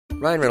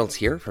Ryan Reynolds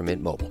here from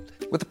Mint Mobile.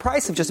 With the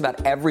price of just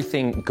about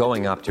everything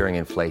going up during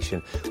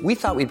inflation, we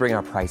thought we'd bring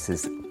our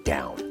prices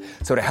down.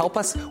 So to help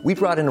us, we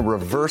brought in a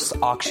reverse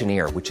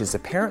auctioneer, which is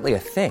apparently a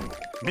thing.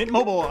 Mint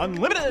Mobile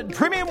Unlimited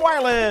Premium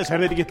Wireless. How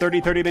to get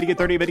 30, 30, bit to get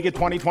 30, bit to get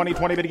 20, 20,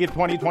 20, bit to get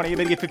 20, 20,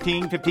 bit to get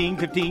 15, 15,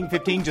 15,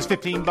 15, just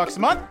 $15 a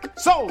month?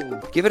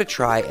 Sold! Give it a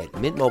try at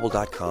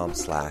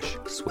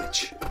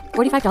mintmobile.com/switch.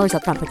 $45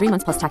 up front for 3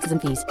 months plus taxes and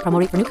fees. Promo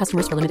rate for new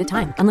customers for limited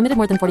time. Unlimited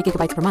more than 40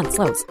 gigabytes per month.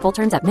 Slows full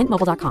terms at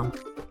mintmobile.com.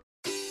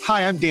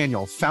 Hi, I'm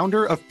Daniel,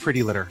 founder of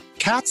Pretty Litter.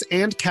 Cats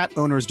and cat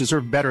owners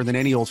deserve better than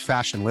any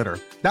old-fashioned litter.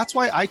 That's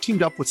why I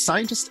teamed up with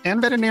scientists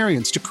and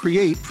veterinarians to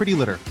create Pretty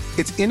Litter.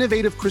 Its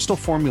innovative crystal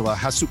formula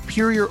has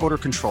superior odor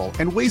control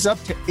and weighs up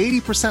to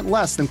 80%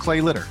 less than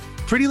clay litter.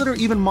 Pretty Litter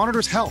even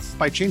monitors health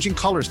by changing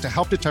colors to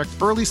help detect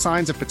early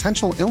signs of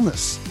potential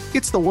illness.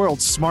 It's the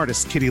world's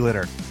smartest kitty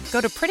litter. Go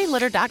to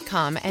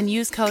prettylitter.com and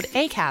use code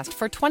ACAST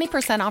for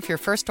 20% off your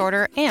first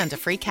order and a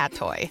free cat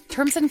toy.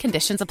 Terms and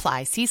conditions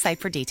apply. See site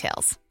for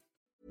details.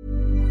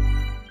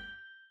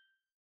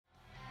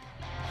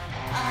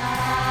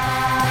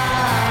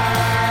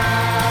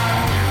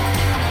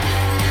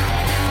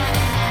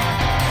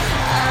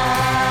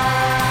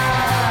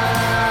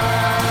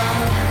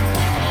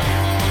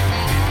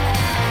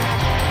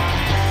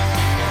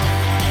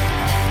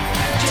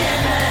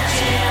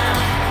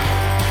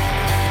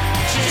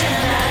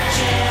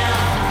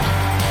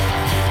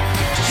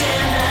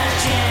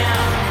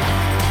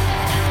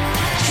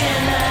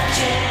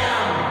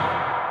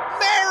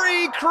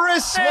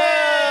 Christmas!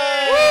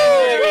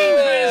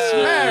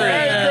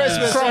 Merry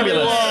Christmas,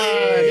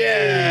 everyone!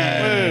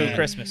 Yeah! Woo,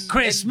 Christmas.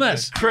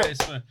 Christmas!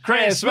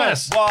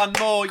 Christmas! One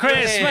more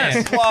Christmas!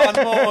 year! One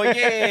more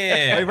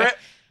year! Over it.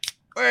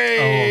 Oh,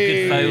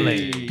 good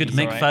Foley. Good It's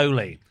Mick all right.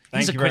 Foley.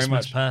 Thank He's a you very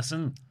Christmas much.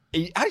 person.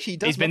 He actually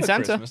does He's been love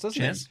Santa. Christmas,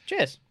 doesn't Cheers.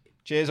 Cheers. he?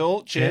 Cheers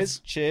all. Cheers.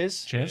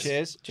 Cheers. Cheers.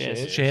 Cheers.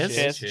 Cheers. Cheers.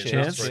 Cheers. Cheers.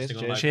 Cheers.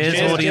 Cheers.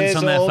 Cheers, audience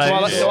on their all.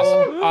 phones.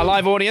 Our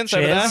live audience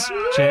over there. Cheers.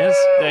 Cheers.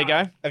 There you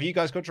go. Have you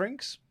guys got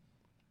drinks?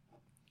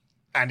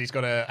 And he's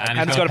got a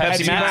Andy's got a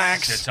Pepsi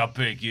Max. It's a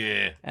big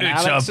year. And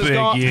It's Alex a has big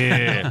got-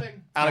 year.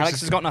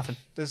 Alex has got nothing.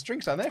 There's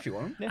drinks down there if you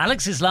want them.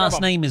 Alex's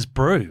last name is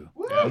Brew.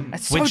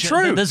 That's so Which,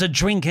 true. There's a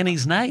drink in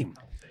his name.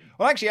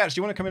 Well, actually, Alex, do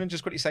you want to come in and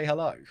just quickly say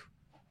hello?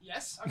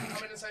 Yes, I can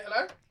come in and say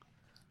hello.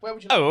 Where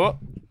would you Oh,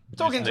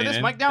 talking to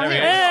this mic down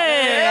here.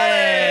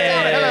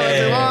 Hello,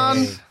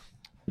 everyone.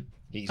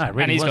 He's No, it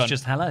really And he's was gone.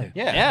 just hello.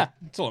 Yeah. Yeah.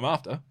 That's all I'm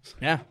after.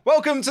 Yeah.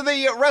 Welcome to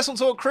the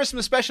WrestleTalk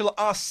Christmas special,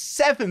 our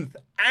 7th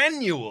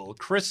annual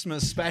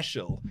Christmas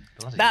special.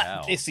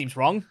 It seems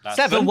wrong. The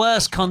 7.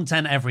 worst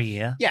content every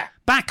year. Yeah.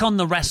 Back on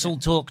the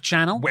WrestleTalk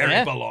channel. Where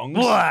Yeah. it belongs.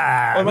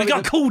 Wow. Or We maybe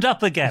got the- called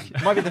up again.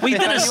 Might be the We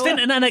fifth did a annual? stint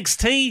in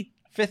NXT.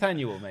 5th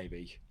annual,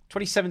 maybe.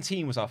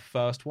 2017 was our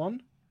first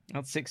one.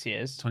 That's 6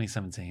 years.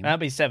 2017. That'll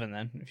be 7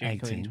 then, if you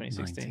 18, include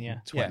 2016. 19, Yeah.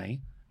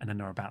 20. And then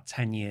there were about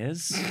 10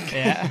 years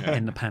Yeah.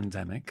 in the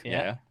pandemic.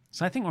 Yeah.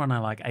 So I think we're on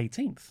our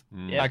 18th.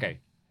 Yeah. Okay.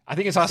 I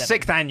think it's our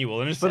 6th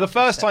annual, and it's for the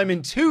first time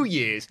in 2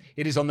 years,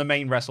 it is on the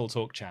main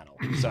WrestleTalk channel.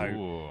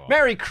 So,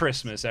 Merry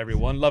Christmas,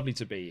 everyone. Lovely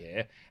to be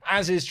here.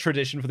 As is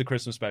tradition for the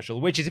Christmas special,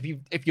 which is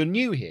if you're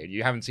new here,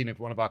 you haven't seen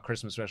one of our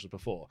Christmas specials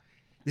before,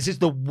 this is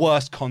the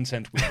worst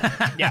content we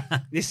have. Yeah.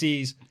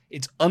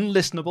 It's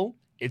unlistenable,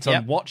 it's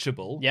Yep.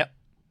 unwatchable, Yep.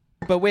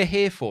 but we're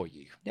here for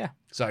you. Yeah.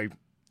 So,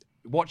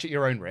 watch at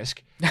your own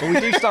risk. But we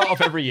do start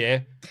off every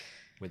year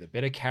with a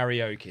bit of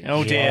karaoke.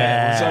 Oh, dear.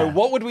 Yeah. So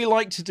what would we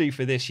like to do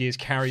for this year's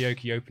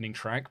karaoke opening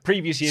track?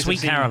 Previous years Sweet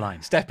have seen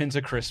Caroline. Step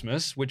Into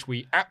Christmas, which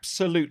we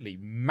absolutely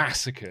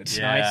massacred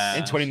Yeah.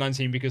 in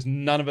 2019 because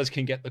none of us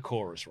can get the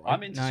chorus right.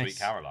 I'm into Nice. Sweet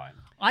Caroline.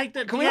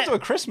 Can we not do a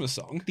Christmas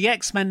song? The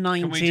X-Men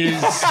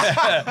 90s.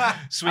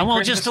 Sweet I want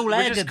Christmas- just all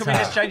air Can we guitar.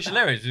 just change the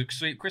lyrics to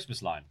Sweet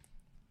Christmas line?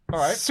 All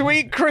right.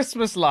 Sweet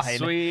Christmas line.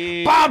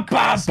 Sweet Bam, bam,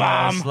 Christmas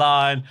bam.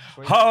 line.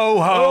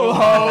 Ho, ho,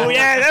 Oh,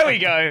 yeah, there we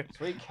go.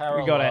 Sweet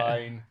Caroline. We got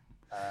it.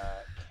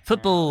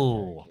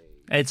 Football.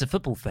 It's a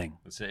football thing.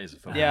 It is a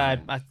football. Yeah,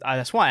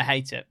 that's why I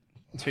hate it,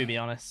 to be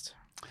honest.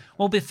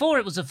 Well, before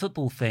it was a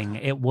football thing,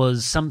 it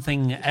was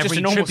something every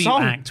a normal tribute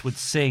song. act would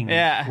sing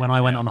Yeah. when I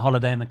went on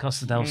holiday in the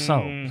Costa del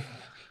Sol.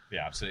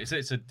 Yeah, absolutely.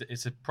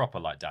 It's a proper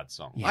like dad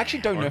song. I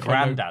actually don't Or know a if I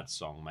know. granddad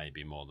song,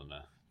 maybe more than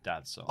a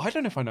dad song. I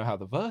don't know if I know how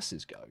the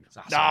verses go.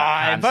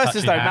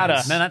 Verses don't matter.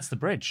 No, that's the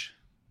bridge.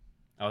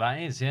 Oh, that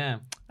is, yeah.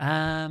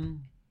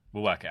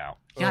 We'll work it out.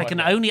 Yeah, I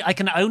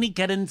can only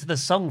get into the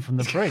song from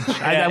the bridge.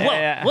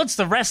 Yeah. What's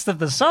the rest of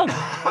the song?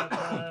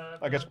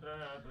 I guess.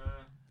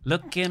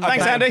 Looking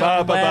Thanks, back Andy.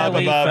 from where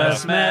we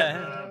first met,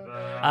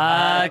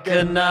 I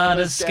cannot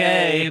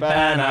escape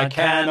and I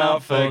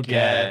cannot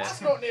forget.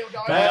 That's not Neil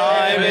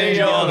Diamond. Baby,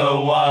 you're the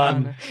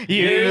one.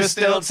 You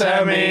still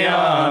turn me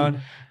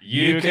on.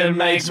 You can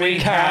make me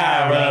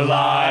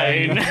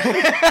Caroline.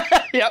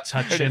 Yep.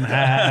 Touching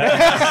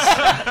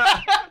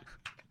hands.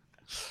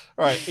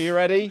 All right, are you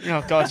ready?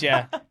 Oh, God,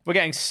 yeah. We're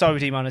getting so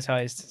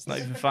demonetized. It's not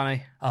even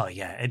funny. Oh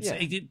yeah,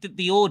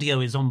 the audio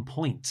is on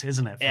point,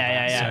 isn't it? for Yeah,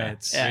 that? yeah,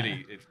 So yeah. it's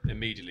Really, it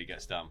immediately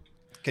gets done.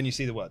 Can you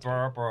see the words?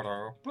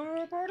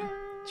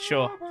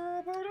 Sure.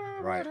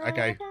 Right,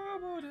 okay.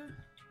 Oh,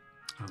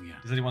 yeah.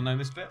 Does anyone know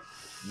this bit?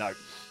 No.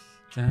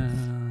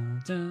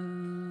 Dun,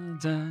 dun,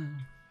 dun.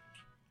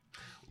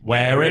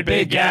 Where it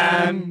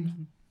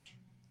began,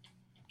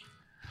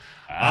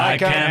 I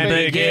can't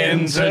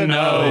begin to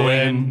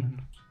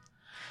knowing,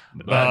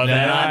 but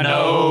then I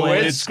know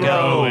it's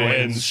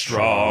growing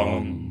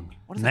strong.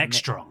 Next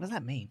strong. What does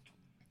that mean?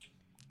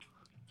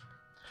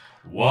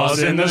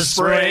 Was in the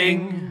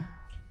spring,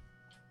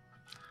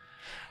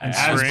 and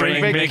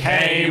spring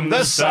became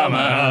the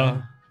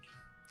summer.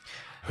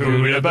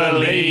 Who'd have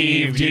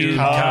believed you'd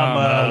come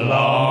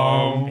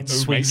along?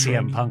 It's sweet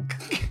CM Punk.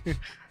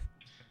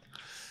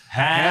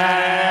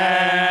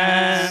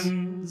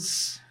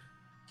 Hands,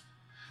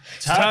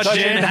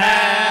 touching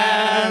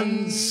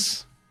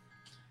hands,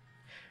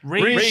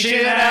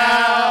 reaching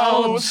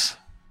out,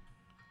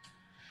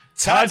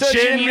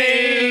 touching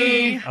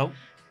me,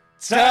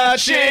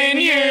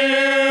 touching you.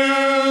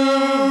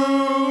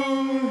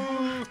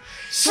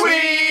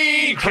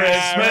 Sweet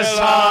Christmas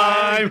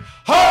time,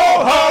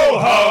 ho, ho,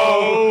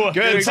 ho.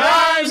 Good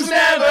times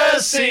never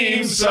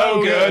seem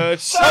so good,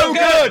 so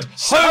good,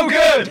 so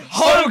good,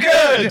 so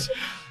good.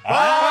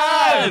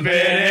 I've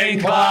been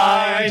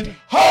inclined,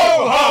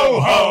 ho, ho,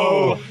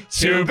 ho,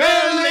 to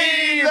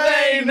believe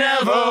they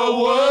never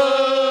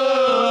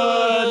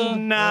would.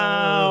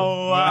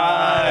 Now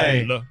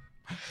I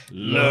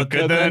look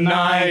at the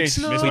night.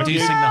 We do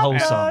sing the whole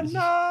song.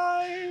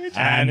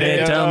 And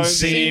it don't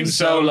seem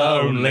so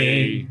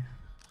lonely.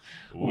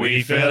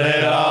 We fill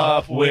it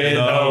up with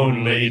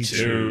only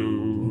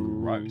two.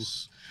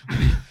 Gross.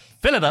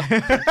 Fill it up.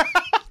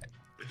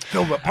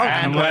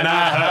 And when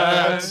I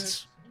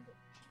hurt,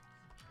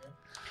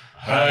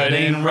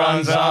 hurting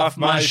runs off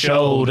my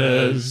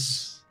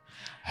shoulders.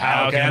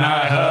 How can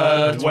I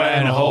hurt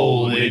when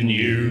holding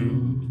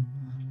you?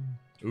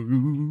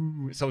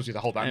 Ooh, it tells you to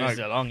hold that note.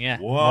 So long, yeah.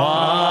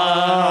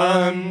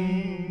 One,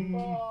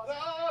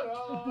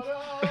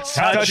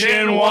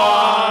 touching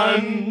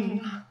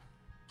one,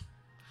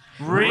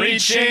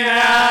 reaching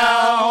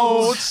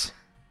out,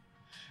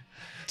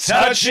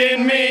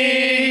 touching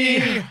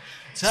me,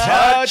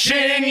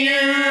 touching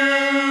you.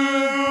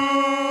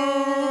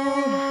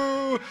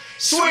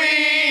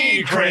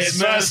 Sweet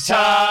Christmas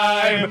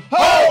time,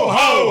 ho,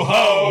 ho,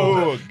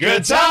 ho.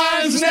 Good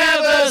times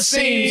never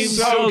seem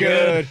so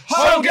good.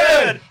 Ho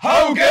good,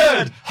 ho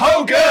good,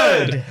 ho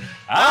good.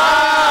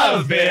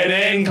 I've been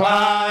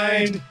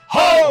inclined,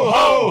 ho,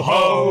 ho,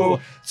 ho,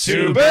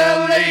 to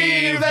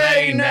believe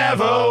they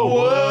never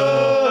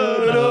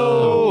would.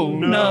 Oh,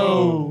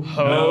 no,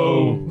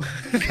 ho.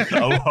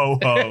 Oh, ho,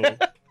 ho.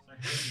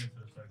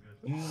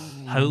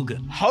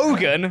 Hogan.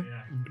 Hogan?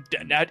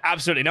 No,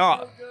 absolutely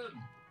not.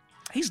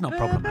 He's not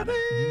problematic.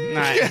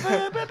 No.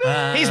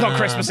 He's not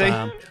Christmassy.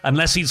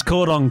 Unless he's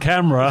caught on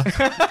camera. Don't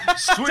do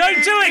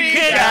it,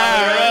 kid!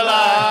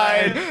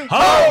 Caroline,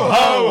 ho,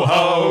 ho,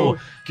 ho.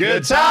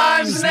 Good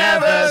times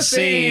never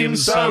seem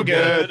so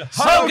good.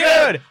 Ho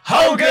good,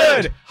 ho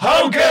good,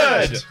 ho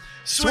good.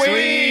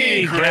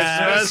 Sweet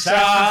Christmas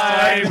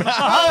time,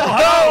 ho,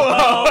 ho,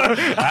 ho.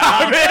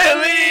 I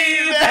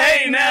believe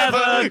they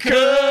never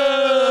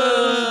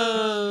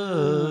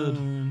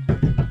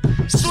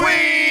could.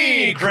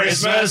 Sweet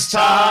Christmas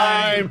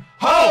time,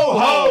 ho,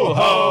 ho,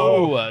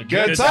 ho.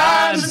 Good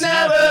times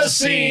never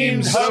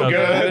seem so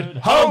good.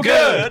 Ho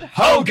good,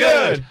 ho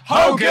good,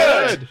 ho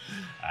good.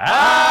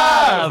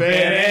 I've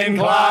been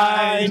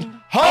inclined,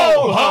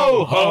 ho,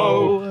 ho,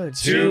 ho,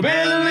 to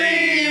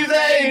believe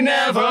they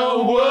never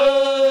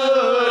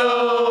would.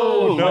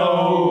 Oh,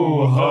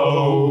 no,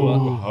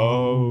 ho,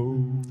 ho.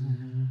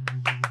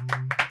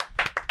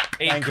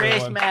 It's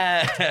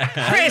Christmas.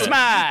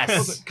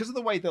 Christmas! Because of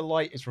the way the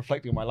light is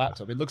reflecting on my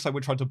laptop, it looks like we're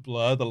trying to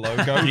blur the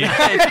logo. Yeah,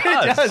 it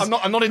does.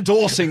 I'm not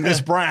endorsing this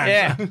brand.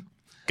 Yeah.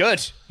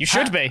 Good. You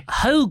should be.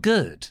 How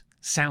good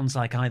sounds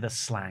like either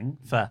slang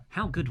for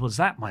how good was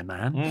that, my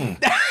man?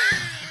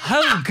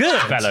 How good,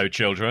 Fellow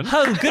children.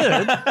 How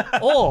good,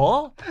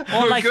 or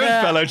like Good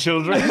fellow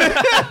children.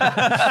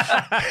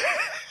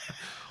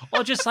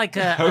 or just like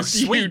a How do you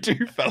sweet,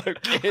 do, fellow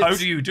kids? How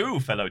do you do,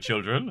 fellow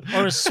children?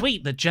 or a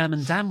sweet that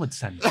German Dan would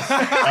send us.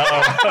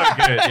 Oh,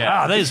 good,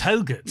 yeah. Those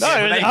Hogans. No,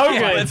 But they-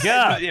 Hogan.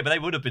 yeah, but they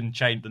would have been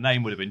changed. The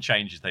name would have been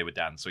changed if they were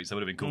Dan Sweets. They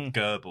would have been called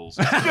Goebbels.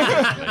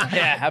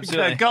 Yeah,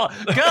 absolutely.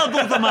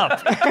 Gurgle them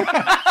up.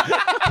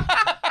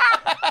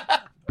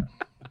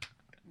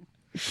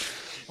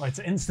 Well, it's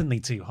instantly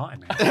too hot in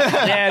here.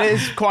 Yeah, it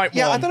is quite warm.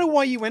 Yeah, I don't know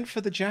why you went for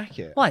the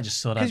jacket. Well, I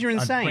just thought 'Cause I'd, you're I'd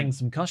insane. bring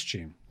some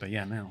costume. But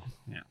yeah, now.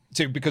 Yeah.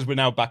 So, because we're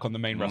now back on the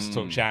main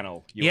WrestleTalk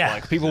channel, you're Yeah.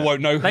 like, people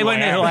won't know who They won't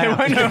know who I I am.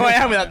 won't know who I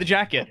am without the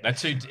jacket. They're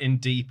too in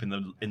deep in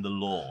the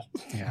lore.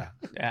 Yeah.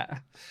 Yeah.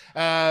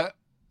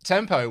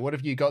 Tempo, what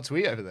have you got to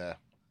eat over there?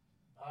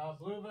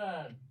 Blue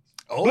van.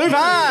 Oh, Blue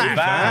van!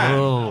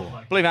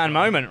 Oh. Blue van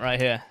moment right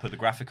here. Put the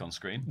graphic on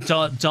screen.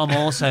 Dom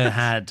also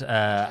had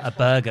a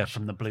burger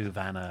from the Blue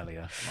Van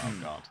earlier. Oh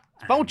God.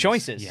 Bold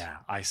choices. Yeah,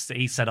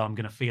 he said, I'm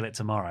going to feel it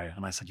tomorrow.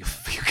 And I said, you're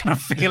going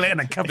to feel it in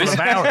a couple of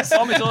hours.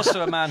 Tom is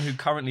also a man who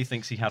currently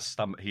thinks he has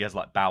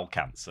like bowel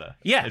cancer.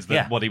 Yeah, is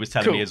yeah. what he was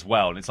telling me as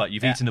well. And it's like,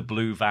 you've eaten a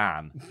blue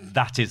van.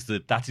 That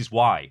is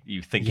why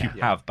you think you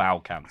have bowel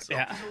cancer.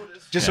 Yeah.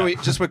 Just so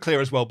we're clear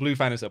as well, Blue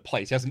Van is a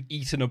place. He hasn't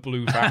eaten a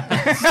Blue Van.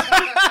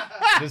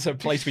 It's a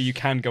place where you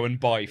can go and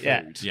buy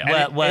food.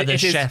 Yeah. Where the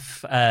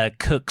chef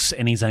cooks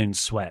in his own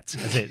sweat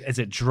as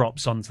it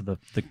drops onto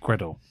the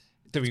griddle.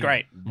 Doing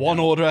great. One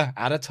order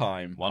at a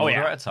time. One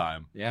order at a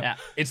time. Yeah.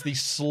 It's the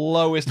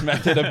slowest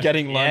method of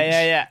getting lunch.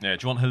 Yeah. Do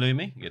you want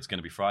halloumi? It's going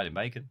to be fried in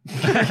bacon.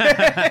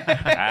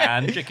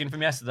 And chicken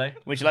from yesterday.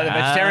 Would you like the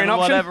vegetarian and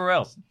option? whatever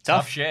else.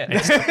 Tough shit.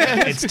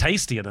 It's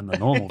tastier than the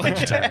normal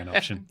vegetarian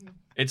option.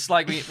 It's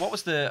like what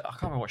was I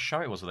can't remember what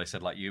show it was where they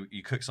said like you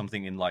cook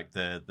something in like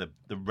the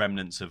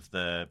remnants of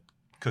the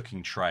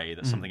cooking tray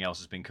that something else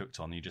has been cooked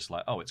on. And you're just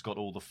like, oh, it's got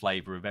all the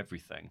flavour of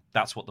everything.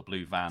 That's what the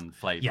Blue Van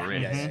flavour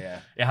is.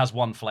 Yeah. It has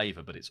one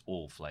flavour, but it's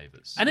all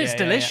flavours. And it's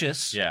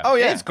delicious. Yeah. Oh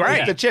yeah, it's great.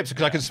 Like the chips,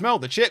 because I can smell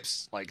the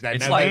chips. Like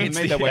It's it's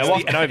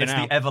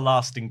the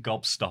everlasting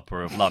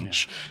gobstopper of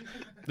lunch.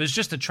 There's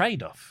just a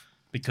trade-off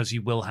because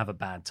you will have a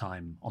bad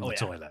time on the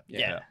toilet.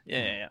 Yeah.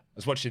 I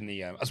was watching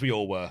the, as we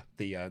all were,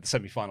 the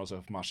semi-finals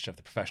of MasterChef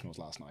The Professionals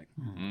last night.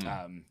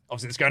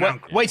 Obviously, it's going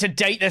out. Way to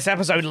date this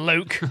episode,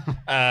 Luke.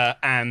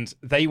 And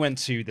they went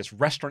to this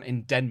restaurant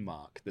in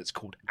Denmark that's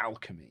called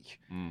Alchemy,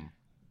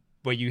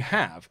 where you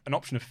have an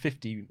option of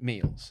 50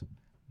 meals,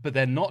 but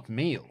they're not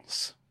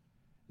meals.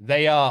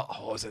 They are,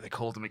 what was it they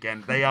called them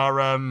again? They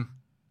are...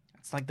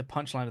 It's like the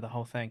punchline of the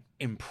whole thing.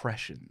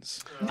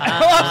 Impressions.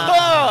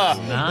 Nice.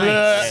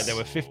 Yeah, there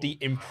were 50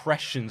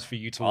 impressions for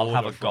you to order. I'll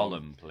have a from.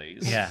 golem,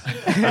 please. Yeah.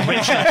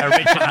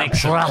 Richard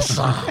Nixon.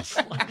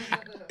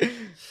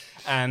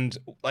 And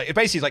like, it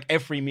basically is like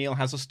every meal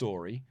has a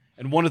story.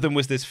 And one of them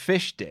was this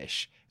fish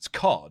dish. It's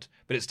cod,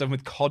 but it's done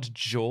with cod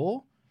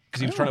jaw. Because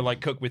he was trying to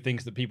like cook with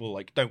things that people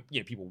like don't,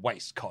 people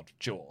waste cod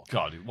jaw.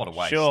 God, what a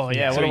waste. Sure,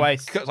 yeah, what a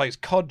waste. Like it's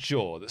cod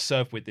jaw that's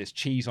served with this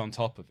cheese on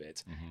top of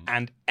it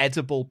and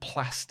edible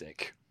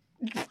plastic.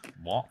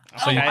 What?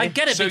 So I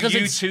get it so because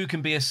you it's too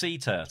can be a sea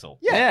turtle.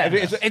 Yeah.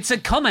 it's a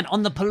comment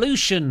on the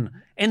pollution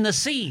in the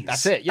seas.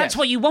 That's it, yeah. That's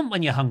what you want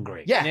when you're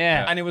hungry.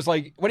 Yeah. And it was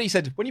like, when he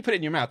said, when you put it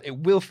in your mouth, it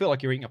will feel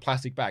like you're eating a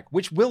plastic bag,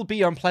 which will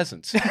be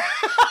unpleasant.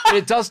 But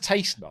it does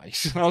taste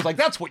nice. And I was like,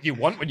 that's what you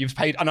want when you've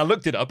paid, and I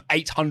looked it up,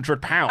 £800.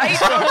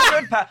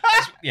 £800?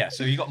 Yeah,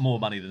 so you got more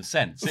money than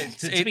sense.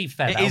 To be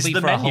fair, that'll be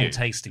for a whole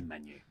tasting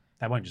menu.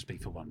 That won't just be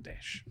for one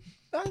dish.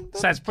 So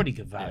that's pretty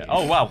good value. Yeah.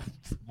 Oh,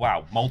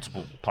 wow.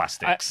 Multiple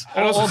plastics.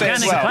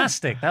 Organic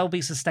plastic. That'll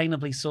be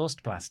sustainably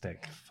sourced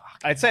plastic.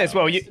 I'd say as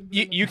well,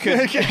 you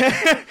could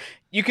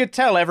you could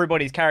tell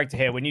everybody's character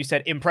here when you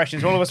said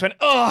impressions. All of us went,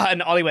 oh,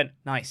 and Ollie went,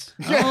 nice.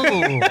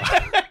 Oh.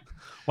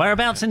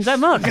 Whereabouts in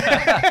Denmark?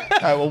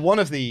 Well, one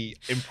of the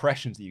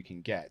impressions that you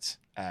can get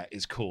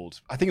is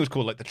called, I think it was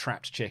called like the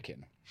trapped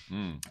chicken.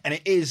 And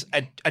it is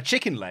a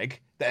chicken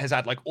leg that has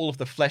had like all of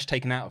the flesh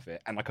taken out of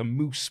it and like a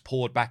mousse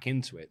poured back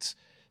into it.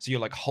 So you're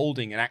like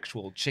holding an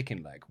actual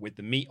chicken leg with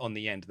the meat on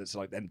the end that's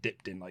like then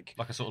dipped in like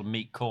a sort of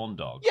meat corn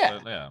dog.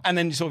 Yeah. And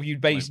then you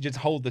basically just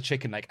hold the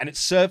chicken leg and it's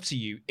served to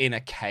you in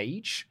a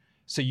cage.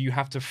 So you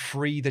have to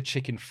free the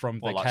chicken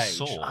from the cage.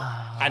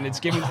 Saw. And it's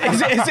given...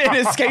 it's an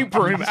escape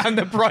room and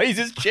the prize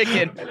is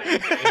chicken.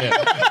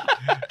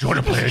 Do you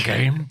want to play a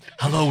game?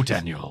 Hello,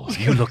 Daniel.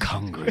 You look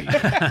hungry.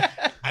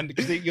 And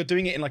because you're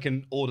doing it in like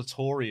an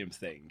auditorium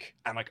thing,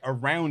 and like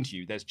around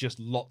you, there's just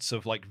lots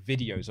of like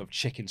videos of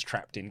chickens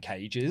trapped in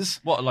cages.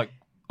 What, like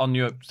on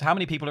your? How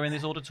many people are in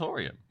this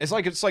auditorium? It's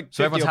like so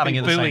everyone's having it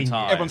at the same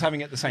time. Everyone's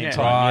having it at the same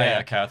time. Right. Yeah.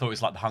 Okay. I thought it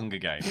was like the Hunger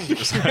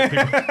Games.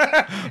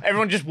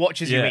 Everyone just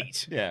watches you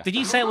eat. Yeah. Did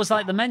you say it was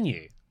like the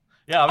menu?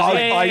 Yeah,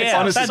 I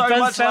honestly, so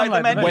much like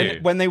the menu.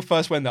 When they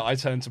first went there, I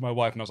turned to my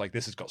wife and I was like,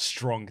 "This has got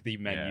strong the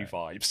menu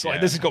vibes. Like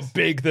this has got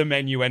big the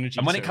menu energy."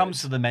 And when it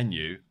comes to the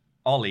menu,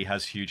 Ollie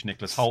has huge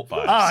Nicholas Hoult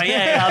vibes. Oh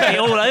yeah, I'll be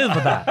all over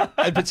that.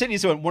 And particularly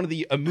so one of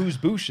the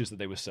amuse-bouches that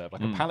they were served,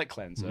 like a palate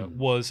cleanser,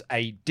 was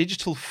a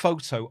digital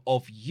photo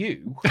of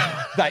you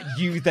that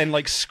you then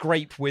like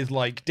scrape with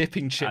like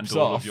dipping chips and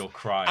all off. of your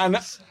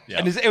crimes.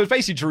 And it was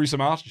basically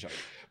Jerusalem artichoke.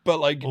 But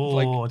like,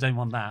 I don't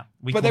want that.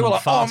 We but call them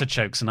like,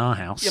 fartichokes in our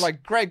house. Yeah,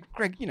 like Greg,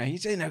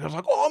 he's in there. I was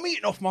like, I'm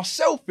eating off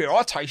myself here.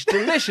 I taste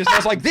delicious. And I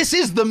was like, this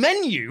is the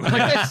menu.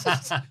 Like, this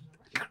is...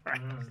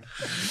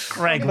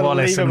 Greg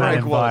Wallace in that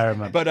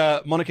environment.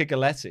 But Monica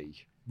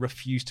Galetti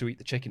refused to eat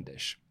the chicken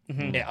dish.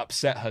 It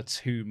upset her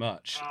too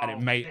much, and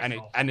it made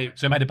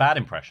so it made a bad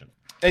impression.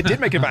 It did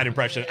make a bad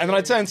impression. And then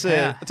I turned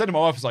to my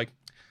wife. I was like,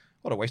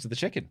 "What a waste of the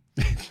chicken."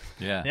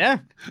 Yeah.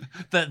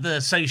 The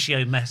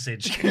socio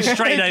message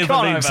straight over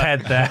Luke's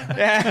head there.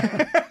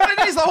 Yeah. But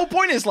it is, the whole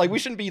point is like we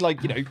shouldn't be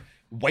like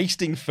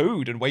wasting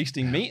food and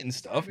wasting meat and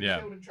stuff.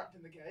 Yeah. Trapped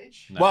in the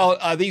cage. No.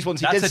 Well, these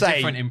ones he That's did a say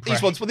different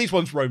impression. these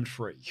ones roamed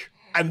free.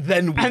 And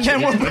then we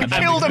killed them.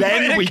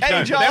 Then we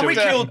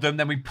killed them.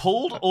 Then we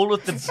pulled all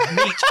of the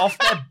meat off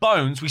their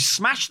bones. We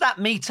smashed that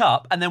meat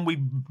up, and then we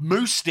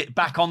moosed it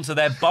back onto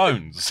their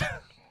bones.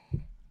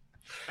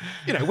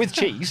 with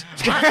cheese.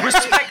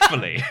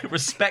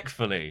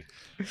 Respectfully.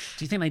 Do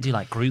you think they do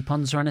like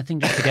Groupons or anything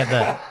just to get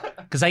the?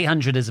 Because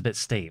 800 is a bit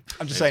steep.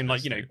 I'm just saying,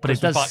 like, but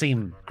it does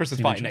seem Christmas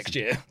seem party next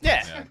interesting.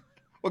 year. Yeah.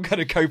 We'll go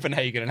to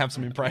Copenhagen and have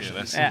some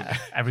impressions.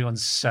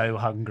 Everyone's so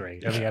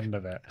hungry at the end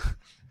of it.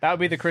 That would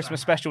be the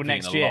Christmas special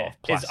next year.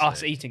 Is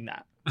us eating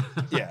that?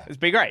 Yeah, it'd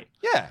be great.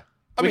 Yeah,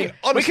 I mean, mean,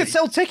 honestly, we could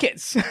sell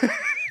tickets.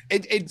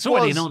 It's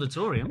already an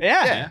auditorium.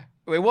 Yeah.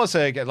 It was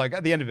like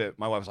at the end of it,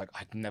 my wife was like,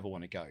 "I'd never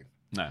want to go."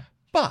 No,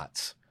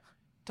 but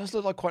it does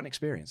look like quite an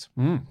experience.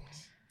 Mm.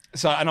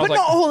 So, and I but was like,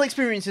 not all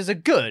experiences are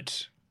good.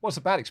 What's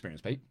a bad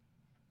experience, Pete?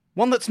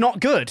 One that's not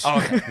good.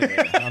 Oh,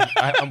 okay.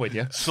 I'm with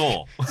you.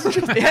 Saw was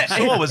a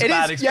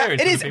bad experience. Yeah,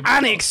 it is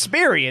an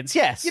experience,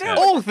 yes.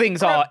 All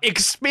things are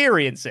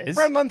experiences.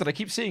 Around London, I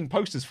keep seeing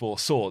posters for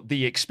Saw,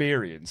 The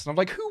Experience. And I'm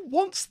like, who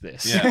wants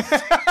this? Yeah.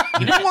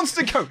 Who wants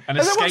to go? An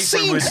Has anyone escape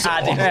room seen with Saw?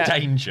 added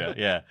danger.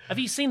 Yeah. Have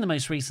you seen the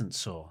most recent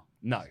Saw?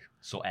 No.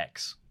 Saw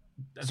X.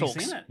 Have you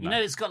seen it? No. You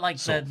know, it's got like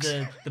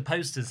the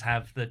posters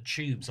have the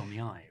tubes on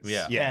the eyes.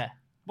 Yeah.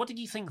 What did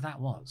you think that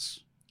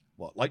was?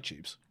 What, light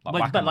tubes?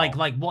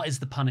 Like, what is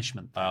the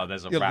punishment? Oh,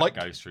 there's a rat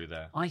goes through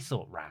there. I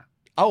thought rat.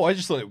 Oh, I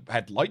just thought it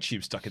had light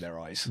tubes stuck in their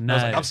eyes. No. I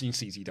was like, I've seen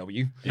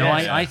CZW. No,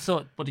 I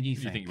thought. What did you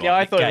think?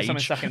 I thought it was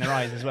something stuck in their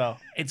eyes as well.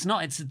 It's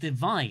not. It's a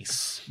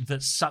device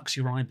that sucks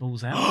your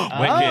eyeballs out.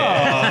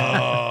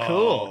 Oh,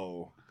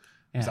 cool.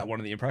 Is that one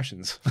of the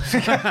impressions?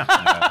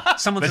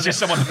 Someone's just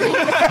someone.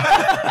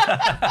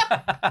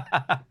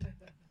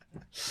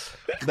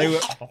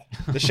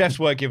 The chefs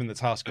were given the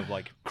task of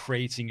like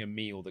creating a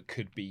meal that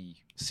could be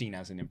seen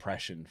as an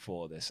impression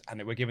for this, and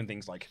they were given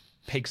things like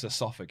pig's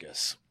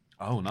esophagus.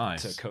 Oh,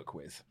 nice. To cook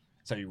with.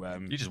 So you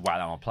just whack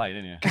that on a plate,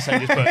 didn't you? So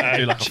you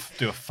just put,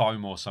 do a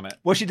foam or something.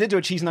 Well, she did do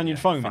a cheese and onion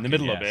foam in the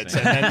middle of it,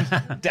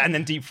 and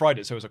then deep fried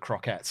it, so it was a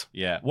croquette.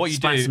 Yeah. What you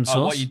do,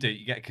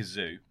 you get a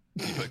kazoo.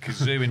 You put a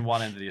kazoo in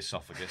one end of the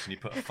esophagus, and you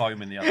put a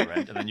foam in the other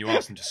end, and then you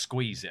ask them to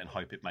squeeze it and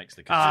hope it makes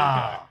the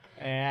kazoo go.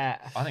 Yeah.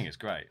 I think it's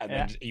great. And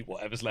then just eat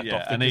whatever's left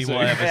off the and kazoo. Eat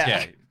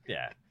whatever's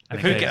yeah. The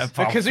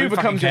kazoo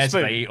becomes your a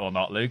spoon. They eat or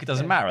not, Luke. It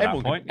doesn't matter at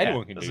that point.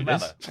 Anyone can do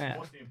this.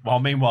 Well,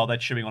 meanwhile, they're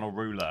chewing on a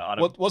ruler.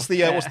 What's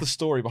the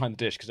story behind the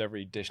dish? Because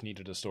every dish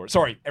needed a story.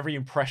 Sorry, every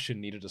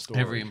impression needed a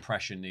story. Every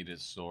impression needed a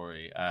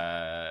story.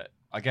 I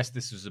guess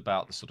this was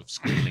about the sort of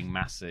squealing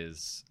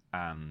masses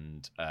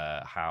and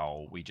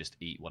how we just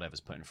eat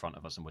whatever's put in front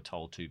of us, and we're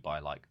told to by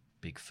like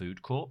big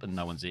food corp, and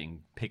no one's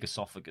eating pig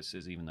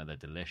esophaguses, even though they're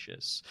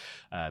delicious,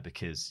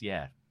 because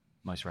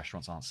most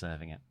restaurants aren't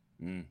serving it.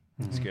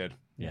 It's good.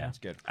 Yeah, it's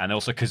good. And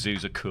also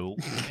kazoos are cool.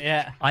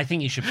 Yeah, I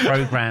think you should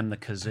program the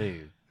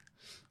kazoo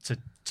to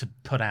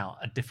put out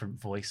a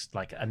different voice,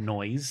 like a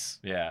noise.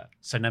 Yeah.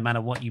 So no matter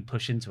what you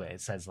push into it,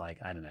 it says like,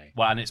 I don't know.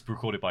 Well, and it's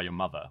recorded by your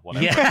mother.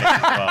 Whatever.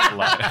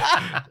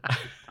 Yeah.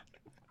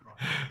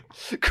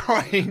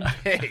 Crying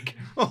pig.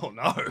 Oh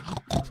no.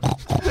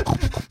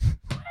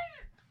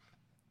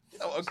 Is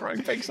that what a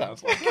crying pig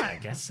sounds like? I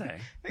guess so.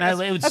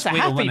 No, it would that's squeal, a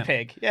happy wouldn't it?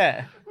 pig.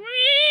 Yeah.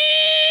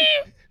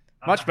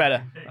 Much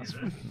better.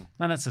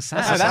 No, that's a sad.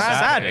 That's a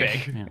sad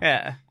pig. pig.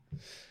 Yeah.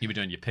 You were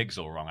doing your pigs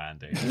all wrong,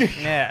 Andy.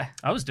 Yeah.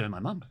 I was doing my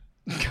mum.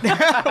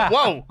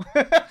 Whoa.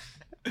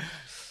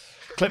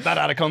 Clip that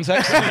out of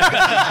context.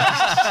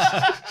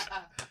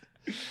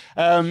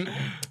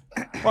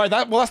 Right,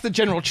 that's the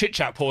general chit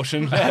chat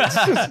portion.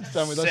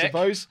 Done with, I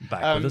suppose.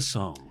 Back with a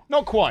song.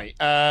 Not quite,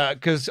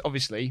 because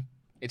obviously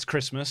it's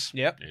Christmas.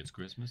 Yep. It's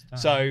Christmas time.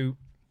 So,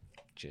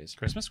 cheers.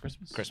 Christmas. We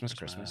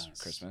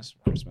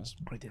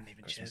didn't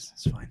even cheers.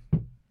 It's fine.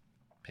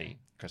 Pete.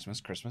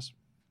 Christmas.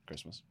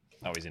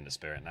 Oh, he's in the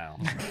spirit now.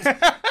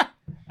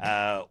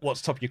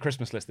 What's top of your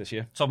Christmas list this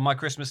year? Top of my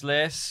Christmas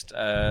list,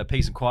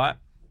 peace and quiet.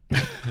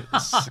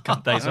 It's a couple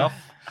of days off.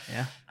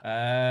 Yeah.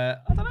 I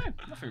don't know.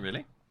 Nothing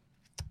really.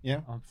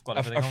 Yeah. I've got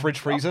everything a fridge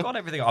freezer? I've got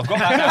everything. I've got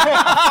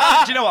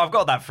that. Do you know what? I've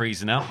got that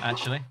freezer now,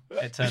 actually.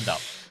 It turned up.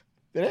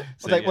 Did it?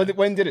 So,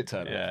 when did it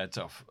turn up? Yeah, it's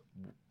off.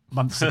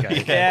 Months ago.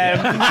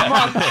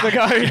 Months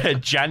ago. Yeah,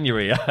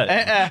 January.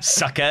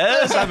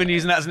 Suckers. I've been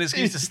using that as an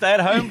excuse to stay at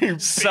home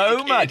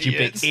so much, you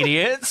big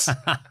idiots.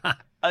 I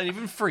don't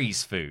even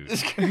freeze food.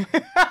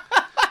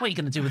 What are you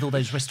going to do with all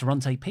those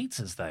Ristorante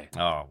pizzas, though?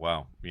 Oh,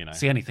 well,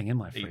 See anything in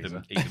my eat freezer?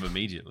 them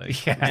immediately,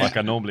 like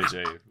I normally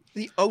do.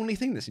 The only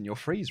thing that's in your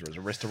freezer is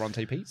a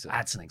Ristorante pizza.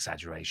 That's an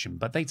exaggeration,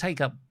 but they take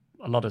up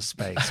a lot of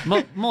space.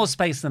 More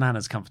space than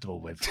Anna's comfortable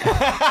with.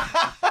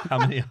 How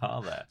many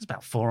are there? There's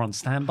about 4 on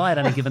standby at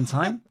any given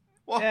time.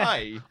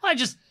 Why? Are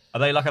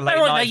they like a late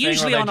They're night thing,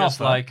 usually or are on they just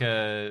offer. like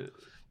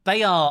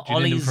They are do you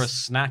need them Ollie's. for a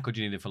snack, or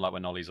do you need them for like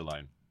when Ollie's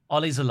alone?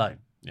 Ollie's alone.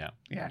 Yeah.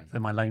 Yeah, they're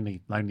my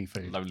lonely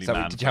food. Lonely So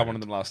man. did you have one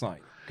of them last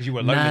night? Because you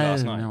were lonely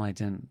last night. No, I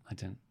didn't.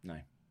 No.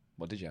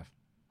 What did you have?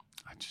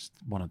 I just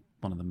one of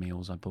the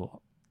meals I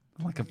bought,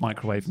 like a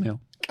microwave meal.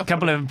 A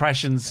couple of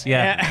impressions.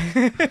 Yeah.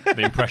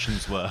 The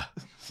impressions were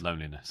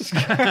loneliness.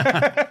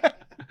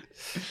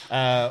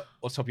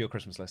 What's top of your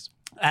Christmas list?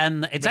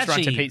 It's Restaurant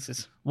actually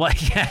pizzas. Well,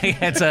 yeah,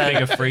 it's a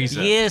Bigger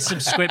freezer. year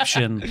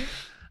subscription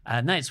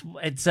No,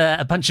 it's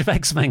a bunch of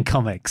X-Men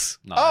comics.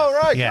 Nice. Oh,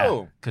 right, Yeah,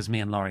 cool. because me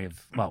and Laurie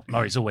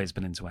Laurie's always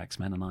been into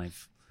X-Men, and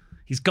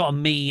he's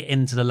gotten me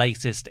into the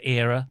latest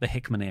era, the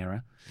Hickman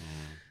era.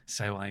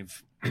 So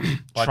I've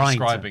By tried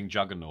describing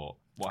Juggernaut,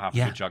 what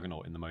happened with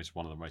Juggernaut in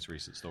one of the most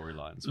recent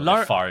storylines? Where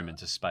they fire him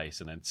into space,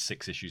 and then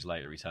 6 issues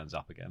later he turns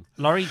up again.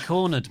 Laurie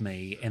cornered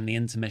me in the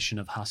intermission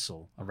of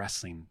Hustle, a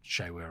wrestling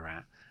show we were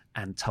at,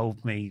 and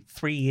told me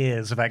 3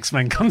 years of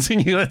X-Men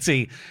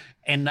continuity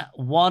in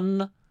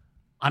one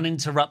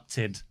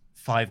uninterrupted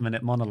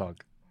 5-minute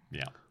monologue.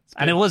 Yeah.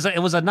 And it was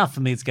enough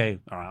for me to go,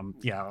 all right,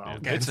 I'll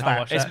go to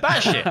that. It's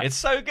batshit. It's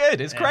so good.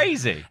 It's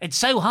crazy. It's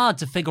so hard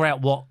to figure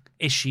out what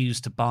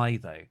issues to buy,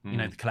 though,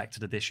 the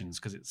collected editions,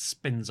 because it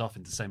spins off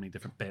into so many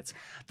different bits.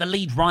 The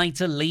lead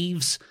writer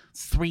leaves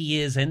 3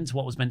 years into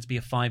what was meant to be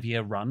a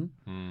 5-year run.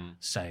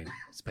 So,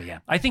 but yeah,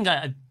 I think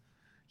I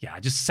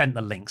just sent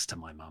the links to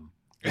my mum.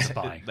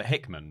 The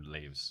Hickman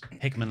leaves.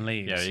 Hickman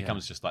leaves. Yeah, he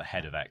comes just like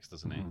head of X,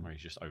 doesn't he? Where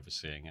he's just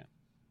overseeing it.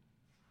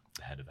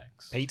 The head of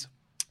X. Pete?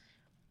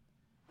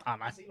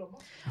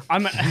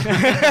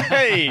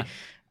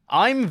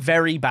 I'm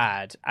very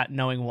bad at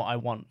knowing what I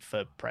want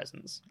for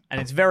presents.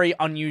 And it's very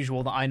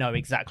unusual that I know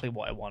exactly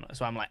what I want.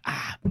 So I'm like,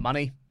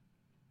 money.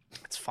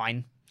 It's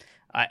fine.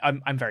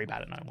 I'm very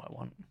bad at knowing what I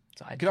want.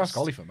 So You could ask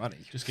Ollie for money.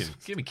 Just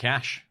give me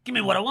cash. Give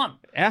me what I want.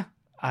 Yeah.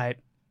 I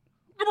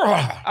don't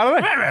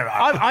know.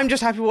 I'm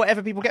just happy with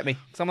whatever people get me.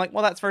 So I'm like,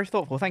 well, that's very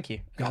thoughtful. Thank you.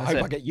 I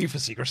hope I get you for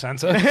Secret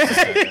Santa.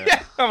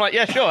 Yeah. I'm like,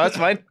 yeah, sure, that's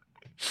fine.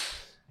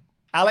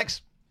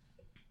 Alex?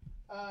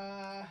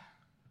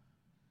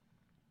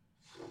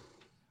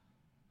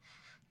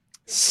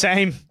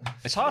 Same.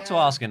 It's hard to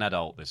ask an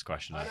adult this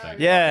question, I think.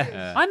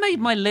 Yeah. I made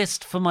my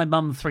list for my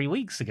mum 3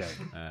 weeks ago.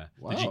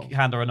 Did you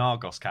hand her an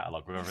Argos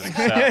catalogue with everything?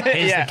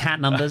 Here's the cat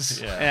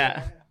numbers.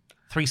 Yeah.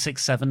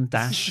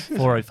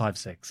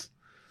 367-4056.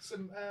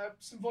 Some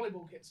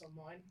volleyball kits on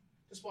mine,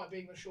 despite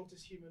being the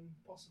shortest human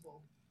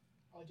possible.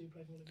 I do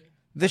play volleyball.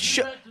 The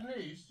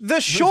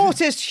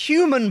shortest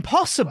human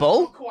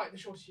possible? Not quite the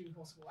shortest human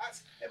possible.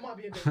 It might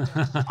be a bit.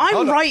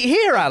 I'm right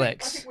here, I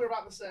Alex. think we're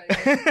about the same.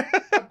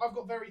 I've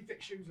got very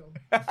thick shoes on.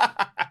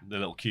 The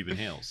little Cuban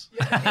heels.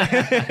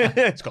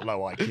 It's got low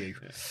IQ.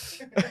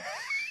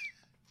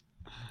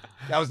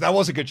 That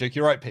was a good joke.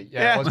 You're right, Pete.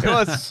 Yeah, it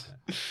was.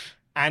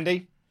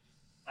 Andy?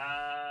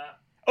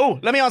 Oh,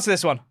 let me answer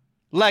this one.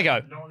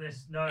 Lego. Not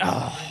this. No,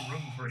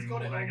 room for any more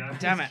Lego.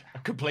 Damn it. I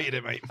completed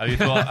it, mate. Have you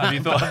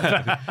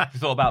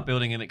thought about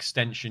building an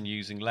extension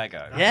using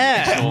Lego?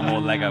 Yeah. Store more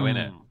Lego in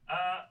it.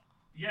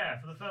 Yeah,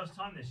 for the first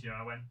time this year,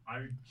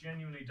 I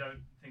genuinely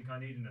don't think I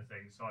need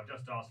anything, so I've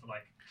just asked for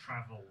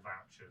travel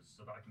vouchers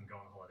so that I can go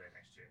on holiday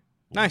next year.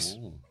 Nice.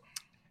 Ooh.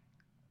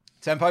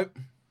 Tempo?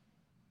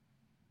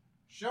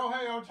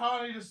 Shohei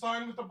Ohtani to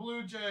sign with the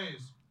Blue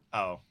Jays.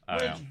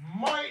 Which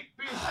might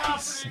be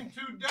happening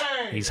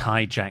today. He's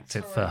hijacked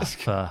it for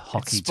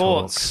hockey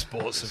sports.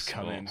 talk. Sports have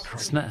come in.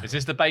 Is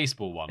this the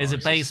baseball one? Is or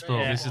it baseball?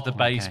 Yeah. This is the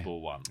baseball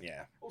one.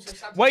 Yeah.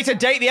 Way to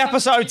date the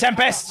episode,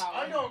 Tempest.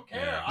 I don't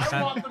care. Yeah.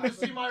 I want them to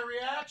see my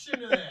reaction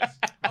to this.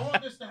 I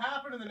want this to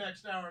happen in the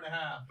next hour and a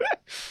half.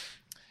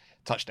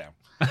 Touchdown.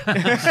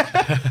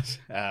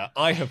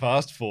 I have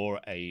asked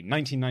for a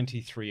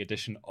 1993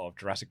 edition of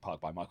Jurassic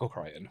Park by Michael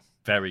Crichton.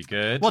 Very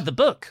good. What, the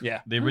book? Yeah.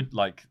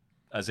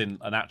 As in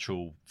an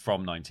actual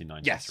from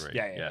 1993.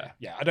 Yes.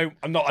 Yeah. I don't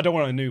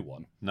want a new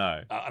one.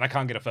 No. And I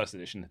can't get a first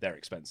edition. They're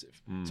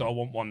expensive. So I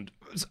want one.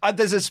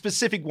 There's a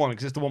specific one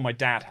because it's the one my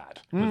dad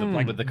had. With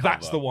the cover.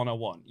 That's the one I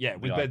want. Yeah.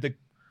 With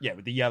Yeah.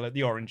 the yellow,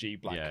 the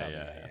orangey black cover.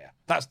 Yeah.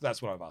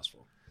 That's what I've asked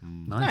for.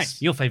 Nice.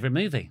 Your favourite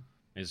movie?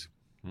 You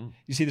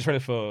see the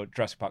trailer for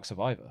Jurassic Park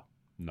Survivor?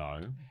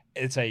 No.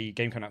 It's a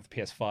game coming out for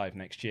PS5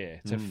 next year.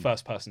 It's a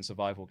first-person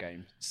survival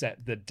game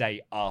set the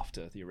day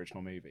after the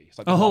original movie. It's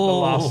like the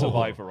last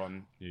survivor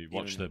on. You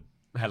watch the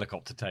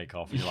helicopter take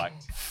off, and you're like,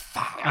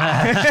 fuck.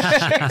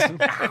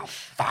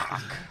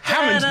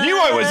 Hammond knew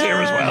I was here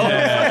as well.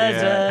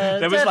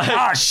 There was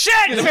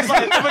shit!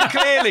 There were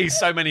clearly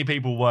so many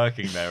people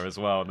working there as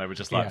well, and they were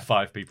just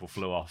 5 people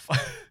flew off.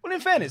 Well, in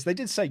fairness, they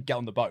did say get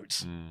on the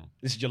boat.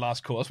 This is your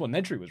last call. That's what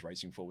Nedry was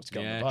racing for, was to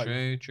get on the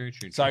boat. True.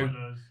 So,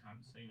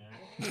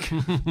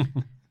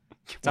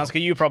 Sounds like a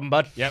you problem,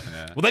 bud. Yep.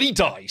 Yeah. Well, then he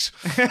dies.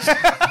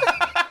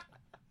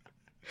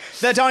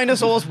 The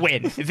dinosaurs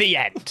win. The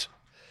end.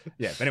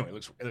 Yeah, but anyway,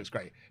 it looks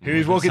great.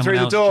 Who's walking through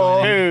the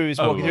door? Who's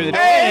walking through the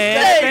door?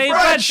 Hey, Dave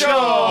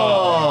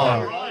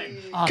Bradshaw!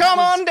 Come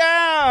on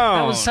down!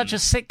 That was such a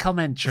sitcom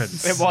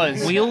entrance. It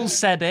was. We all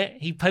said it.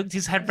 He poked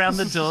his head round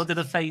the door, did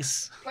a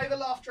face. Play the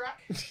laugh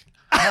track.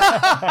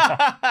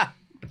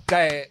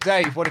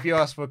 Dave, what have you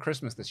asked for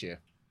Christmas this year?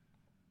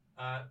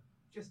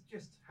 Just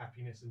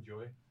happiness and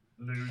joy.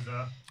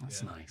 Loser.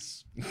 That's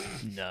nice.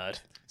 Nerd.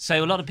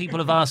 So a lot of people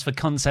have asked for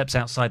concepts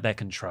outside their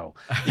control.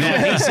 You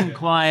want peace and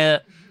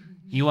quiet.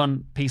 You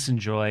want peace and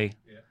joy.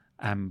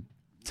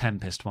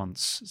 Tempest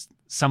wants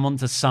someone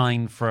to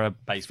sign for a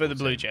for the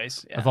Blue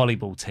Jays. a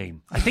volleyball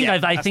team. I think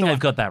I've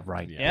got that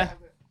right. Yeah.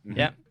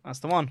 Yeah, that's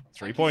the one.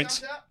 3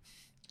 points.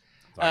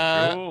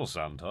 Thank you,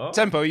 Santa.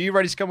 Tempo, are you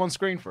ready to come on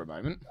screen for a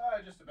moment?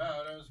 Just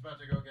about. I was about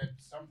to go get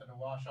something to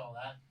wash all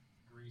that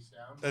grease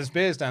down. There's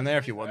beers down there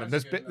if you want them.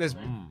 There's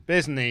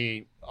beers in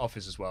the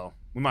office as well.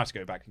 We might have to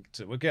go back.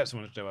 We'll get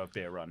someone to do a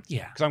beer run.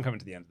 Yeah. Because I'm coming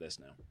to the end of this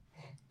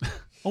now.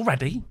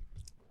 Already?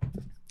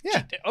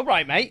 Yeah. All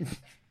right, mate.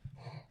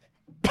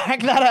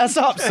 Back that ass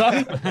up,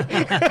 son.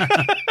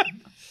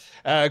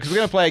 Because we're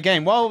going to play a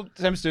game. While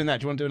Tim's doing that,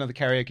 do you want to do another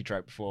karaoke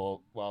track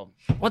before? Well,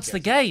 what's the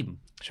game?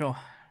 Sure.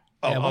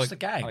 Yeah, what's the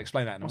game? I'll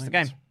explain that in a What's the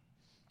moment. game?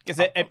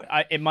 Because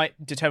it might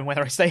determine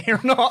whether I stay here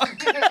or not.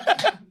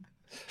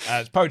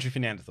 It's Poetry for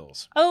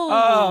Neanderthals.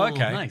 Oh,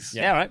 okay. Nice.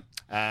 Yeah, all right.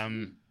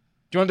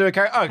 Do you want to do a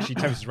karaoke? Oh, actually,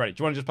 Tim is ready.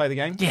 Do you want to just play the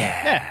game?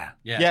 Yeah.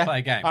 Yeah, let's play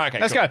a game. Oh, okay,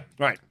 Let's cool. go.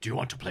 Right. Do you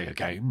want to play a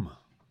game?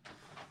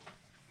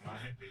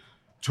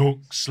 Talk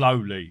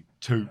slowly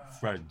to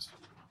friends.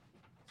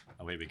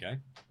 Oh, here we go.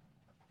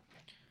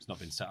 It's not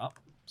been set up,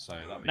 so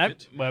that'll be Nope.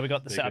 good. Where we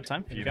got the Be setup good.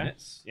 time. Few Here we go.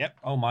 minutes. Yep.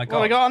 Oh my god. What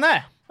have we got on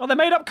there? Oh, they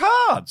made up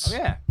cards. Oh,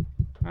 yeah.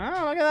 Oh,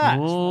 look at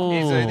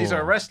that. These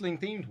are wrestling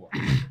themed ones.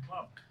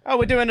 Oh,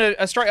 we're doing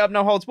a straight up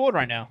no holds board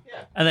right now.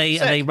 Are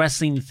they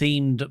wrestling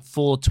themed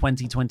for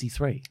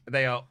 2023?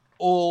 They are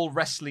all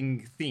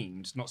wrestling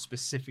themed, not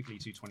specifically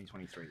to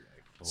 2023. Though.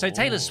 So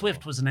Taylor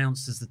Swift was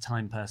announced as the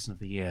Time Person of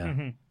the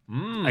Year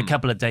Mm-hmm. a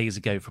couple of days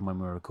ago from when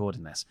we were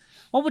recording this.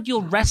 What would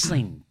your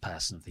wrestling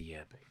Person of the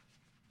Year be?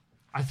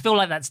 I feel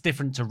like that's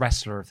different to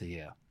Wrestler of the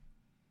Year.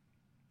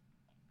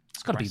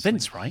 It's got to be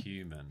Vince, right?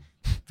 Human.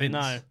 Vince.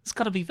 No. It's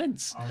got to be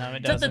Vince. No,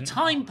 it So doesn't. the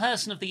Time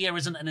Person of the Year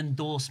isn't an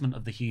endorsement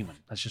of the human.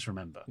 Let's just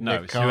remember. No,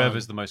 Nick it's Khan.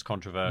 whoever's the most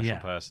controversial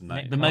person.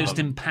 The most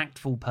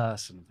impactful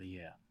person of the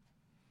year.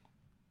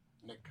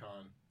 Nick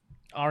Khan.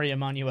 Ari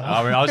Emanuel.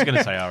 I was going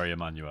to say Ari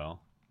Emanuel.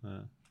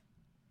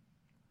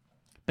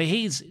 But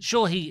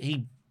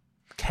he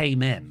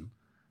came in,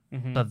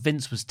 Mm-hmm. but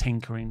Vince was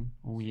tinkering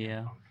all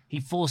year. He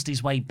forced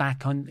his way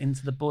back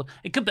into the board.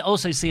 It could be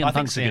also CM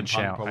Punk's a good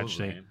shout, probably,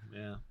 actually.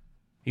 Yeah.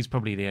 He's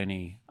probably the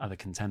only other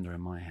contender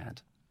in my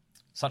head.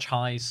 Such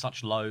highs,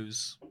 such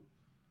lows.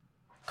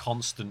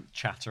 Constant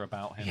chatter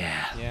about him.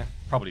 Yeah.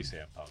 Probably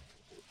CM Punk.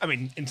 I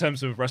mean, in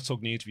terms of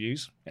WrestleTalk news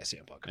views,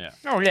 CM Punk. Yeah.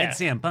 Oh, yeah. It's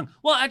CM Punk.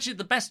 Well, actually,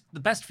 the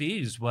best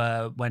views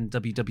were when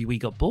WWE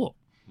got bought.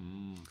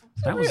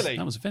 That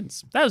was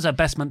Vince. That was our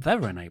best month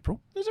ever in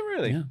April. Is it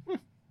really? Yeah.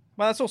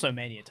 Well, that's also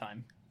Mania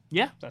time.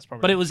 Yeah, That's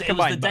probably. but it was the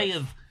combined day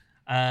both.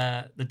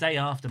 of the day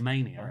after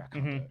Mania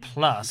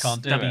plus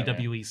Can't do it,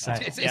 WWE sales.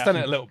 It's done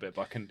it a little bit,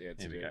 but I couldn't do it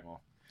to do it more.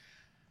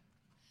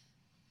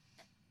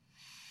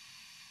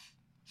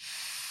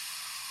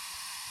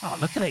 Oh,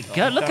 look at it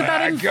go! Look at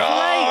that inflate!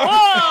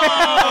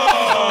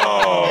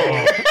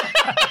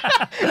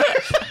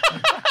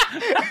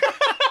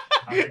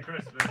 Happy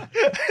Christmas.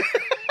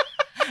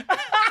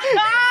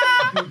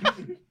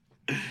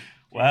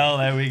 Well,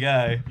 there we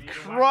go.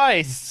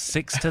 Christ.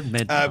 6 to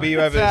midnight. But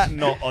whoever's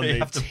not on You the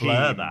have to team.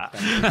 blur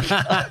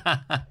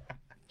that.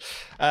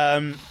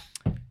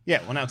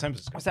 Yeah, well, now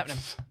Tempest. What's happening?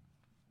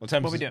 Well,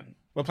 Tempest. What are we doing?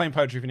 We're playing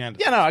Poetry for Neanderthals.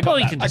 Yeah, no, I got Well,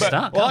 you that. can just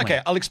start. Well, can't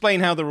okay, I'll explain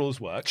how the rules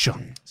work. Sure.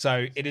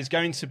 So it is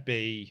going to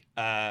be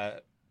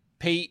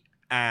Pete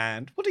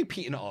and we'll do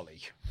Pete and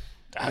Ollie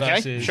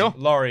versus sure.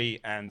 Laurie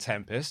and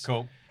Tempest.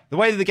 Cool. The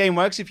way that the game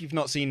works, if you've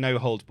not seen No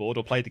Hold Board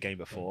or played the game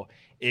before,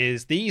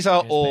 is these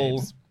are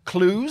all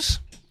clues.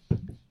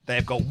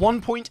 They've got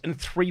 1 point and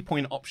 3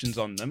 point options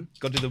on them.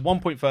 Got to do the 1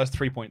 point first,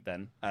 3 point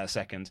then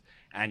second,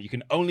 and you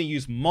can only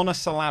use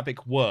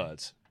monosyllabic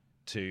words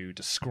to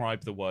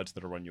describe the words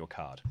that are on your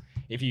card.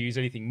 If you use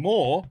anything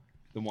more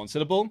than one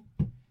syllable,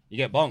 you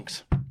get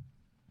bonked.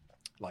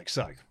 Like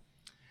so.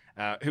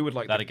 Who would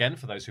like That again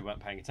for those who weren't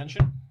paying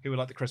attention. Who would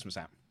like the Christmas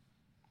app?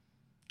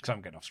 Because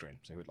I'm getting off screen,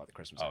 so who would like the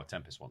Christmas Oh, app?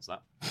 Tempest wants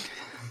that.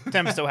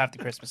 Tempest still have the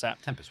Christmas app.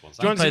 Tempest wants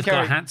Do you that. want Both to got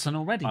carry- hats on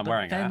already, I'm but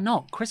wearing a they're hat.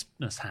 not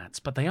Christmas hats,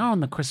 but they are on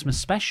the Christmas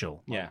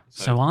special. Yeah.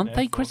 So aren't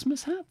they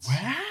Christmas hats?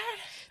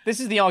 This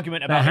is the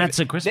argument Their about hats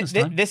at Christmas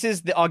time. This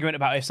is the argument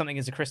about if something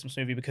is a Christmas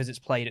movie because it's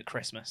played at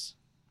Christmas.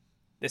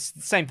 It's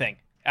the same thing.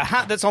 A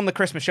hat that's on the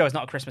Christmas show is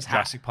not a Christmas hat.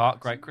 Jurassic Park,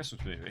 great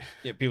Christmas movie.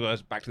 Yeah, people are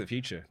Back to the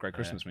Future. Great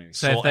Christmas movie.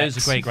 So if those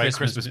are great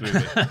Christmas Christmas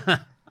movie.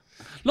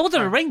 Lord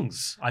of the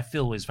Rings, I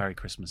feel, is very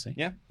Christmassy.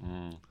 Yeah.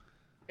 In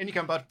you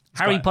come, bud.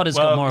 Harry Potter's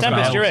got more of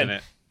Tempest, a you're elves in.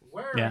 it.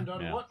 Where Yeah. and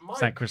on Yeah. what Is mic?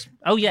 that Christmas?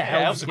 Oh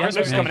yeah, Elves of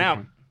Christmas yeah, coming yeah.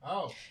 out.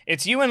 Oh,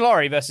 It's you and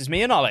Laurie versus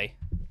me and Ollie.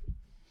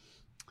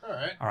 all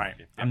right. All right,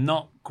 I'm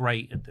not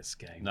great at this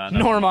game. No.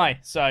 Nor am I.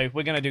 So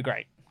we're gonna do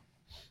great.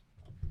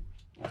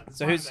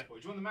 So who's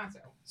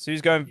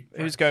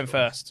going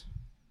first?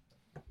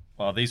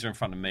 Well, these are in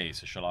front of me,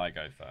 so shall I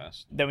go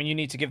first? Then you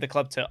need to give the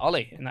club to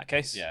Ollie in that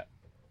case. Yeah.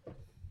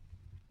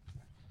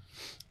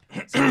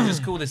 So we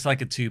just call this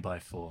like a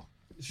 2x4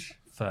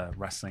 for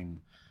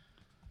wrestling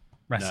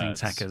Nerds.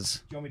 tackers.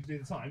 Do you want me to do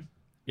the time?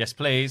 Yes,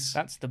 please.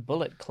 That's the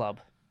Bullet Club.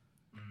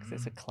 'Cause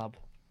it's a club.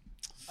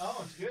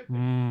 Oh, it's good.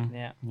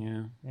 Yeah.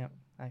 Yeah. Yep.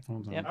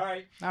 Hold on. Yep. All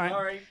right. All right.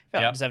 All right.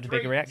 Felt Yep. deserved a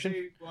bigger reaction.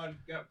 2, 1,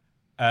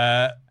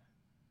 go.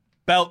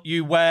 Belt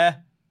you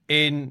wear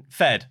in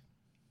Fed.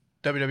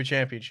 WWE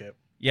Championship.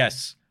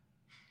 Yes.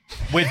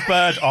 With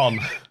bird on.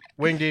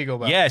 Winged Eagle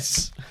belt.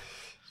 Yes.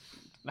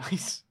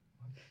 Nice.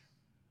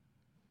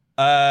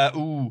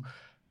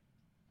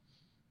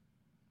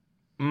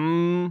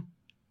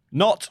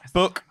 Not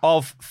Book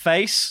of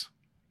Face.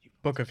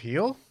 Book of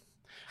Heel?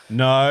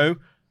 No.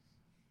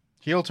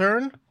 Heel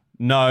turn?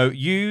 No.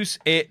 Use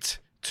it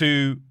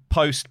to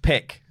post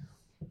pic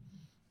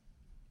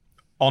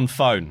on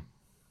phone.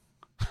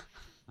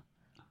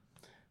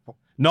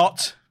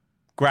 Not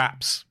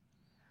Graps,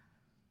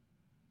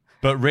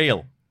 but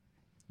real.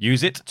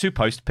 Use it to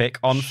post pic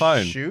on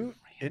phone. Shoot.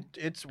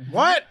 It's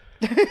what?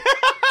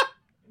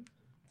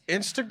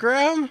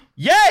 Instagram?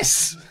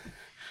 Yes!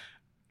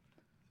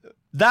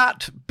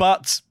 That,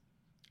 but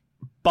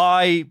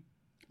by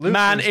Luke's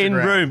man in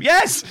Instagram. room.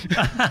 Yes!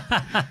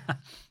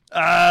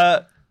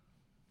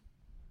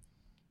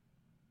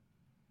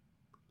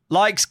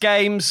 Likes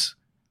games,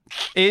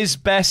 is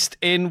best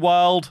in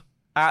world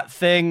at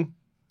thing.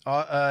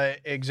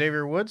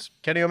 Xavier Woods?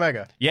 Kenny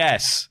Omega?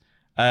 Yes.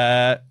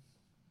 Don't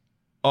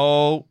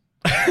know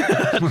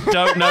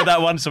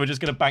that one, so we're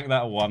just going to bank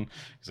that one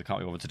because I can't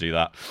be bothered to do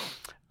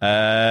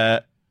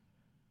that.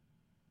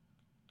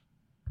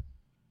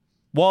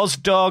 Was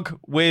dog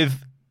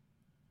with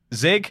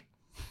Zig?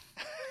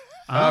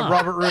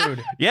 Robert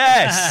Roode.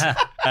 Yes.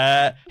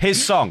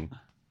 His song.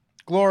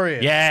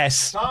 Glorious.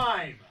 Yes.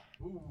 Time.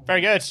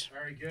 Very good.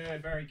 Very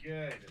good. Very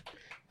good.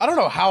 I don't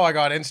know how I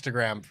got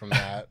Instagram from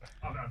that.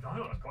 I thought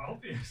it was quite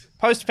obvious.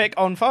 Post pic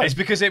on phone. It's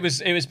because it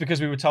was because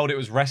we were told it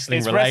was wrestling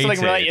It's related.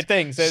 wrestling related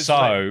things. So it's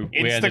like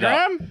we ended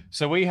up. Instagram?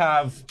 So we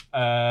have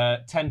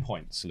 10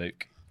 points,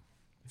 Luke.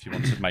 If you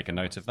want to make a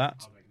note of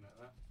that.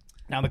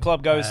 Now the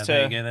club goes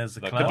There you to go, there's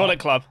the the club. Bullet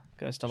Club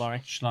goes to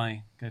Laurie. Shall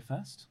I go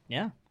first?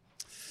 Yeah,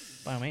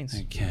 by all means.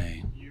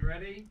 Okay. You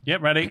ready?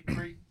 Yep, ready.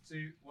 3,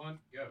 2, 1,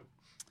 go.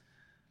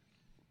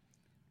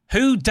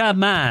 Who da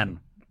man?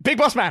 Big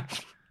Boss Man.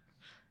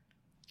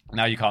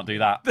 Now you can't do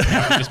that.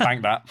 Just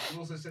bank that. You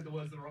also said the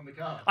words that were on the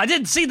card. I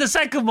didn't see the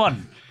second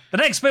one. The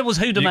next bit was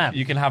who da man.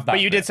 You can have that.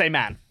 But you bit. did say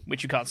man,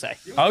 which you can't say.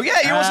 Oh yeah,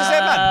 you also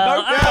said man.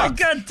 No, Oh,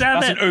 God damn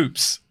That's it. an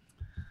oops.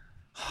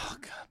 Oh,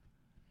 God.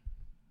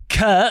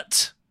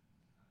 Kurt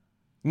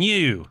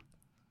New.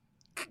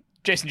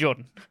 Jason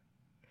Jordan.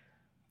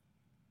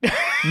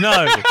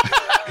 No.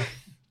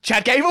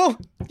 Chad Gable?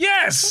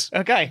 Yes.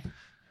 Okay.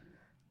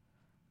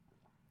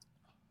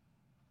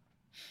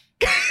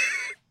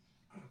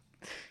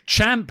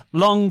 Champ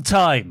long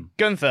time.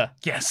 Gunther.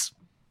 Yes.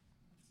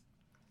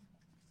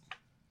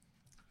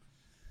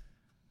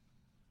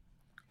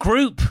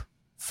 Group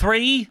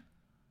 3.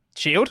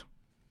 Shield.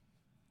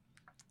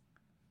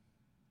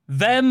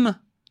 Them.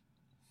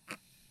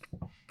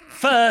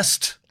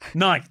 First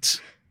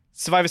night.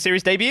 Survivor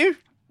Series debut.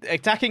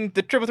 Attacking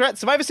the Triple Threat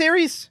Survivor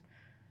Series.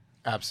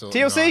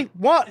 Absolutely. TLC.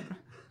 not.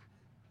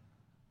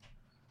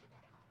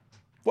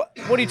 What?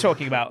 What are you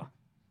talking about?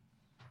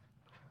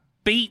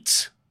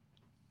 Beat.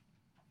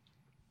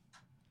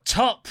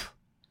 Top.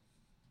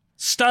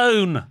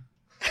 Stone.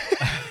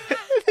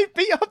 They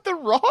beat up The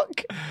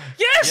Rock?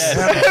 Yes.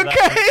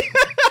 Okay.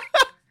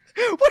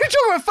 What are you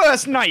talking about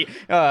first night?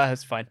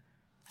 That's fine.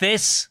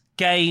 This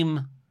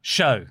game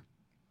show.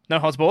 No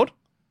odds board.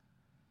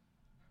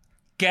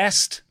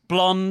 Guest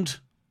blonde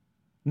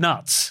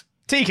nuts.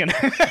 Tegan.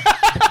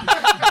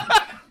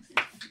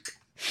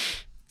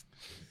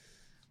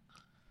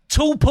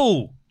 Tool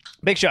pool.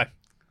 Big Show.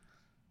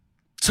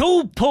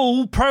 Tool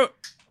pool pro.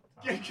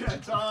 Yeah,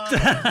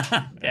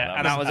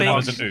 and that was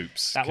an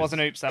oops. That was an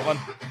oops, that one.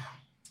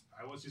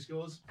 What's your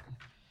scores?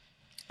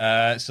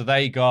 So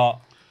they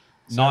got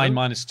 9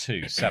 minus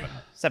 2, 7.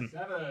 7.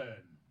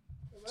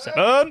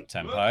 7.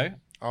 Tempo.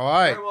 All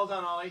right. Very well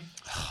done, Ollie.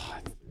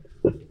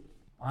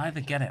 I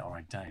either get it or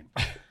I don't.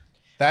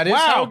 That is Wow,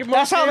 how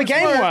that's how the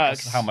game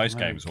works. That's how most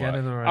games Get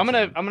it work. or I I'm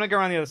don't. gonna go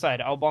around the other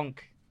side. I'll bonk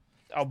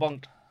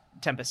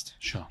Tempest.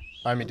 Sure.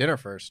 Buy me dinner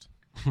first.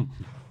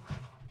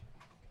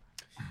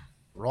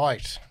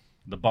 Right.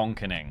 The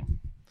bonkening.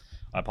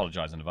 I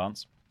apologise in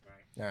advance.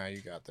 Nah, you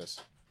got this.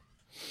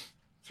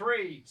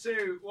 3,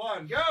 2,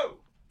 1, go!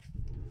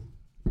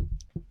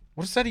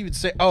 What does that even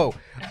say? Oh,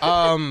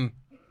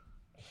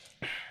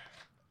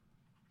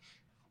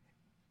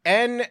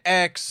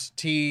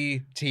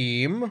 NXT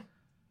team.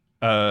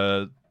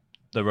 The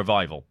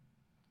revival.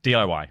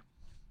 DIY.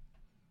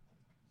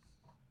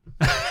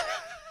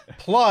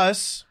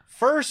 Plus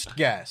first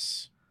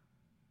guess.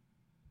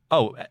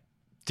 Oh,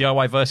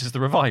 DIY versus the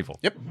revival.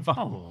 Yep.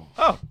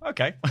 Oh,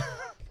 okay.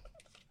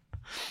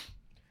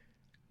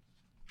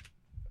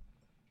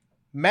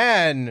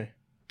 Man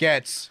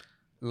gets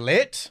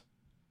lit.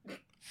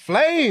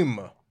 Flame.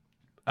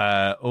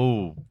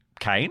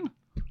 Kane.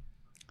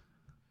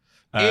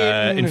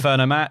 In-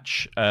 Inferno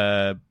match.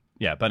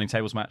 Burning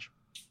tables match.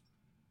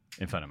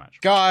 Inferno match.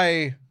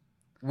 Guy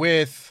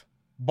with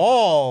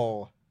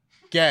ball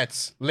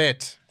gets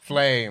lit.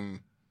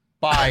 Flame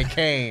by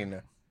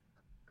Kane.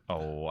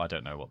 Oh, I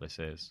don't know what this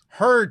is.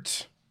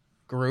 Hurt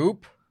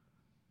group.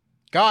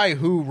 Guy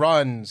who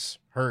runs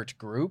Hurt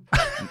group.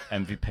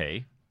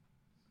 MVP.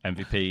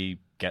 MVP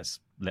gets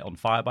lit on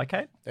fire by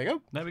Kane. There you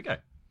go. There we go.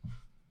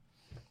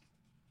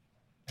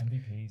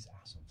 MVP's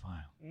ass on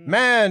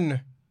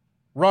Man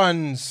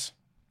runs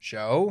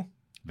show.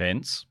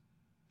 Vince.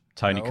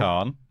 Tony No.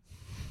 Khan.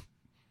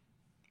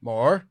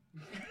 More.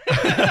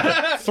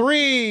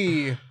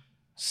 3.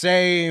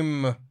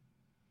 Same.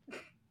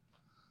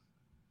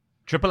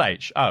 Triple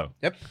H. Oh.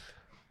 Yep.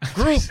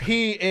 Group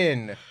he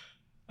in.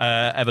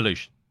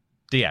 Evolution.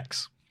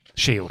 DX.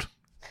 Shield.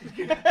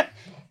 Don't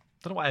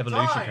know why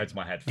Evolution came to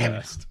my head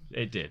first.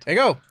 It did. There you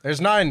go. There's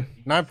 9.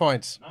 9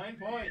 points. 9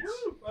 points.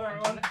 Well,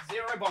 everyone.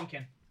 0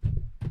 bonking.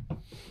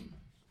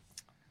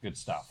 Good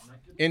stuff.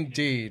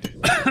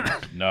 Indeed.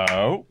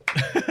 No.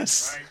 Okay.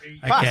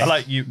 I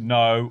like you.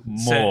 No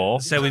more.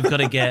 So we've got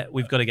to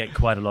get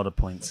quite a lot of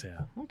points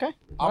here. Okay.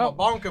 I'm a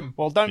bonk him.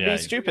 Well, don't Yeah. be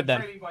stupid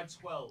then. Trailing by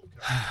 12. All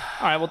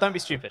right. Well, don't be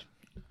stupid.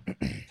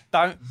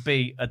 Don't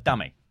be a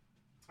dummy.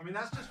 I mean,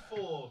 that's just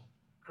 4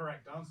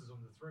 correct answers on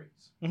the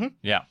 3s.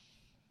 Yeah.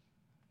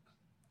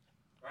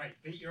 Right,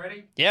 Pete, you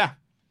ready? Yeah.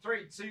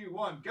 3, 2,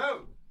 1,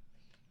 go.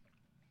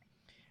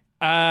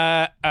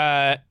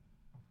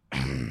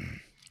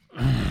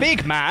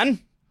 Big man.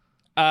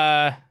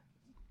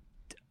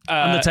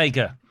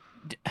 Undertaker.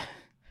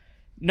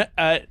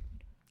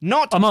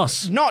 Not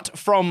Amos. Not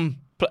from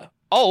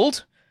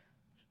old.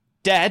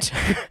 Dead.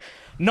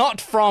 Not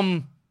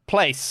from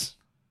place.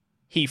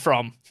 He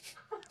from.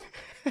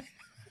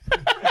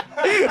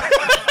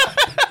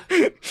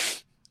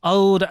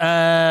 Old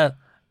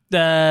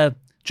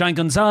Giant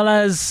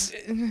Gonzalez.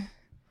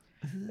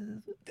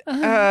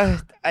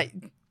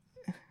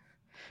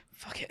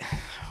 Fuck it.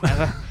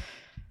 Whatever.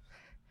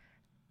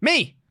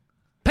 Me.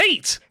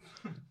 Pete.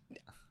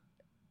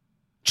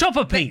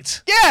 Chopper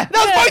Pete. Yeah, that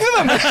was both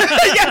of them.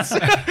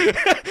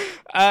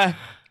 Yes.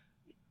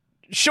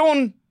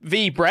 Sean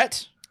v.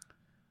 Brett.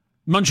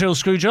 Montreal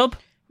Screwjob.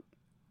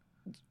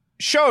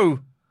 Show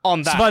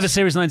on that. Survivor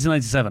Series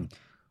 1997.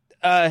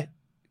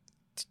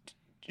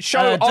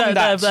 Show on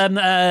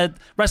that.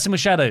 Wrestling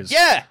with Shadows.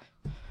 Yeah.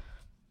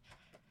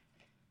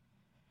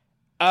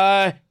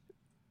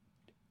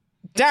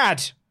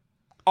 Dad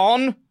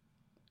on.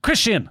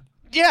 Christian.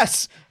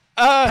 Yes.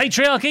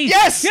 Patriarchy.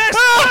 Yes. Yes.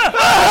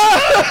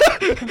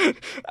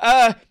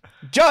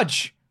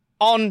 Judge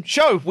on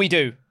show we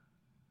do.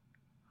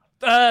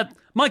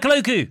 Michael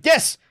Oku.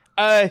 Yes.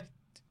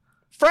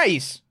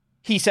 Phrase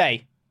he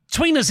say.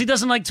 Tweeners. He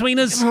doesn't like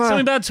tweeners. Something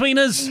about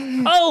tweeners.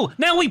 Oh,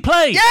 now we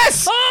play.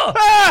 Yes.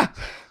 Oh.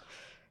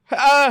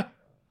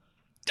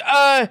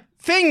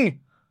 Thing.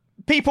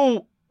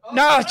 People.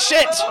 No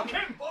shit.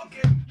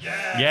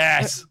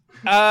 Yes.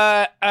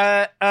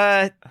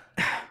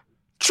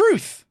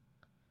 Truth.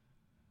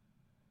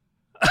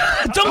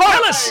 Don't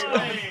tell us.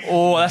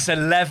 Oh, that's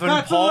 11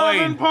 That's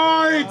 11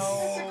 points.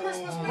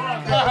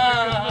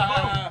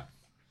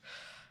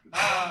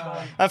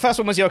 First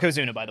one was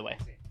Yokozuna, by the way.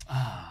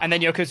 And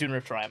then Yokozuna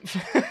of Triumph.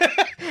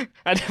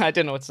 I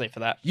didn't know what to say for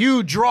that.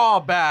 You draw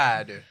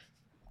bad.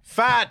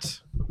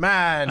 Fat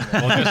man.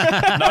 Or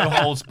just no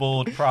holds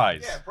barred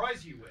prize. Yeah,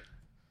 prize you win.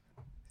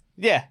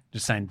 Yeah.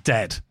 Just saying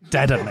dead.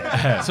 Dead at me.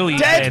 That's all you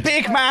Dead did.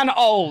 big man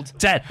old.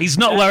 Dead. He's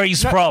not where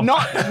he's from.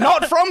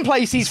 Not from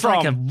place he's It's from.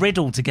 like a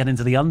riddle to get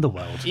into the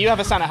underworld. You have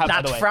a Santa hat,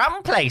 by the way.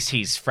 from place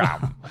he's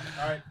from.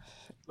 Alright.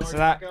 So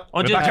that,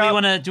 Or do back you up.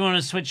 want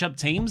to switch up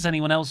teams?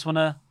 Anyone else want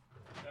to?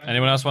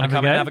 Anyone else want to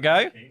Have come a in go? and have a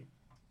go?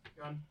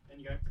 Go on, in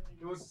you go.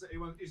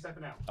 Who's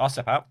stepping out? I'll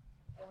step out.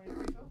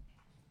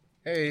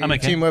 Hey, I'm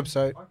okay. team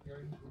website.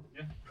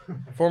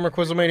 Former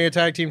Quizzlemania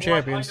Tag Team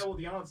Champions. I know all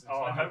the answers.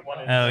 Oh, I hope one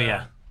is. Oh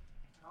yeah.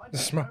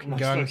 Smoking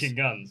guns. Smoking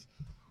guns.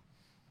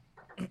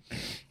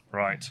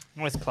 Right.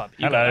 Where's the club?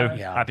 Hello.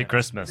 Yeah, Happy okay.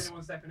 Christmas. Is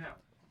anyone stepping out?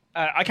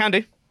 I can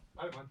do.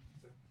 I don't mind.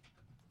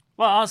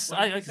 Well,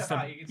 I You can step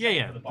out, you can yeah, step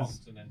yeah. for the box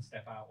and then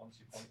step out once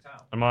you point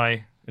out. Am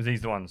I? Is these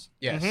the ones?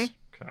 Yes.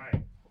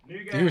 Okay.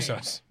 New game.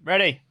 Usos.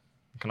 Ready?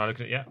 Can I look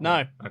at it yet?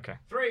 No. Okay.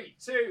 3,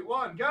 2,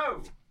 1,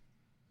 go.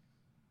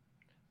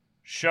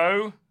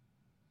 Show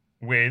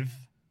with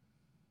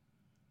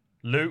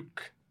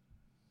Luke.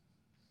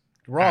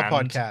 Raw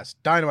And podcast.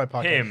 Dynamite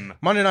podcast. him.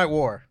 Monday Night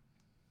War.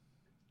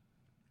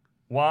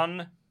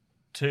 1,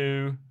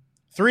 2.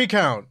 3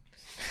 count.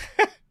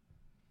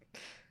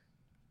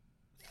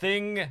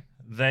 Thing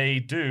they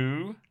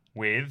do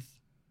with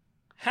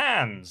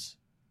hands.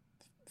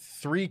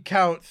 3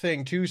 count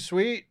thing. 2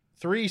 sweet.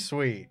 3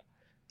 sweet.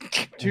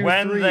 2,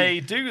 when 3. they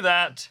do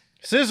that,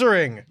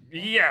 Scissoring.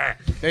 yeah.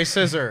 They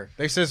scissor.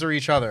 They scissor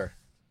each other.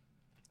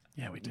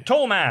 Yeah, we do.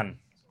 Tall man.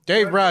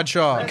 Dave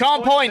Bradshaw.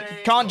 Can't point.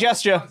 Can't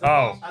gesture.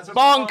 Oh.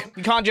 Bonk.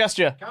 You can't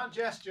gesture. Can't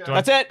gesture. Do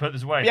That's I it. Put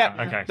this away. Yep.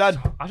 now? Okay. Done.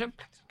 I don't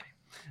play this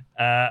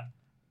game.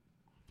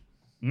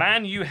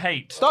 Man you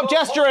hate. Stop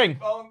gesturing.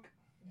 Bonk.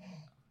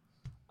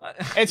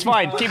 It's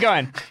fine. Keep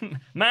going.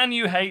 Man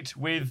you hate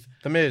with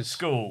The Miz.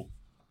 school.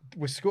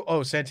 With school. Oh,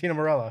 Santino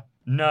Marella.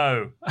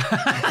 No.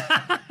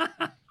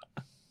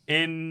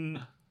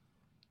 In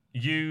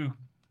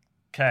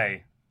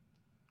UK.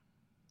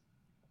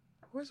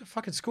 Where's a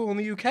fucking school in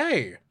the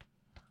UK?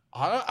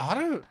 I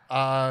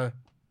don't.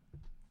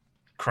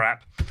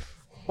 Crap.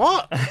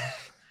 What? I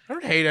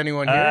don't hate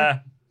anyone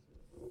here.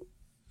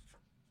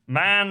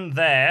 Man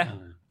there.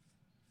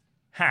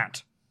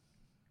 Hat.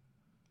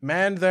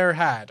 Man there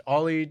hat.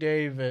 Ollie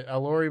David.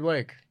 Laurie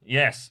Blake.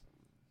 Yes.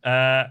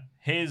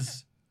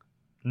 His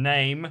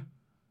name.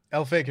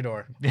 El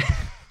Facador.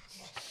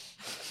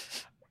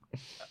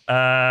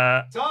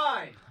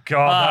 Time.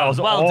 God, that was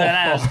well awful. done.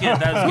 That was good.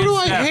 That was Who good do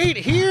I stuff. hate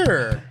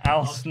here?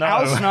 Al Snow.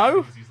 Al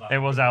Snow? It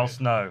was Al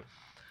Snow.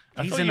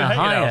 I He's thought in you hated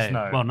Al Ohio.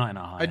 Snow. Well, not in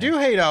Ohio. I do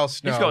hate Al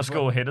Snow. He's got a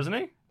school here, doesn't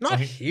he? Not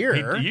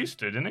here. He used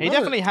to, didn't he? He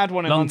definitely had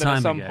one in Long London time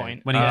at some ago,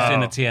 point. when he was doing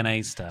the Oh.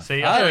 TNA stuff.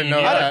 See, I didn't know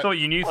I that. thought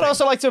you knew I'd things.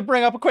 also like to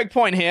bring up a quick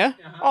point here.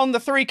 On the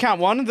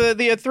 3-count one, the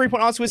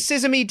 3-point answer was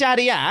Scissor Me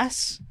Daddy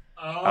Ass.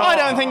 I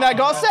don't think that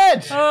got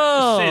said.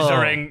 Oh.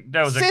 Scissoring.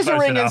 That was a close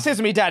Scissoring and enough.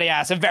 Scissor Me Daddy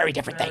Ass are very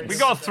different things. We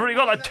got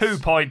like 2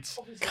 points.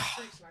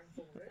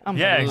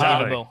 Yeah, exactly.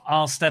 Unbelievable.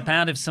 I'll step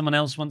out if someone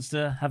else wants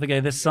to have a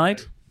go this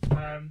side.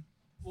 What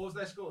was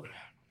their score then?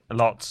 A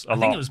lot. I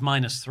think it was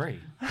 -3.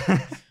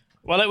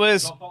 Well, it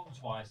was. Got bottom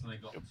twice and they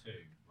got 2,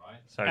 right?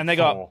 So And they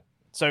 4. got.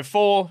 So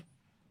 4,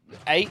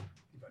 8,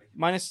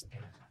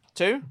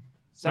 -2?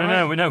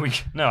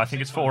 No, I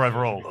think it's 4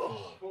 overall.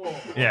 4.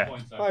 Yeah.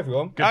 Hi,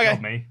 everyone. Good Okay.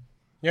 job, me.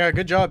 Yeah,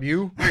 good job,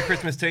 you. Merry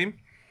Christmas, team.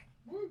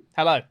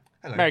 Hello.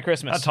 Merry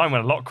Christmas. That time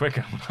went a lot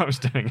quicker when I was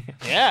doing it.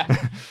 Yeah.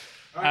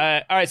 All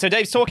right, so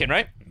Dave's talking,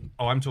 right?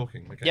 Oh, I'm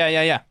talking. Okay.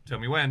 Yeah. Tell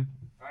me when.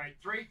 All right,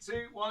 3,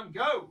 2, 1,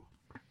 go.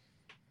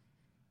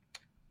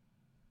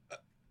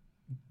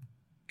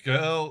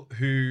 Girl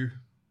who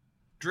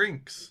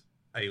drinks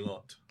a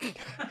lot.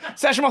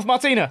 Sashamoth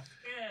Martina.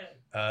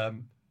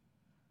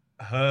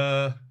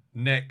 Her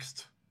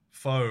next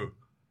foe.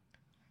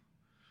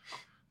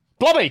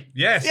 Blobby.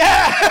 Yes.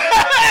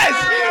 Yes!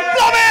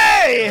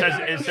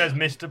 Blobby! It says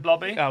Mr.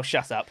 Blobby. Oh,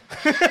 shut up.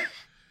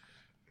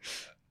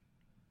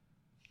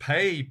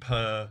 Pay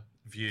per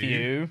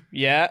view.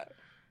 Yeah.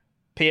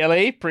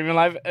 PLE, Premium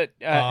Live.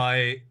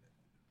 By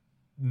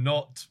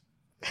not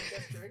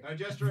No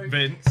gesturing.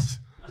 Vince.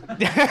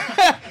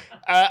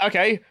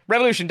 Okay.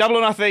 Revolution, Double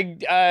or Nothing,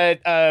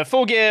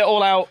 Full Gear,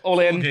 All Out, All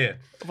In. Gear.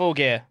 Full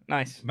Gear.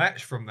 Nice.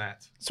 Match from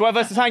that. Swerve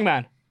versus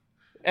Hangman.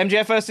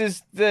 MJF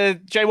versus the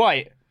Jay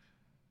White.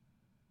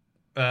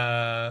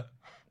 Try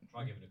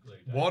giving a clue.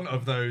 One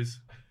of those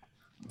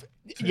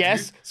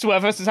Yes.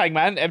 Swerve versus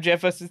Hangman. MJF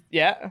versus.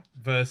 Yeah.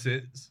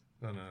 versus.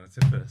 Oh no, it's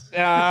it first.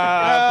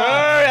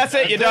 That's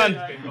it. You're done.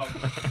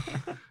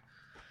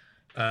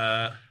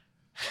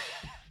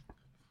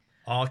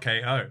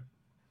 RKO.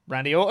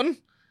 Randy Orton.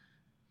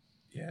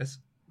 Yes.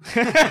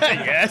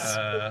 Yes.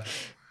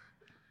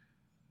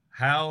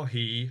 How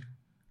he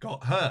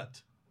got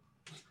hurt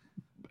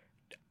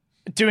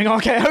Doing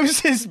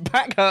RKOs, his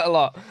back hurt a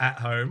lot. at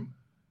home.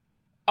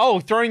 Oh,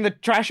 throwing the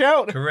trash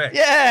out? Correct.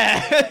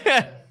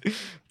 Yeah. This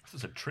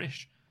is a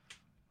Trish.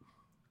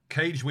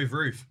 Cage with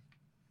Ruth.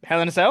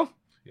 Hell in a Cell?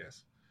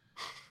 Yes.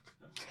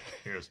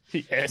 Here's.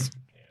 Yes.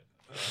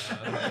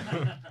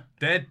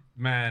 Dead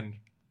man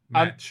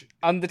match.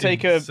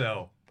 Undertaker. in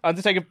Cell.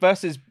 Undertaker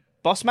versus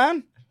Boss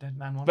Man? Dead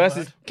man one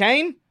Versus word.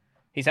 Kane?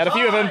 He's had a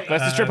few of them.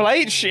 Versus Triple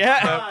H,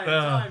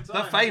 yeah.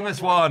 The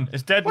famous one.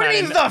 It's Dead What Man. do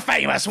you mean the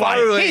famous one?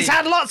 Totally. He's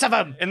had lots of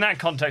them. In that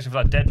context, I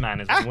feel like Dead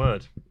Man is one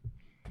word.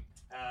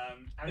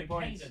 How many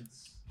points?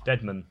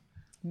 Deadman.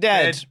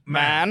 Dead, Dead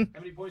man. man. How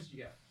many points did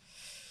you get?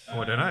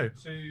 Oh, I don't know.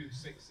 2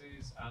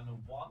 6s and a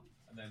 1,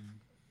 and then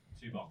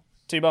 2 bonks.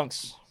 2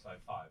 bunks. So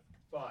 5.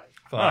 5.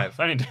 Five.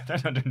 Oh, they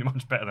don't do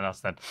much better than us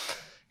then.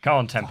 Come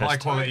on, Tempest. High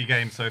quality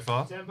game so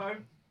far. Tempo.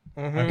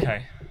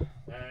 Okay.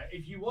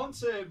 If you want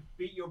to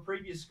beat your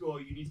previous score,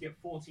 you need to get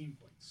 14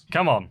 points.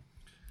 Come on.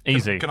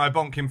 Easy. Can I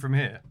bonk him from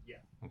here? Yeah.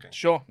 Okay.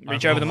 Sure.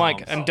 Reach I've over the got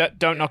mic arms. and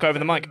don't knock over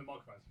the mic.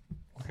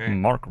 Okay.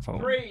 Microphone.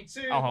 3,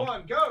 2, I'll hold.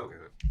 1, go.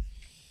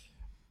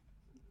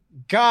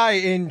 Guy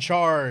in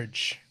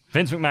charge.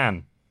 Vince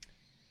McMahon.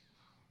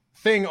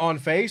 Thing on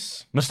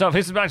face. Moustache.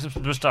 His back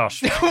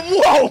moustache.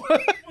 Whoa!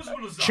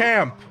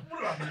 Champ.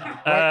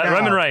 now.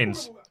 Roman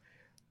Reigns.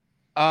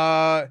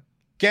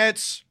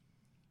 Gets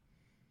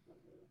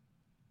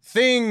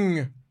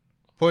thing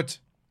put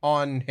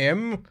on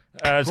him.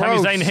 Sami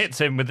Gross. Zayn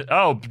hits him with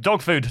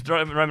dog food.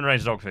 Roman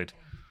Reigns dog food.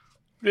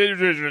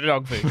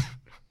 Dog food.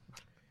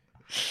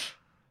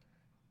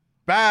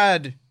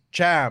 Bad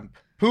champ.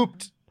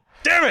 Pooped.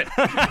 Damn it!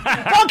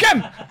 Bonk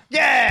him!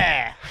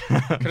 Yeah!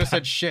 Could have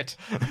said shit.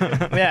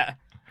 Yeah.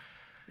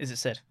 Is it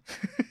said?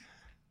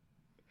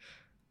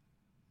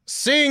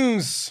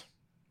 Sings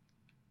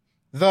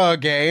the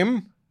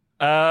game.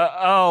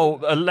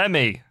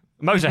 Lemmy.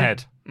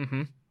 Motorhead.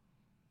 Mm-hmm.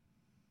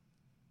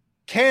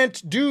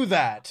 Can't do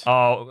that.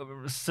 So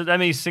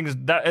Lemmy sings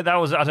that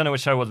was I don't know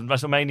which show it was.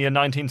 WrestleMania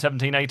 19,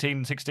 17,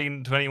 18,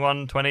 16,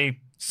 21, 20.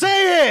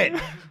 Say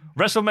it!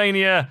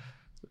 WrestleMania.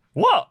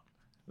 What?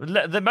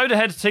 The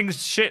Motorhead sings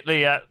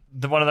shitly at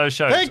one of those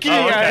shows. Thank you.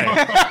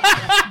 Okay.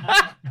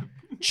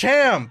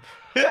 Champ.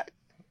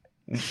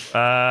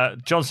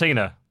 John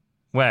Cena.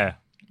 Where?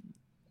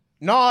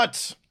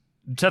 Not.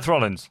 Seth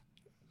Rollins.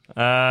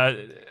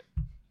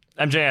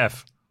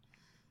 MJF.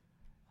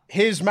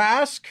 His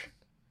mask.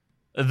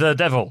 The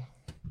Devil.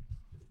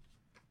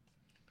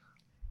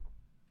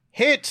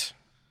 Hit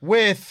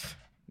with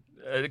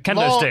Kendo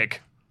Long-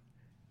 stick.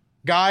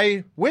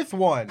 guy with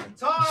one.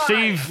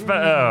 Steve.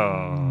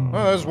 Oh,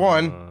 there's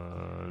one.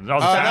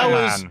 That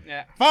was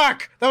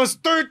fuck. That was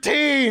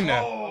 13.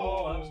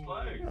 Oh, that was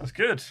close. That's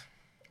good.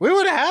 We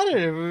would have had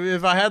it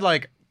if I had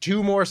like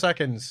 2 more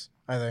seconds,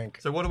 I think.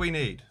 So what do we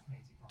need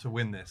to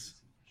win this?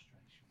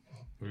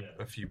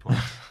 A few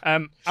points.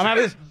 I'm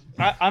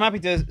happy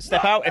to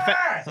step out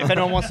if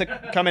anyone wants to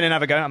come in and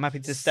have a go. I'm happy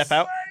to step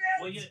out.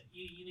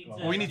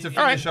 We need to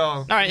finish our.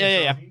 All right,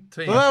 yeah.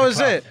 Well, that was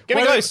it. Give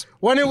me close.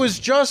 When it was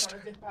just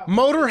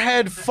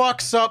Motorhead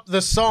fucks up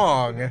the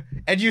song,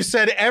 and you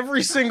said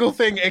every single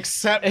thing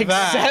except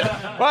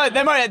that. Well,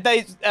 they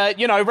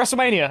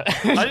WrestleMania.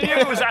 I didn't know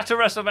it was at a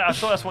WrestleMania. I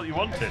thought that's what you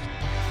wanted.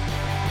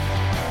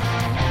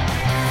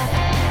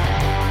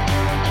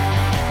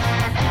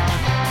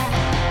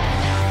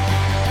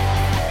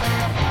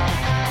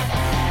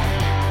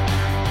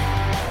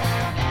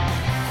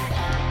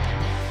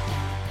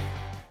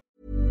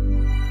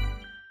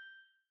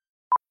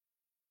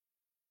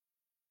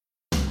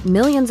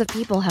 Millions of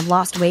people have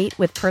lost weight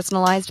with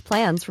personalized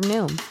plans from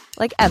Noom.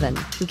 Like Evan,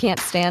 who can't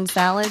stand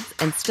salads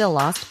and still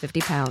lost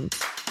 50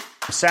 pounds.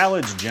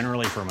 Salads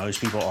generally for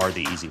most people are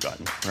the easy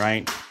button,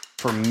 right?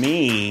 For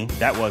me,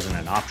 that wasn't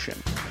an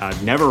option. I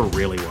never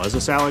really was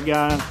a salad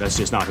guy. That's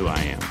just not who I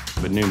am.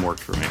 But Noom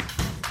worked for me.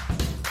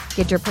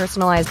 Get your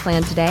personalized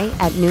plan today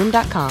at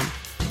Noom.com.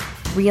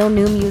 Real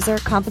Noom user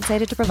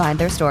compensated to provide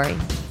their story.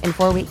 In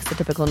 4 weeks, the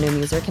typical Noom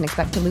user can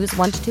expect to lose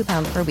 1 to 2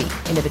 pounds per week.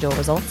 Individual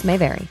results may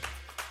vary.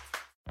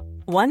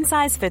 One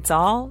size fits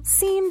all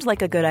seemed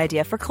like a good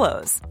idea for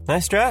clothes.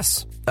 Nice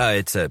dress.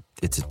 It's a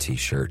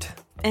t-shirt.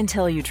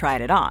 Until you tried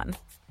it on.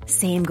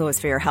 Same goes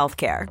for your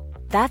healthcare.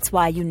 That's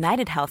why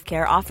United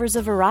Healthcare offers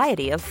a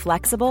variety of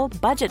flexible,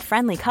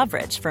 budget-friendly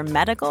coverage for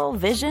medical,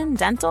 vision,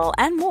 dental,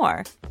 and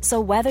more. So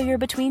whether you're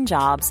between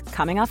jobs,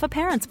 coming off a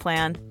parent's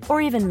plan,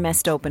 or even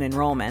missed open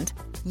enrollment,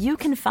 you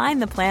can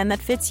find the plan that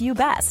fits you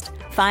best.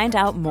 Find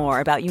out more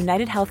about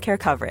United Healthcare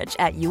coverage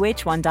at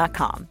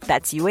uh1.com.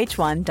 That's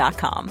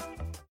uh1.com.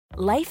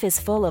 Life is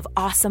full of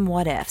awesome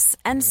what-ifs,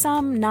 and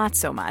some not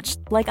so much,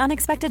 like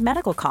unexpected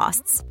medical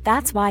costs.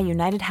 That's why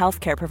United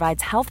Healthcare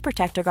provides Health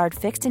Protector Guard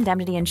fixed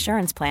indemnity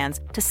insurance plans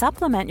to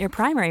supplement your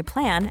primary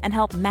plan and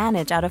help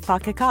manage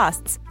out-of-pocket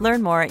costs.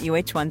 Learn more at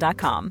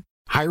uh1.com.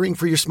 Hiring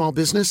for your small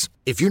business?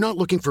 If you're not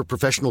looking for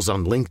professionals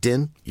on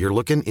LinkedIn, you're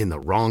looking in the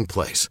wrong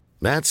place.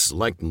 That's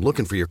like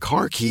looking for your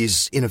car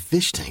keys in a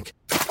fish tank.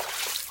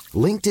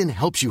 LinkedIn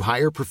helps you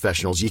hire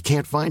professionals you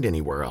can't find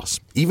anywhere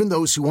else, even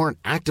those who aren't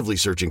actively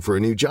searching for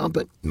a new job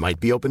but might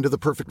be open to the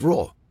perfect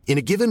role. In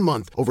a given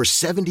month, over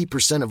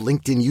 70% of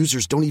LinkedIn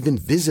users don't even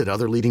visit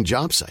other leading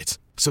job sites.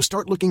 So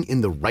start looking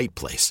in the right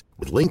place.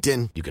 With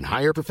LinkedIn, you can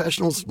hire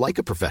professionals like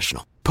a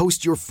professional.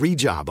 Post your free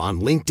job on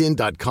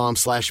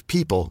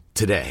linkedin.com/people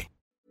today.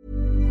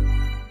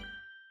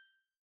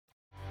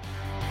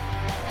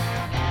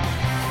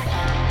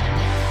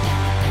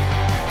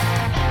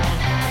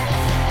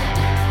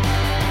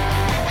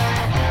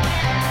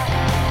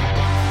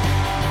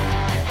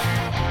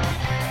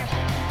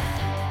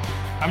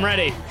 I'm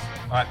ready.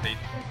 All right, Pete.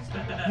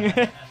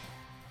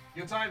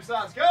 Your time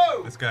starts.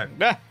 Go. Let's go.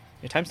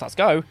 Your time starts.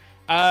 Go.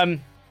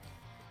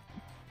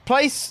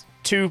 Place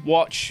to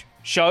watch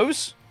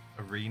shows.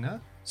 Arena.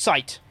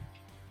 Site.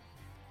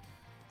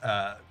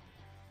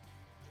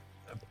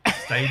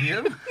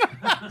 Stadium.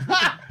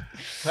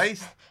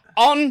 Place.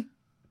 On.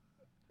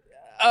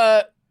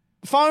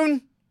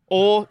 Phone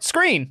or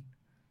screen.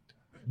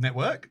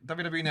 Network.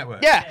 WWE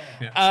Network.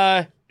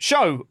 Yeah.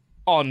 Show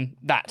on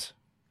that.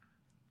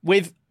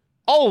 With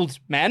old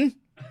men.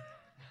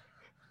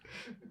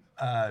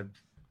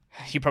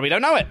 You probably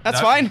don't know it. That's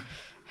fine.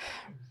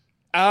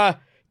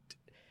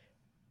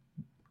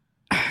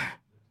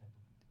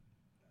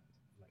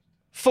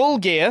 Full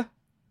Gear.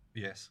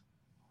 Yes.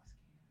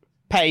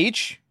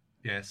 Page.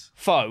 Yes.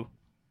 Foe.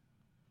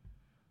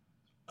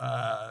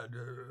 I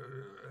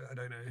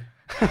don't know.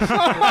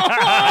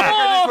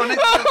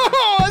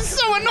 Oh, it's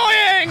so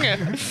annoying!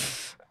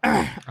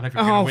 I don't think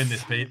we're going to win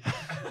this, Pete.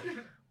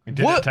 We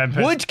did it,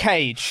 Tempest. Wood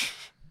Cage.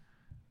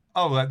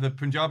 Oh, like the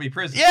Punjabi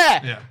prison.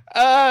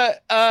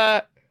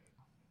 Yeah.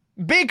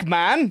 Big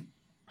man.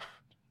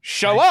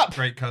 Show up.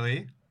 Great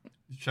Khali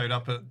showed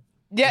up at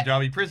Yeah.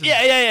 Punjabi prison.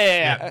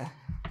 Yeah.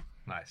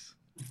 Nice.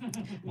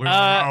 We're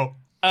on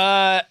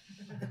a roll.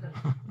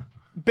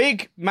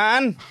 Big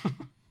man.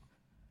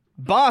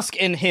 Bask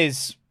in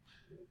his.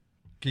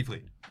 Keith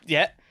Lee.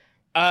 Yeah.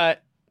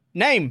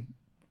 Name.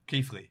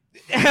 Keith Lee.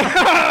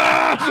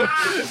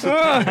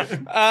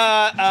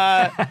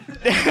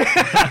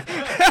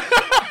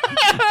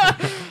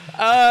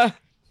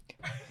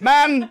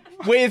 Man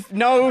with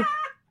no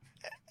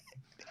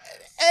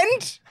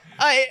end.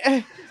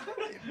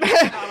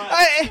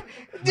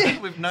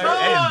 With no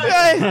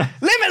end.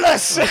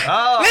 Limitless.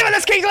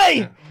 Limitless King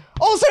Lee.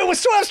 Also, it was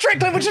Swerve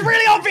Strickland, which is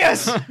really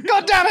obvious.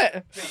 God damn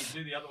it.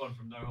 Do the other one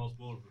from No Holds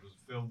Barred, which was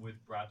filmed with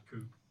Brad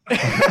Coop.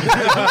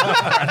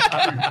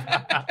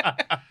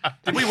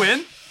 Did we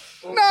win?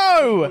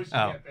 No.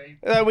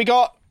 Oh. We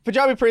got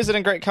Punjabi Prison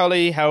and Great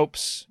Khali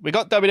helps. We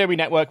got WWE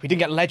Network. We didn't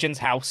get Legends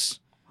House.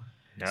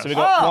 So we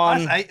got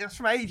one. That's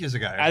from ages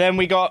ago. And then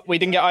we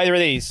didn't get either of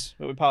these,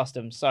 but we passed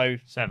them. So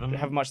 7.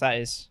 However much that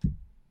is.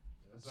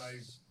 So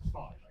 5,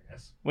 I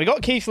guess. We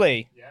got Keith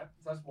Lee. Yeah,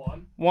 so that's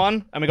 1.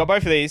 1, and we got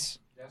both of these.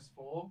 Yes,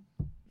 4.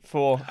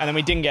 4, and then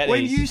we didn't get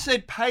when these. you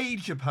said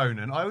Page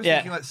opponent, I was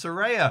thinking like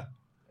Saraya.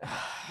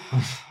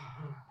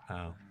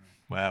 Oh,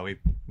 well, we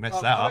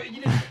messed that up.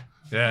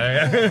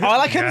 Yeah. Well,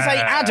 I couldn't say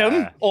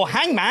Adam or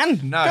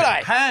Hangman. No, could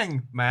I?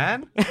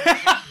 Hangman.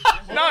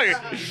 No.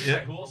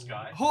 Horse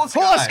guy.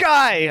 Horse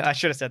guy. I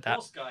should have said that.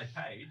 Horse guy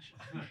Page.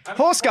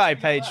 Horse guy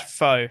Page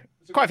foe.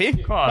 Quite a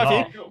few. Quite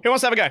a few. Who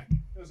wants to have a go?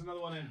 There's another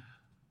one in.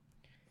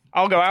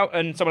 I'll go out,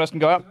 and someone else can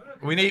go out.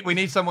 We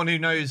need someone who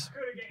knows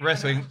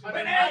wrestling.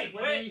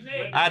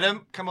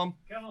 Adam, come on.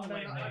 Come on,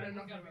 wait, I'm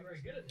not going to be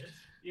very good at this.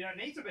 You don't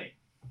need to be.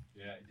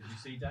 Yeah, did you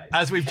see Dave?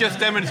 As we've just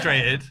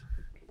demonstrated.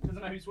 Doesn't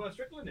know who Swerve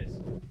Strickland is.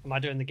 Am I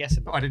doing the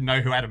guessing? I didn't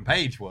know who Adam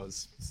Page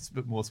was,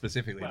 more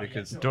specifically,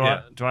 because... Do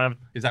I have...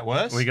 Is that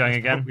worse? Are we going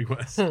again? Probably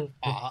worse.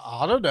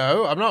 I don't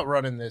know. I'm not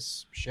running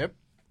this ship.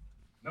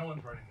 No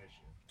one's running this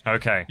ship.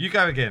 Okay. You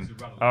go again.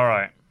 All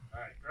right.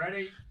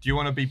 Ready? Do you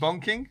want to be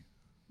bonking?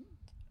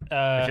 He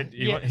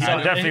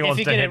definitely wants if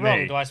you to get hit it wrong,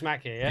 me. do I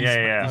smack you? Yeah.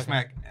 Yeah. You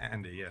smack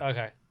Andy, yeah.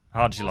 Okay.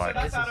 How'd you like?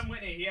 So that's Adam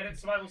Whitney. He had a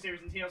survival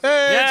series in TLC.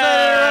 Hey,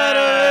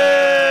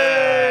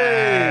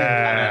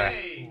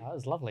 That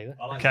was lovely.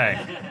 Okay.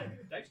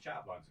 Dave's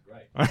chat lines are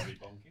great. Really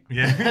bonking.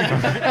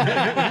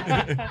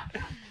 Yeah.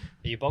 Are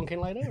you bonking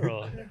later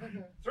or?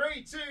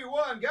 3, 2,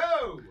 1,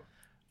 go!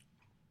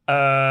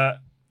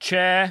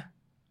 Chair.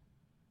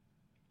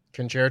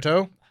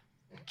 Concerto.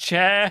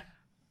 Chair.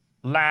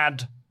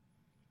 Lad.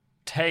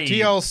 Tave.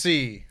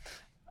 TLC.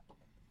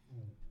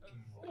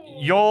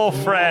 Your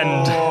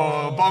friend.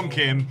 Oh, bonk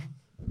him.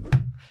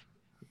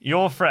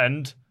 Your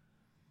friend.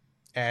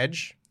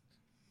 Edge.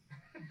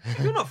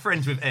 You're not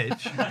friends with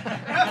Edge.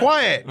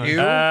 Quiet,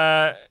 you.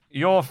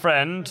 Your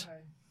friend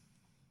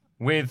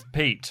with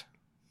Pete.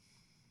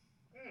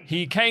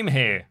 He came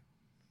here.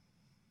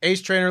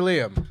 Ace Trainer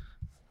Liam.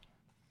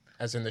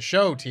 As in the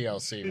show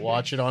TLC.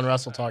 Watch it on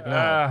WrestleTalk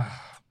now.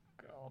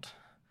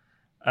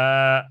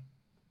 God.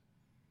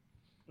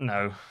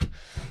 No.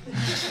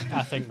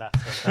 I think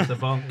that's a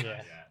bonk.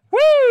 Yeah.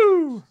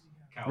 Woo!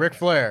 Ric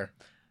Flair.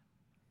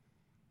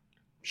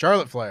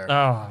 Charlotte Flair.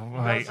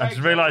 Oh, wait. I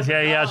just realised,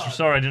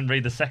 sorry, I didn't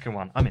read the second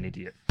one. I'm an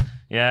idiot.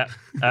 Yeah.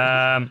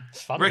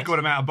 Record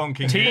amount of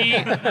bonking.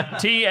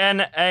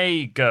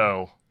 TNA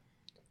girl.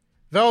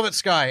 Velvet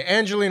Sky.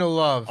 Angelina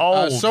Love.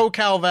 Old.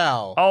 SoCal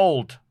Val.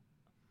 Old.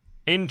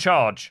 In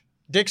charge.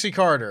 Dixie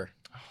Carter.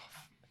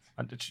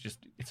 It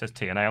says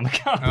TNA on the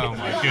card. Oh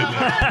my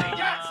goodness.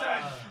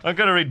 I'm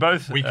going to read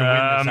both. We can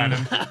win this,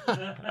 Adam. We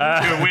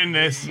can win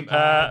this.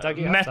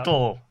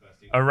 Metal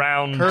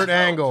around Kurt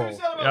Angle.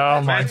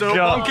 Oh my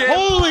god!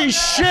 Holy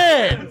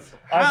shit!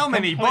 How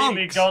many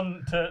bonks?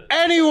 Gone to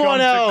anyone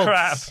else?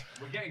 Crap.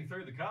 We're getting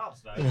through the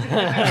cards though.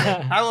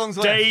 How long's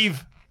left?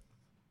 Dave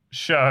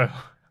Show.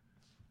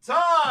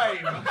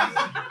 Time!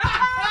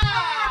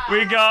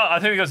 I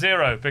think we got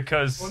 0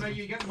 because. Well, no,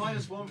 you get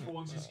 -1 for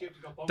once you skipped.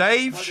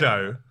 Dave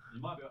Show.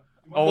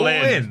 All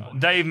in.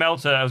 Dave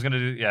Meltzer. I was going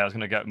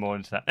to get more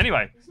into that.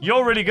 Anyway,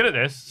 you're really good at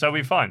this, so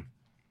we're fine.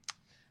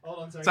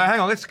 Hold on, so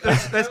hang on, let's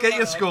get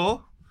your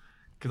score,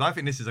 because I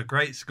think this is a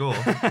great score.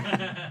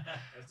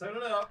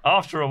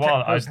 After a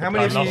while, I lost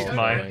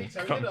my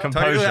composure.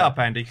 Total it up,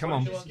 Andy. Come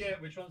on.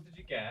 Which ones did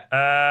you get?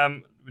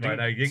 Right,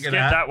 no, you didn't skip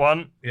get that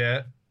one.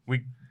 Yeah.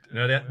 We you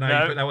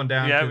put that one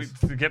down. Yeah, we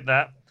skip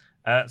that.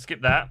 Skip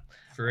that.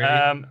 3.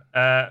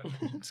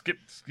 Skip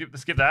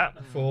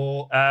that.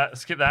 4.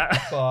 Skip that.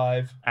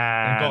 5.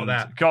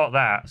 And got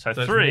that. So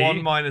it's 3.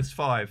 1 minus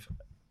 5.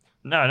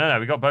 No.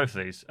 We got both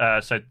of these.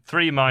 So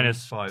 3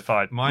 minus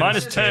 5.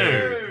 Minus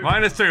 2.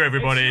 Minus 2,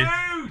 everybody.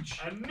 Huge!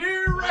 A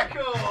new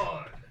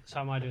record! So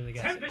am I doing the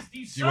guess? Do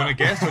you want to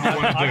guess or do you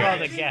want to do I'd it?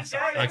 rather guess.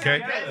 Okay.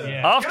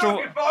 Yeah.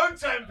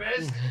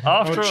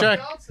 After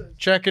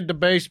checking the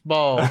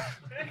baseball.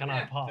 Can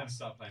I pass?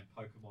 Start playing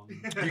Pokemon.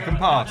 You can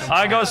pass.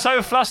 I got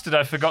so flustered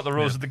I forgot the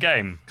rules of the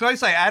game. Can I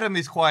say Adam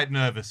is quite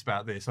nervous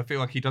about this? I feel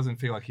like he doesn't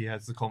feel like he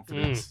has the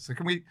confidence. So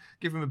can we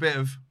give him a bit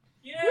of...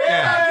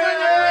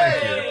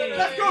 Thank you.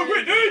 Let's go,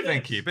 Whitney!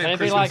 Thank you. Can it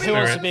be like Who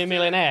Wants to Be a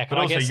Millionaire? Can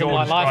I get some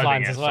like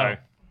lifelines as well?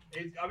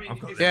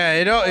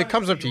 It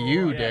comes up to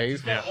you,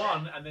 Dave. Get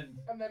one and then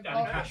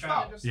cash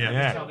out.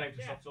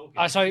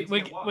 Oh, so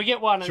we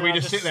get one. Should we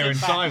just sit there in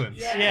silence?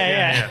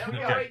 Yeah.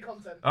 Okay.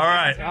 All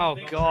right. Oh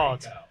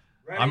God.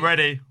 I'm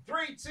ready.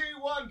 3, 2,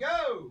 1,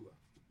 go!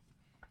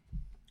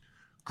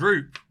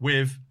 Group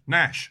with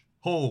Nash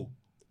Hall.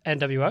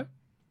 NWO.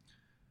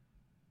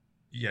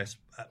 Yes,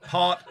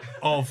 part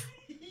of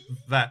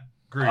that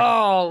group.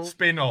 Oh.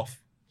 Spin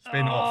off. That's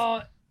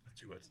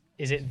 2 words.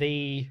 Is it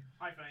the?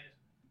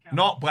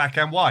 Not black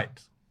and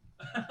white.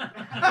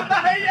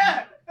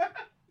 Yeah!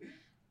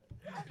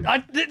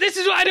 This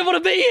is why I don't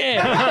want to be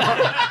here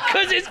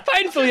because it's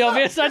painfully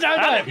obvious. I don't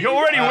know. You're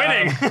already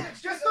winning.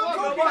 Just stop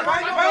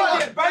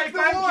talking! Bank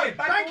it!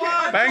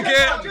 Bank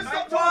it. Just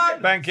stop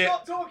talking! Bank it.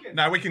 Stop talking!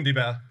 No, we can do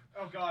better.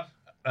 Oh God.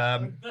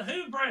 The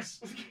hubris.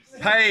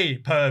 Pay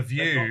per They've got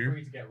view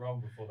three to get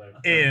wrong before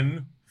they-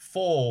 in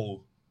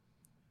fall.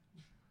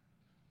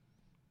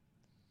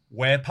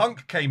 Where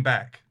Punk came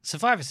back.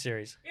 Survivor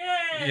Series.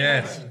 Yay!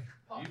 Yes.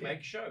 You make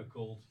a show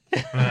called.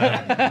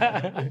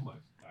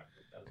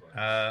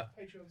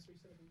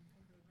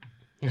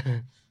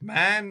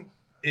 Man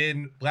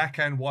in black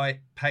and white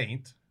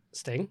paint.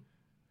 Sting.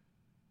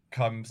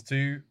 Comes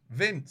to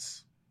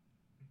Vince.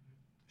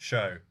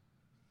 Show.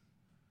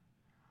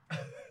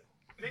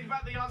 Think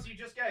about the answer you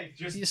just gave.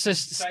 It's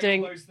just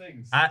Sting. those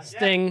things.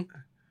 Sting.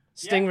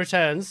 Sting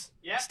returns.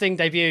 Yeah. Sting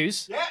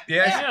debuts. Yeah.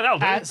 Yes. Yeah, that'll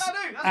do. That's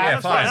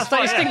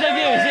fine. Sting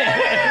debuts.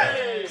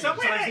 Yeah.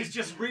 Sometimes it's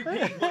just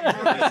repeating what you've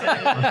already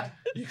said.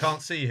 You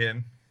can't see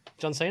him.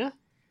 John Cena.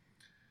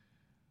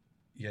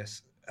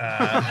 Yes.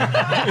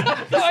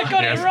 I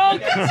got it wrong.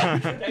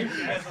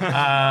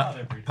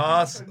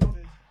 Pass.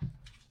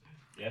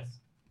 Yes.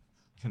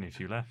 There's only a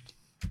few left.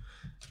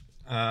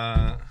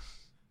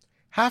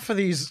 Half of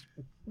these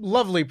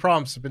lovely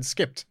prompts have been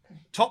skipped.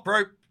 Top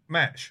rope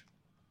match.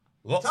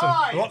 Lots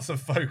of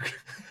folk.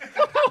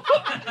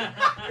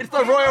 It's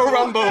the Royal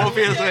Rumble,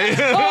 obviously.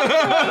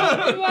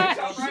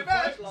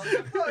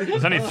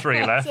 There's only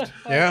three left.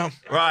 Yeah.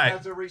 Right.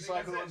 Have to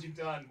recycle the ones you've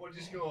done. What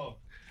did you score?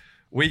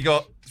 We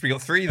got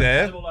three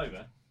there. All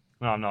over.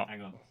 No, I'm not.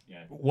 Hang on.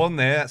 Yeah. One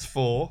there. That's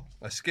 4.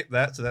 I skipped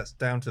that, so that's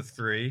down to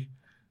 3.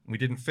 We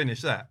didn't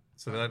finish that,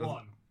 so that was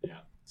 1. Yeah.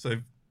 so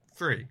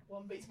 3.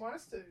 1 beats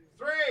 -2.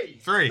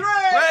 3.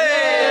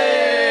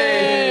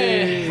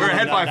 Hey! We're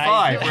ahead by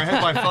 5. We're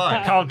ahead by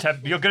 5. Can't tell.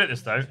 You're good at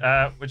this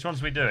though. Which ones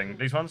are we doing?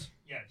 These ones?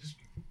 Yeah, just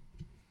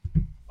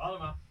file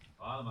them up.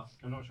 I'm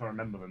not sure I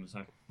remember them.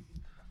 So.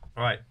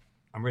 Right.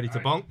 I'm ready to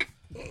bonk.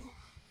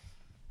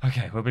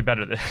 Okay, we'll be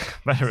better at this.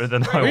 Better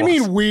than I What do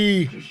you was. mean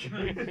we?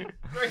 3,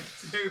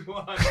 2,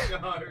 1,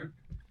 go.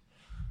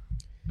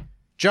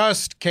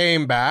 Just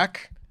came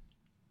back.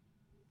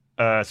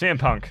 CM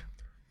Punk.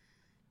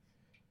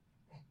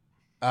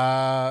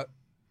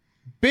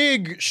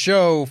 Big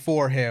show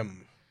for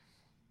him.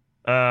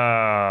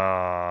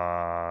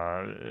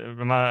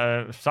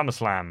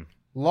 SummerSlam.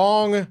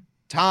 Long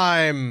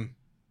time.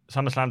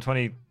 SummerSlam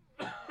 20.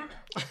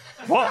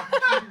 What?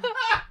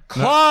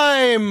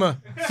 Climb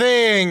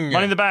thing.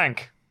 Money in the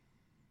Bank.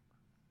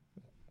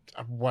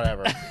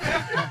 Whatever.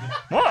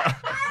 What?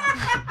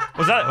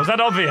 Was that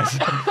obvious?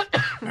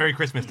 Merry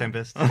Christmas,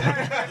 Tempest.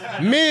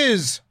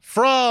 Miz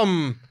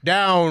from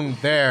down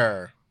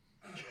there.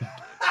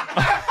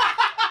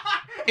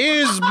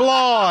 Is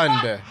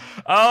blonde.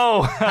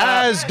 Oh.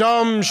 Has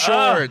dumb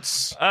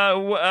shorts.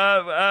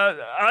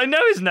 I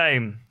know his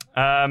name.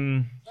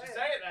 Say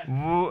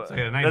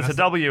the name. There's a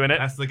W in it.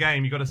 That's the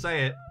game. You got to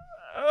say it.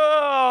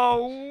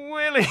 Oh,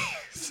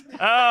 Willies.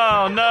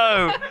 Oh,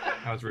 no.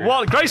 That was rude.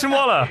 What? Grayson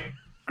Waller.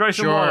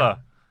 Grayson Sure. Waller.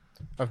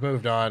 I've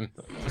moved on.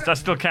 That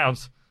still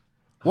counts.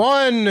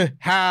 One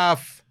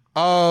half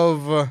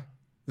of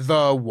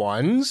the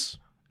ones.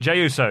 Jey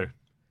Uso.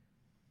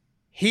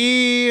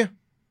 He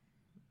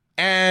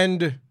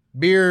and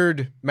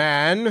Beard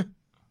Man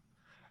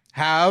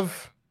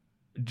have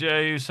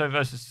Jey Uso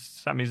versus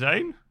Sami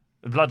Zayn.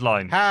 The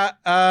Bloodline.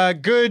 a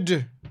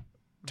good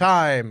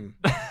time.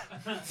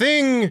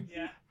 Thing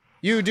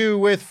you do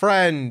with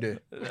friend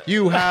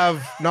you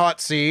have not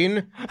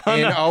seen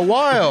in a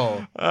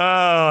while. Oh,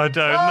 I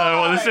don't know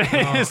what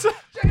this is.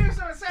 Jey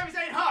Uso and Sami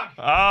Zayn hug.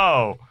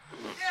 Oh.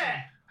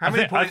 Yeah. How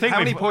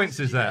many points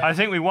is that? I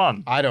think we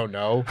won. I don't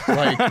know.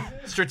 Like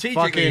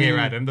Strategically fucking, here,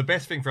 Adam, the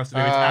best thing for us to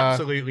do is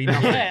absolutely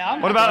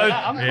nothing. What about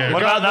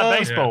that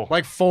baseball?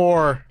 Like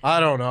 4. I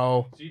don't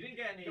know. So you didn't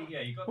get any.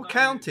 Yeah, you got. Well,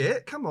 count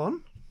it. Come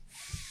on.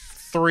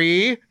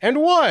 3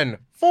 and 1.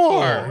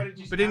 4.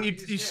 But then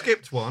you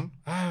skipped one.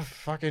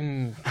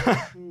 Fucking.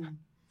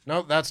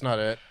 Nope, that's not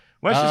it.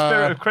 Where's the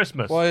spirit of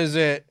Christmas? What is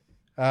it?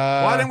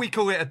 Why don't we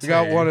call it a 2? You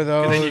got one of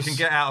those. And then you can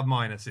get out of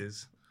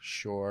minuses.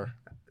 Sure.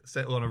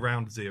 Settle on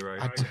around 0.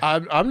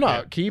 I'm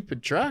not keeping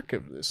track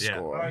of this Yeah.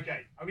 score.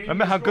 Okay.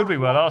 Remember how good we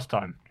were last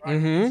time? Right,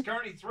 Mhm. It's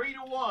currently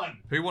 3-1.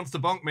 Who wants to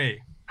bonk me?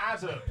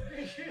 Adam.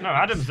 No,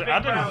 Adam's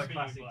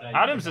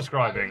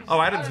describing. Oh,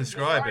 Adam's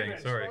describing.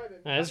 Sorry.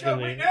 This is gonna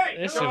be.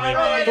 This is gonna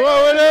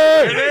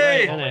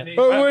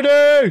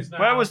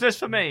Where was this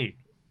for me? be.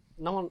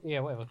 No one. Yeah,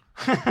 whatever.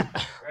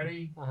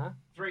 Ready?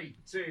 3,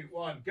 2,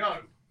 1, go.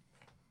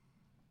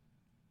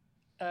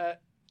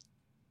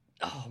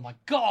 Oh my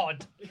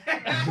god.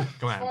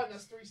 Come on. Fine,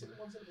 that's 1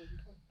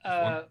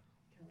 syllable.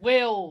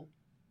 Will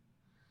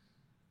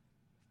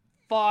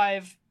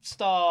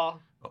 5-star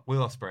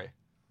Will Ospreay.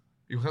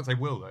 You can't say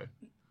Will though.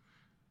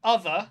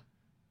 other.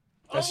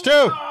 That's 2.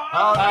 Oh,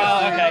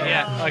 okay,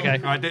 yeah, okay.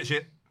 All right, ditch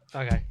it.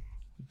 Okay.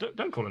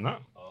 Don't call him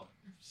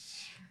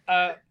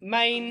that.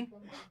 Main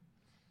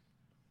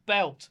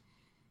belt.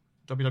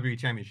 WWE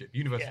Championship,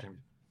 Universal Yeah.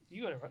 Championship,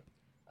 You got it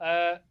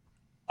right.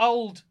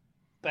 Old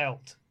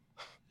belt.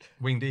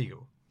 Winged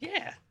Eagle.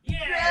 Yeah.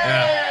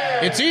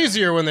 Yeah. It's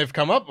easier when they've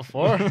come up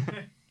before.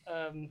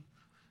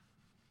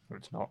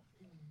 It's not.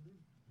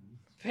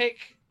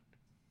 Pick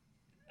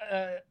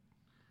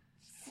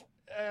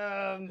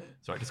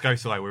Sorry, just go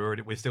slow.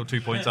 We're still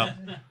 2 points up.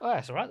 Oh,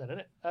 that's all right then, isn't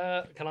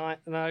it? Can I?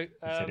 No. You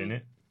said in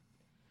it.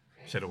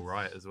 Said all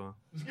right as well.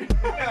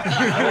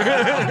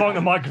 I'm blowing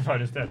the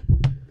microphone instead.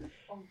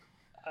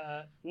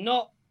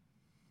 Not.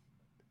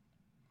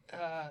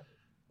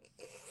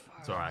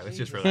 It's all right. Let's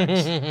just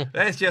relax.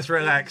 Let's just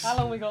relax. How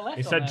long we got left?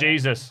 He said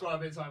Jesus. Got a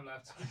bit of time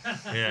left.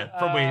 Yeah,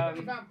 probably.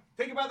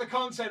 Think about the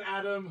content,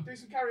 Adam. Do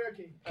some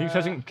karaoke.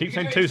 Keep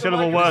saying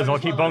two-syllable words. I'll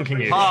keep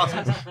bonking you.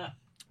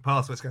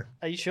 Pass. Let's go.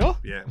 Are you sure?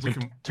 Yeah, we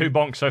can. 2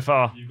 bonks so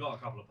far. You've got a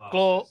couple of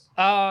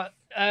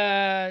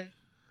passes.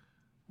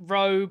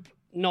 Robe,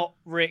 not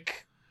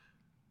Rick.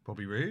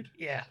 Bobby Roode.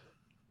 Yeah.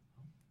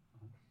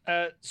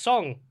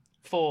 Song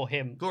for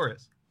him.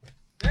 Glorious.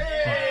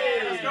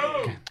 Hey, let's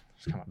go.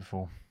 It's come up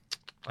before.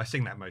 I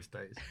sing that most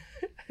days.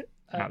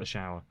 I'm out the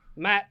shower.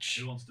 Match.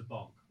 Who wants to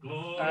bonk?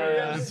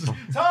 Glorious.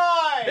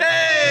 Time.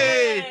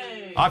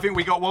 Hey! I think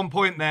we got 1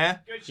 point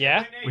there.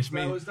 Yeah. Which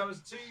means that was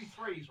 2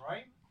 threes,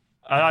 right?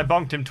 I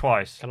bonked him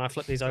twice. Can I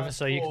flip these over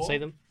so you can see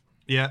them?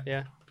 Yeah.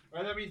 Yeah.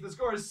 Right, that means the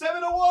score is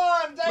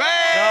 7-1.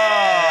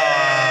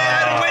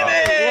 Adam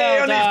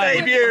winning on his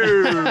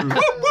debut.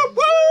 Woo, woo,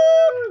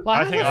 woo.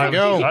 I think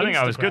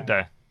I was good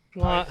there.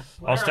 Right.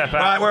 I'll step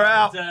out. Right, we're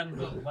out. Well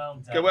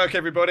done. Good work,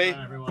 everybody.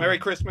 everyone. Merry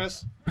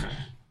Christmas.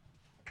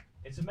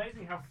 It's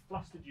amazing how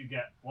flustered you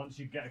get once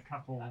you get a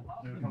couple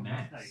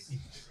mistakes.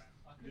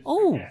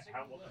 Oh, Yeah.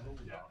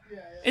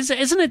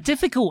 isn't it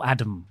difficult,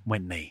 Adam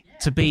Whitney,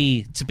 to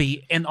be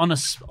on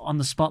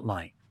the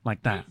spotlight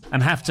like that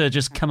and have to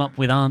just come up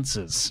with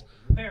answers?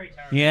 Very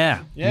terrible.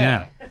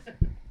 Yeah.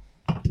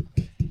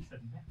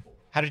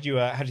 How did you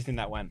think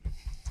that went?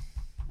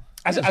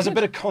 As a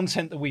bit of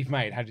content that we've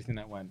made, how do you think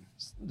that went?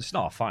 It's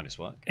not our finest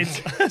work.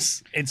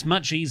 It's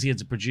much easier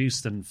to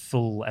produce than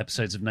full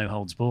episodes of No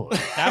Holds Barred.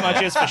 That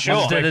much is for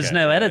sure. There's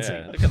no editing.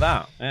 Yeah, look at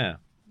that. Yeah.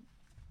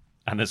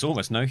 And there's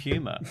almost no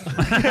humour.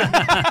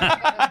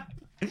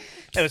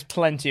 There was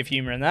plenty of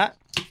humour in that.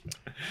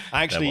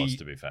 Actually, there was,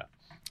 to be fair.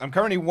 I'm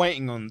currently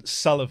waiting on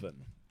Sullivan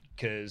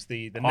because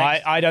the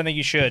next... I don't think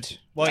you should.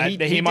 Well,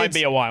 he might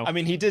be a while. I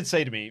mean, he did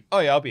say to me, "Oh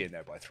yeah, I'll be in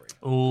there by 3."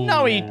 Ooh.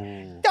 No,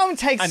 don't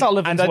take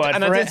Sullivan's word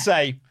and for I it. did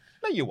say,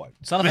 "No, you won't."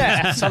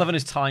 Sullivan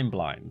is time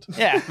blind.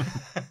 Yeah.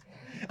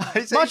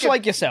 Much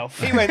like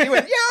yourself. He went,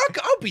 yeah,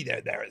 I'll be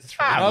there at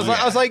 3. And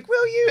I was like,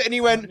 will you? And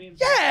he went,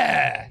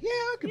 yeah,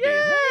 I could be in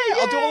there.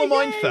 I'll do all of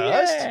mine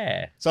first.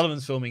 Yeah.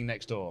 Sullivan's filming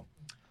next door.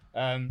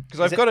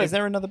 Because Is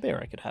there another beer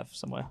I could have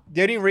somewhere?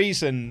 The only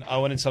reason I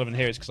wanted Sullivan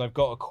here is because I've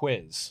got a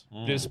quiz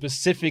that is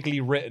specifically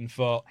written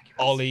for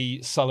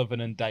Ollie,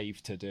 Sullivan, and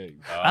Dave to do.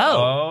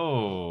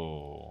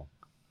 Oh.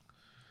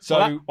 So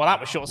that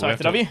was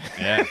short-sighted of you.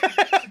 Yeah.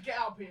 Get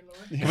out of here,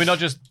 Lauren. Can we not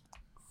just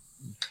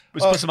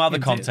put some other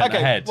content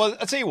ahead? Well,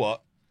 I'll tell you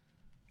what.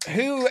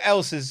 Who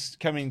else is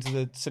coming to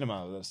the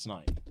cinema with us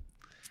tonight?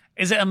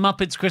 Is it a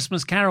Muppets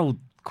Christmas Carol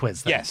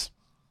quiz? Then? Yes.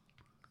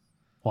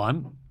 Well,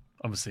 I'm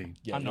obviously.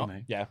 Yeah, I'm not.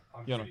 Yeah,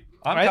 you're not.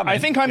 I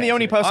think I'm the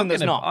only person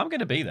that's not. I'm going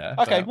to be there.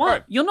 Okay,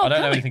 what? You're not I don't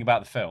know coming? anything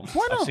about the film.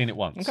 Why not? I've seen it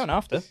once. I'm going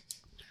after.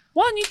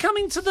 Why aren't you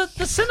coming to the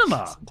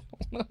cinema?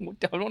 I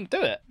don't want to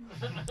do it.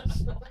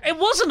 It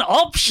wasn't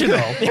optional.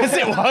 Yes,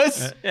 it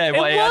was. Yeah,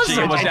 well,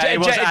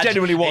 It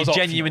genuinely was It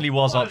genuinely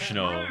was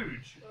optional.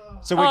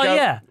 So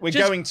we're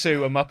going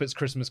to a Muppets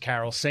Christmas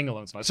Carol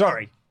sing-along tonight.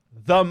 Sorry,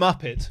 the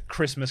Muppet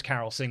Christmas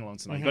Carol sing-along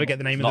tonight. Got to get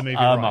the name of the movie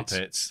right.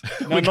 Muppets.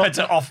 We're going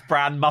to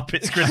off-brand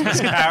Muppets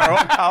Christmas Carol.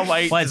 I'll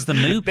wait. Well, it's the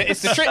movie.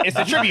 It's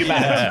the tribute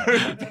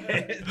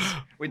band.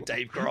 With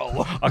Dave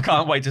Grohl. I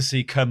can't wait to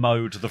see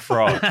Kermode the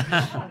Frog.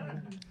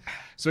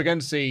 So we're going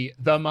to see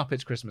The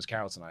Muppets Christmas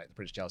Carol tonight at the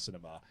British House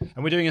Cinema.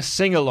 And we're doing a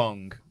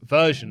sing-along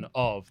version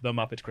of The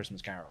Muppets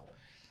Christmas Carol.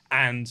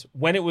 And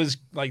when it was,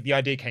 like, the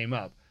idea came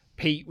up,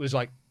 Pete was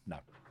like, no,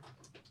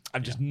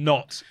 I'm just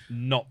not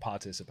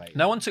participating.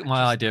 No one took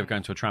my idea of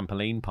going to a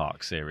trampoline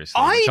park seriously.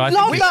 I which love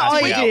think is that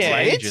actually idea.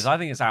 outrageous. I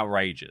think it's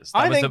outrageous.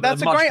 I That was think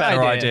that's a much great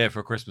better idea. for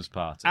a Christmas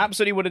party.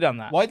 Absolutely would have done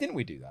that. Why didn't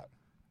we do that?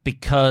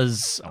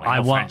 Because I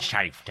want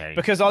safety.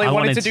 Because Ollie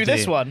wanted to do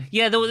this one.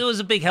 Yeah, there was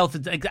a big health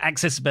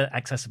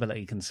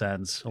accessibility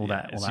concerns. All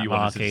that. So you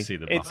wanted to see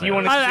the Muppets. You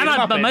wanted to see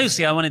the But Muppets.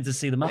 mostly, I wanted to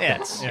see the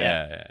Muppets.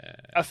 Yeah.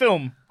 A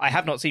film I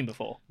have not seen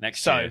before.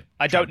 Next so year,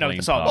 I don't know the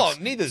trampoline songs. park.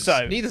 Well, neither's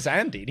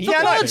Andy. The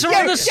words are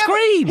on the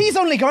screen. He's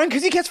only going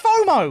because he gets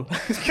FOMO.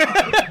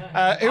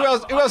 Who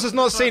else has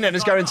not seen it and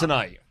is going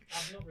tonight?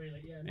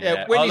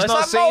 Yeah, Whitney's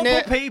not seen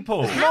it.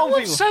 People. How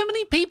have so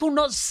many people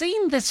not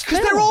seen this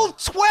film? Because they're all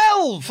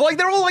 12. Like,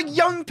 they're all, like,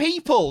 young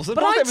people. So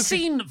But I've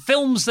seen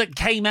films that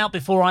came out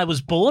before I was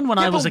born when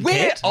I was a we're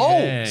kid.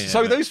 old. Yeah.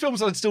 So those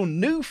films are still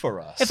new for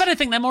us. If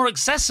anything, they're more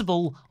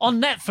accessible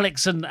on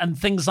Netflix and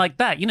things like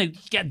that. You know, you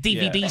get a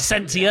DVD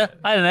sent to you.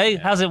 I don't know.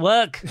 How's it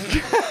work?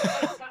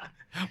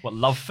 What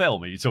love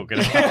film are you talking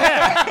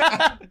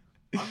about?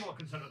 I'm more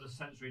concerned with the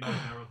sensory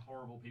nightmare of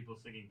horrible people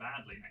singing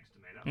badly next to me.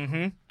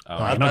 Mm-hmm.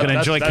 I'm not going to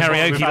enjoy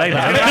karaoke later.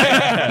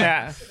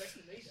 Yeah.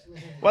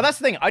 Well, that's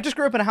the thing. I just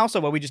grew up in a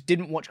household where we just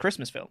didn't watch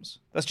Christmas films.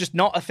 That's just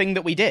not a thing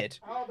that we did.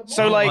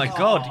 So, Oh like, my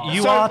God,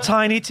 you are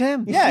Tiny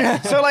Tim.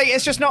 Yeah. So, like,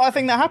 it's just not a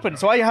thing that happened.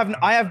 So I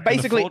have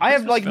basically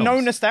afford like Christmas no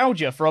films.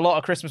 nostalgia for a lot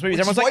of Christmas movies.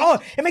 Everyone's like, oh,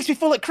 it makes me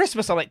feel like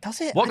Christmas. I'm like,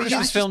 does it? What I Christmas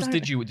just films don't.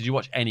 did you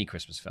watch? Any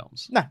Christmas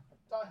films? No.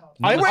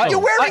 You're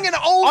wearing an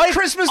old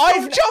Christmas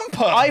film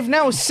jumper. I've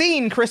now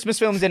seen Christmas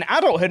films in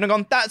adulthood and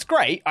gone, that's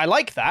great. I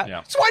like that.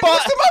 Yeah. So why do you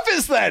watch the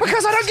Muppets then?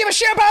 Because I don't give a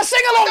shit about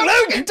sing-along,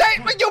 Luke!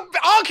 But your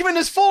argument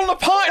has fallen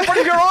apart in front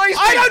of your eyes.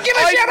 I don't give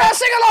a shit about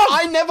sing-along!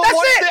 I never That's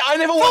watched it. it. I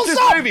never Full watched this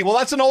stop. movie. Well,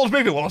 that's an old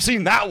movie. Well, I've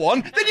seen that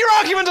one. Then your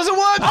argument doesn't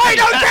work. I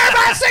don't care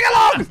about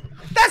sing-along!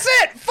 That's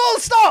it! Full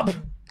stop!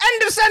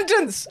 End of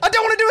sentence! I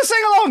don't want to do a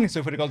sing-along! So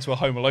if we'd have gone to a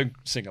Home Alone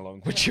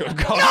sing-along, would you have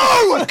gone?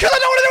 No! Because I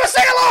don't want to do a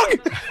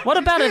sing-along! What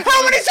about if?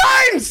 How many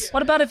times?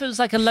 What about if it was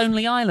like a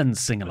Lonely Island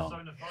sing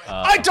along?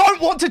 I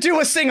don't want to do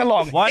a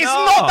sing-along. Why It's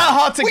not? not that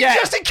hard to We get.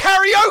 just did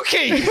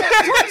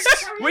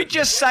karaoke. We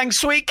just sang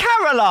Sweet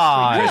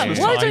Caroline.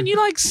 Why don't you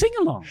like sing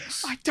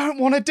alongs? I don't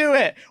want to do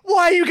it.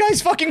 Why are you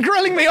guys fucking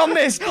grilling me on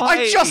this?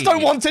 I just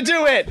don't want to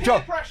do it. Do you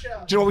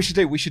know what we should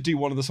do? We should do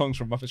one of the songs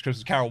from Muppets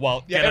Christmas Carol.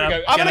 Well, yeah, there we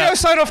go. I'm going to go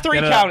sign off 3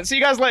 Get it count. up. See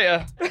you guys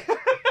later.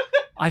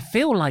 I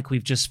feel like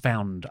we've just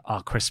found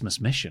our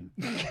Christmas mission,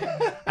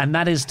 and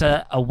that is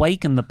to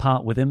awaken the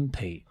part within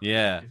Pete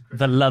Yeah.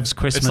 that loves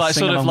Christmas. It's like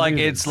sort of sing-along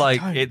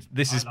like movies.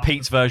 this is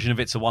Pete's version of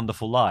It's a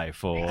Wonderful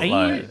Life, or Are you-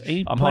 like are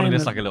you I'm playing holding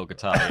this the- like a little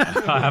guitar.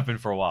 I have been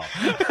for a while.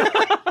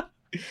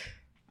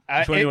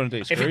 Which one do you want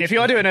to do? If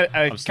you are doing a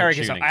I'm still karaoke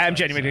song, tuning, I am so-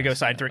 genuinely going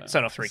to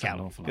sign off 3 Sound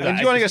count. awful. If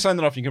you want to go sign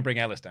that off, you can bring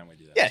Ellis down with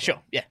you. Yeah, sure.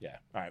 Yeah. Yeah.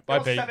 All right. Bye,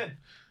 Pete.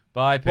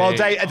 Bye, Pete. Well,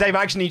 Dave,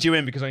 I actually need you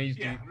in because I need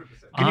you.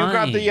 Can you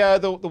grab the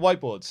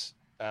whiteboards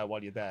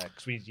while you're there?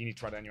 Because you need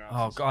to write down your answers.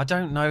 Oh God, I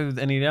don't know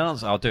any of the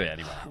answers. I'll do it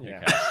anyway.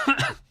 Yeah.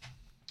 Okay.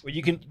 Well,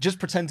 you can just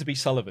pretend to be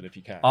Sullivan if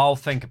you can. I'll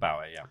think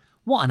about it. Yeah.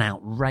 What an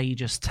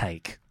outrageous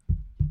take!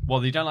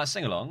 Well, you don't like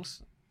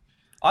sing-alongs?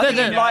 I think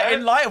in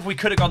light of we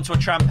could have gone to a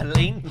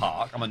trampoline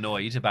park, I'm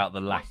annoyed about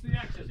the lack. What's the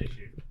access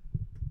issue?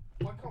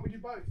 Why can't we do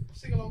both?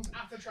 Sing-alongs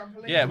at the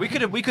trampoline. Yeah, we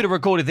could have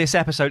recorded this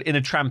episode in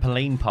a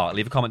trampoline park.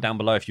 Leave a comment down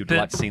below if you'd But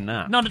like to see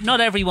that. Not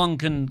everyone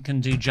can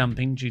do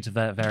jumping due to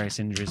various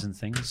injuries and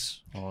things,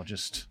 or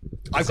just.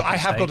 I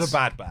have got a mistakes.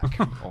 bad back.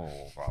 Oh,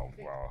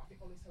 well.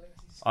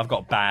 I've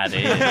got bad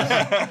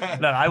ears.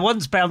 No, I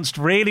once bounced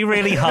really,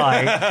 really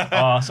high,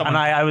 and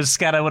I was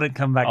scared I wouldn't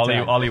come back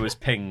down. Ollie was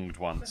pinged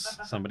once.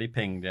 Somebody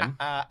pinged him.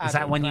 Is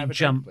that when you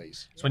jump?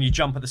 It's when you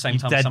jump at the same You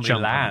time dead as somebody jump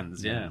on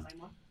lands. them.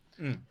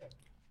 Yeah.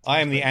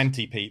 I am the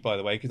anti-Pete, by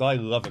the way, because I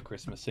love a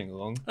Christmas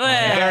sing-along. Hey!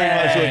 I'm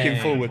very much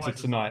looking forward to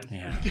tonight.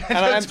 Yeah. And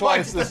I am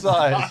twice the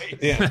size.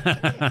 Yeah.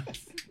 Does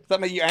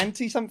that make you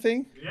anti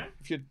something? Yeah.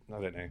 I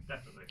don't know.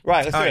 Definitely.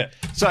 Right, let's do it.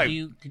 So,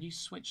 Can you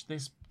switch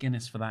this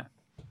Guinness for that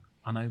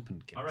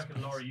unopened I Guinness?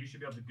 reckon, Laurie, you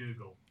should be able to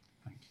Google.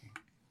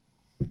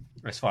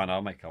 It's fine.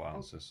 I'll make our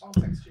answers. I'll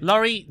text you.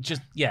 Laurie,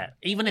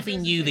 even if he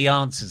knew the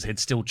answers, he'd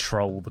still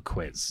troll the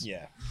quiz.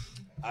 yeah.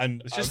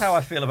 And It's just how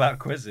I feel about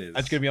quizzes. I'm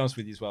going to be honest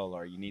with you as well,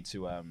 Laurie. You need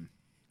to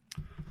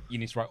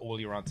write all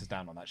your answers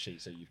down on that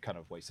sheet, so you've kind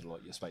of wasted a lot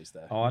of your space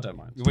there. Oh, I don't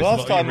mind. You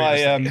wasted a lot of your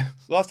real estate.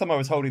 Last time I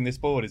was holding this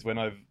board is when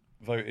I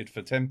voted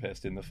for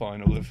Tempest in the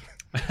final of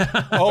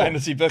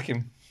fantasy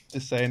booking.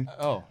 Just saying.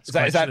 Oh,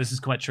 This is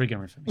quite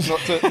triggering for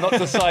me. Not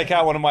to psych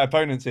out one of my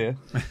opponents here.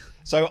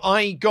 So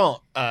I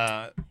got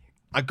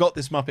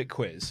this Muppet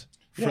quiz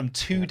from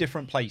 2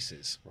 different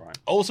places. Right.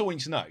 I also want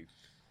you to know,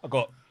 I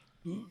got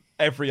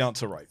every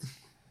answer right.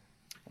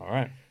 All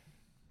right.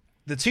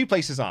 The 2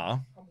 places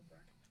are,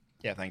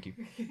 yeah, thank you.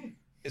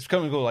 It's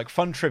coming called like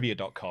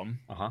funtrivia.com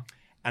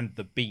and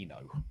the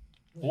Beano.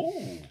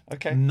 Ooh.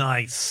 Okay.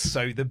 Nice.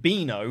 So the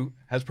Beano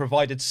has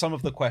provided some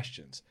of the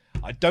questions.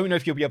 I don't know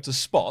if you'll be able to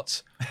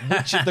spot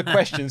which of the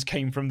questions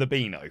came from the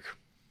Beano.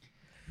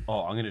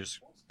 Oh, I'm going to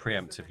just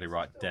preemptively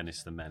write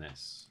Dennis the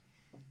Menace.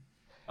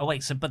 Oh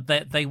wait, but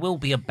they will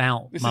be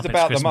about This Muppets is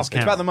about the Christmas Muppets. It's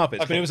Carol. about the Muppets,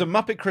 but Okay. it was a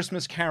Muppet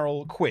Christmas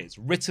Carol quiz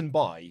written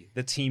by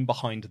the team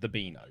behind the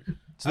Beano.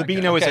 So the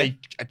Beano is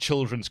a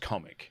children's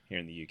comic here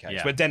in the UK. It's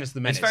Yeah. where Dennis the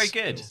Menace. It's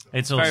very good.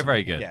 It's very, awesome.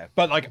 very good. Yeah,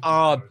 but like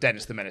our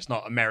Dennis the Menace,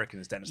 not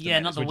American's Dennis the Yeah,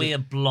 Menace. not the which is-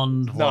 weird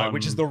blonde one. No,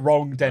 which is the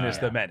wrong Dennis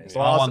Yeah. the Menace.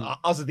 Yeah.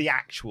 Ours are the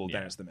actual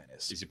Dennis the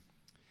Menace. He's a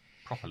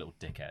proper little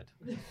dickhead.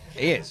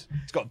 He is.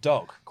 It's got a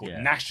dog called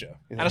Yeah. Gnasher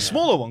and a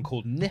smaller one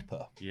called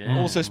Nipper, Yeah.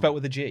 also spelt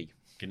with a G.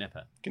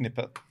 Gnipper.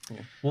 Gnipper. Yeah.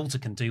 Walter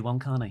can do one,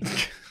 can't he?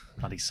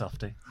 Bloody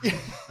softy.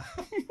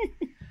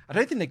 I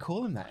don't think they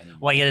call him that anymore.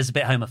 Well, yeah, it's a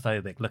bit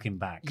homophobic looking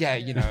back. Yeah,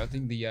 you know, I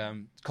think the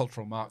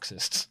cultural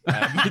Marxists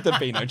made the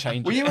Beano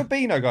change. Were it. you a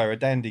Beano guy or a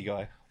Dandy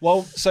guy?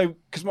 Well, so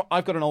because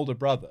I've got an older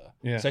brother,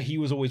 Yeah. so he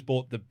was always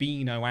bought the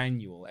Beano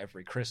annual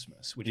every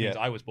Christmas, which means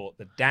Yeah. I was bought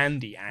the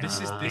Dandy annual.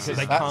 This is because that's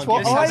they can't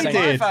what get I the same-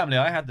 did. My family,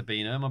 I had the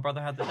Beano, my brother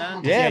had the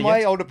Dandy. Yeah, my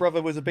you older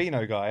brother was a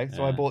Beano guy,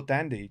 so I bought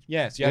Dandy.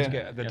 Yeah, so you had to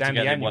Yeah. get the You had to Dandy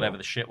get the annual. whatever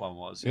the shit one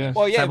was. Yeah.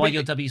 Well, yeah, so why but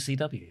you're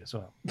WCW as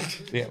well?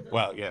 Yeah,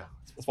 well, yeah.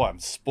 That's why I'm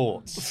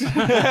sports.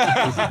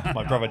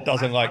 My brother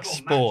doesn't like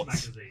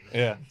sports.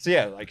 Yeah. So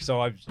yeah, like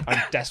so I'm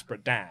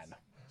Desperate Dan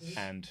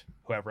and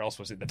whoever else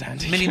was in the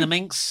Dandy. Minnie the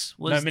Minx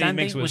was Minnie the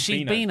Dandy? Minx Was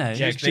she Beano?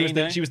 Yeah,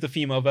 she was the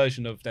female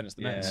version of Dennis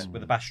the Menace.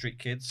 With the Bash Street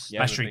Kids.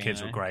 Bash Street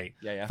Kids were great.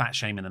 Yeah. Fat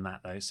shaming in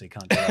that, though, so you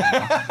can't do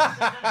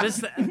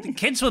that. The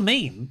kids were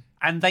mean,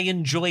 and they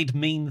enjoyed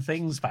mean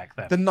things back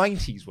then. The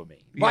 90s were mean.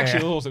 Well,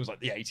 actually, also it was like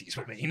the 80s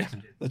were mean.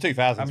 The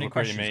 2000s How many were pretty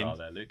questions mean. are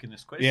there, Luke, in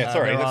this quiz? Yeah,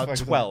 sorry. There are let's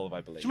focus on- 12,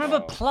 I believe. Do you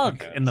remember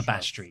Plug in the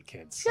Bash Street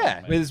Kids?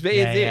 Yeah,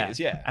 it is,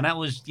 yeah. And that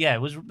was, they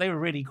were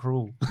really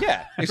cruel.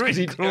 Yeah, it's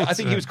 'cause I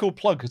think he was called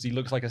Plug because he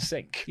looks like a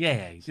sink.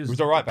 Yeah, he was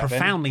all right back then.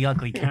 profoundly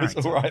ugly It character.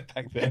 was all right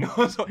back then.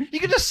 You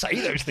could just say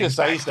those things. Just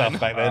say back stuff then.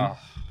 back then.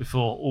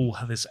 Before all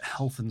this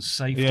health and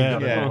safety Yeah,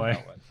 got in yeah. the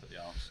way.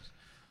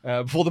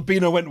 Before the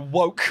Beano went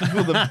woke,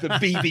 before the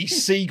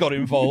BBC got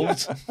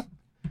involved.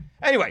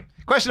 Anyway,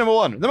 question number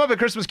 1. The Muppet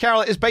Christmas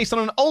Carol is based on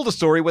an older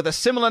story with a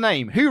similar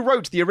name. Who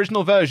wrote the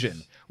original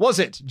version? Was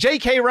it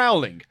J.K.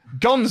 Rowling,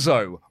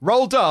 Gonzo,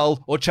 Roald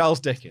Dahl, or Charles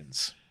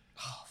Dickens?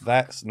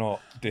 That's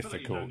not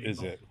difficult,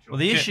 is it? Well,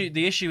 the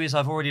issue is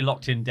I've already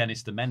locked in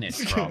Dennis the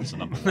Menace for answer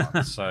number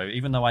 1. So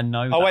even though I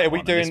know, Oh wait, that are we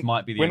one, doing? This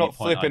might be the we're only not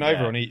point flipping I over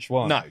get. on each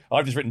one. No.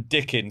 I've just written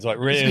Dickens like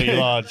really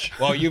large.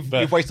 Well, you've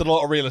wasted a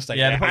lot of real estate.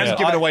 Yeah, there, and because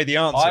given away the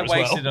answer I as well.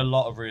 wasted a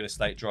lot of real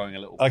estate drawing a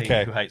little pig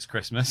Okay. who hates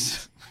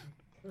Christmas.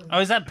 Oh,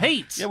 is that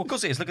Pete? Yeah, well, of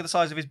course it is. Look at the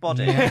size of his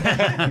body.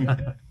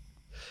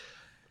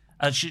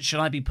 Should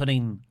I be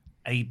putting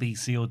A, B,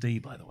 C, or D,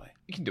 by the way?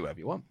 You can do whatever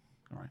you want.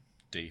 All right.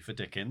 D for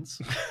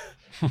Dickens.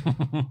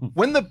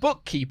 When the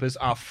bookkeepers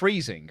are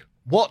freezing,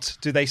 what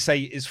do they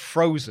say is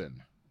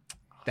frozen?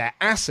 Their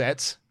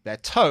assets, their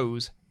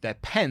toes, their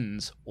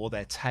pens, or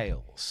their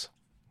tails?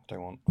 I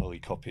don't want Ollie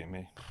copying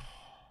me.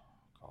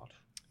 God.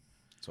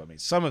 So I mean,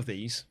 some of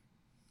these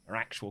are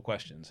actual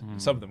questions.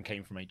 And some of them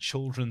came from a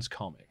children's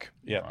comic.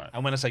 Yeah. Right.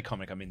 And when I say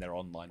comic, I mean their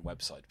online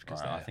website.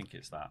 Because Right, I think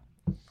it's that,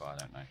 but I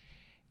don't know.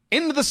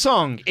 in the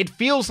song, It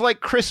Feels Like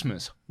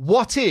Christmas,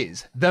 what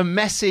is the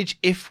message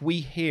if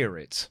we hear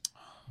it?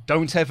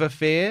 Don't ever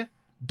fear,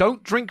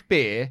 don't drink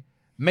beer,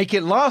 make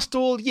it last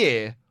all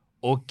year,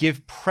 or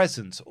give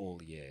presents all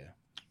year.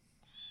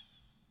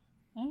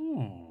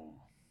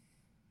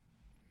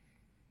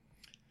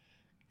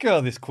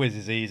 God, this quiz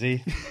is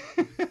easy.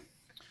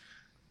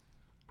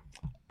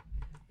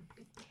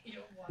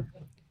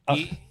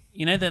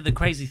 You know the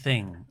crazy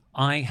thing,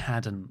 I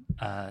hadn't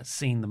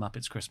seen The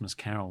Muppets Christmas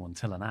Carol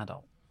until an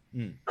adult.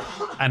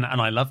 And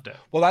I loved it.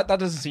 Well, that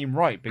doesn't seem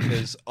right,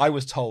 because I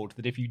was told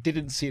that if you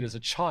didn't see it as a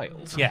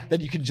child, Yeah. then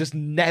you can just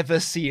never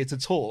see it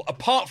at all,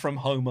 apart from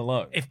Home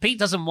Alone. If Pete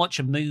doesn't watch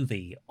a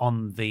movie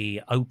on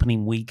the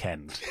opening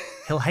weekend,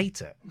 he'll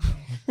hate it.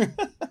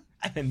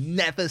 And then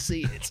never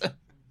see it.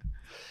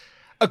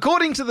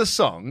 According to the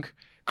song,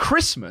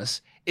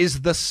 Christmas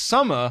is the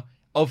summer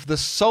of the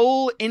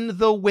soul in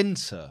the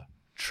winter.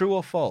 True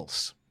or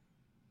false?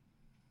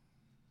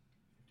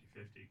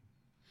 50-50.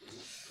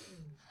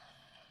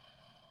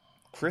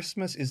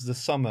 Christmas is the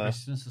summer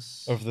Christmas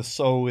is of the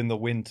soul in the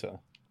winter.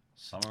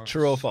 summer of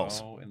True or the false?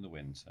 soul in the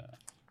winter.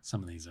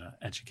 Some of these are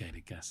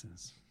educated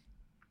guesses.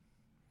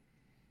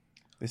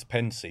 This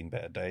pen's seen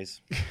better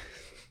days.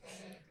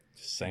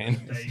 Just saying.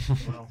 Days,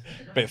 well.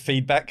 Bit of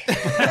feedback.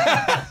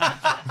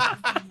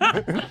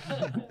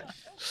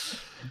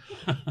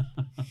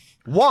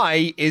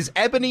 Why is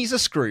Ebenezer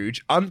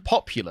Scrooge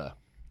unpopular?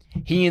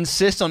 He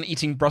insists on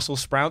eating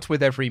Brussels sprouts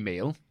with every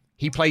meal.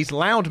 He plays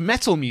loud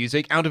metal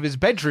music out of his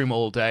bedroom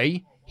all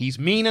day. He's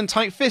mean and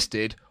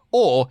tight-fisted.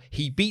 Or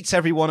he beats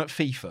everyone at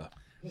FIFA.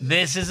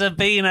 This is a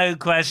Beano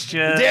question.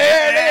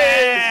 There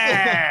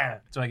it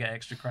is! Do I get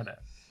extra credit?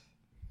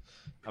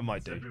 I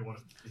might do. Everyone-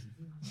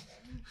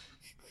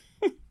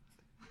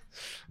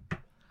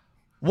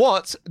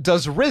 What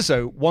does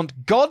Rizzo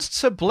want God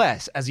to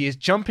bless as he is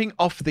jumping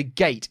off the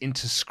gate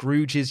into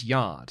Scrooge's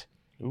yard?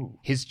 Ooh.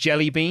 His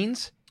jelly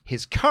beans,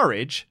 his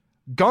courage,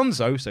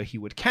 Gonzo so he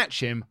would catch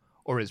him,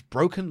 or his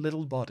broken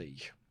little body?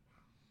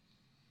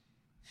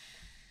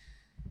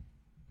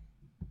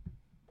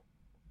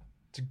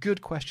 It's a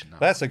good question.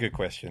 That's a good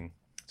question.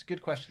 It's a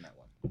good question, that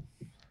one.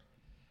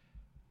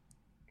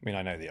 I mean,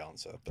 I know the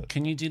answer, but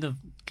Can you do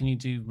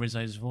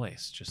Rizzo's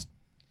voice? Just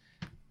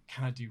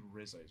Can I do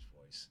Rizzo's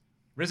voice?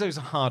 Rizzo's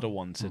a harder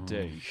one to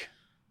do. can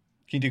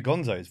you do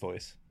Gonzo's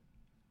voice?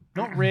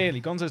 Not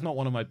really. Gonzo's not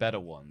one of my better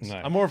ones. No.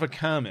 I'm more of a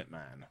Kermit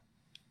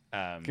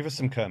man. Give us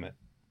some Kermit.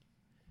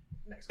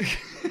 Next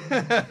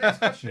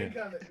question,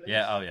 Kermit, please.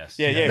 Yeah, oh yes.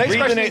 Yeah. Next Read the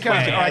question, next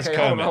Kermit. question as Okay,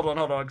 Kermit. hold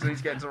on, because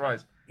he's getting to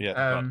rise.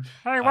 Yeah.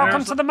 hey,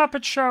 welcome to the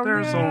Muppet Show.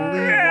 There's only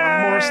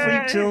one more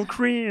sleep till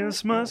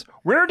Christmas.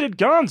 Where did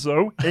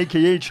Gonzo,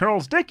 a.k.a.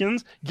 Charles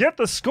Dickens, get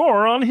the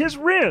score on his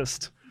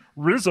wrist?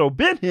 Rizzo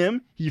bit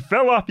him, he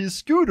fell off his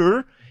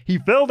scooter, he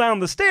fell down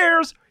the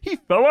stairs, he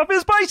fell off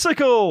his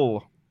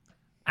bicycle.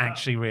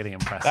 actually really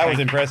impressive. That was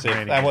impressive.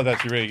 Really That good. was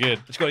actually really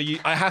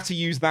good. I have to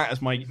use that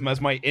as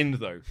my end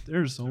though.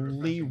 There's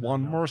only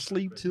one more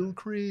sleep till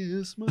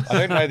Christmas.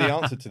 I don't know the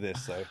answer to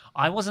this though.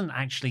 I wasn't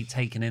actually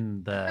taking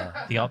in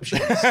the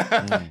options.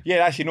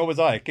 Yeah, actually, nor was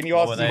I. Can you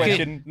ask the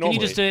question normally?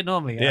 Can you just do it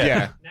normally?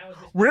 Yeah.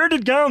 Where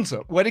did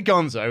Gonzo,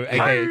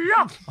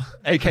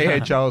 aka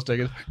Charles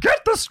Dickens,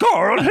 Get the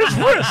scar on his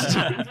wrist.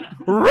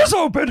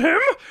 Rizzo bit him.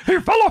 He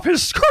fell off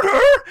his scooter.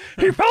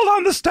 He fell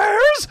down the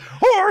stairs,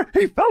 or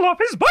he fell off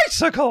his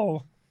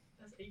bicycle.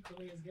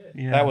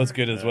 Yeah. That was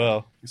good as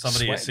well.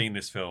 Somebody has seen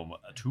this film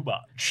too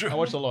much. I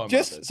watched a lot of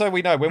Just so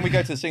we know, when we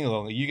go to the sing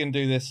along, are you going to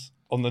do this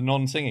on the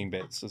non-singing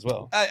bits as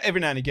well? every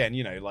now and again,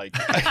 you know, like,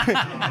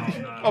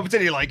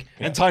 particularly like,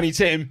 and Tiny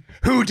Tim,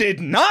 who did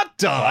not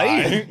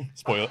die.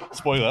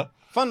 Spoiler.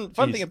 Fun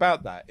thing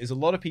about that is a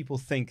lot of people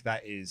think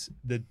that is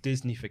the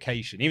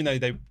Disneyfication, even though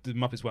the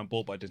Muppets weren't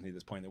bought by Disney at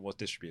this point, it was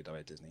distributed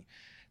by Disney.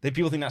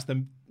 People think that's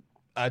the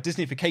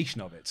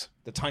Disneyfication of it.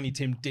 That Tiny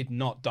Tim did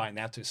not die, and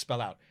they had to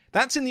spell out.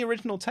 That's in the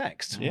original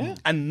text. Yeah.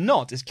 And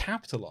not is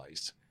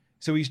capitalized.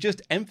 So he's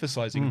just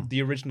emphasizing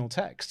the original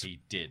text. He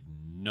did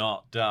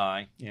not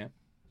die. Yeah.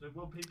 So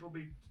will people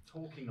be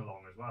talking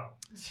along as well?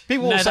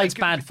 People will say that's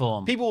bad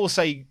form. People will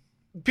say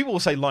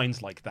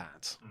lines like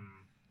that.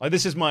 Like,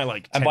 this is my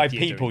like. And by 10th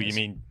year people, doing you this.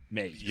 mean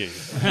me. You.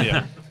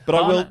 Yeah. But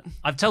I will.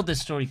 I've told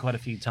this story quite a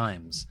few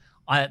times.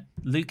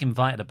 Luke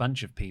invited a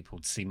bunch of people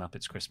to see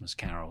Muppets Christmas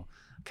Carol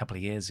a couple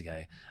of years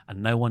ago,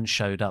 and no one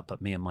showed up but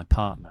me and my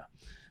partner.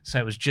 So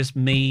it was just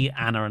me,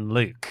 Anna, and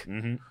Luke.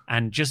 Mm-hmm.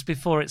 And just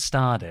before it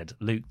started,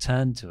 Luke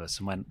turned to us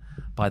and went,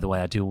 "By the way,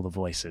 I do all the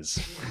voices."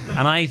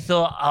 And I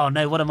thought, "Oh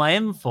no, what am I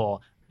in for?"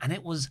 And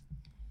it was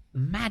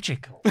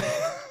magical.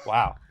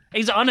 Wow.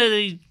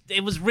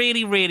 It was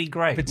really, really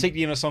great.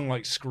 Particularly in a song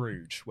like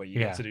Scrooge, where you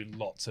Yeah. get to do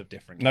lots of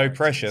different. No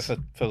characters.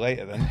 pressure for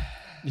later then.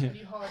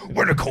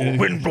 When a cold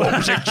wind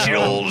blows, it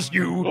chills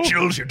you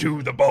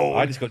to the bone.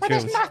 I just got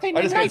chills. nothing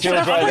I just in got nature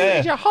chills right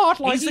there. your heart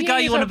like He's the guy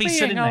you want to be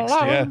sitting next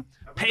to. Yeah.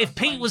 If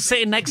Pete was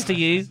sitting next to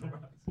you,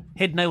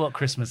 he'd know what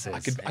Christmas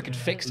is. I could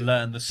fix it.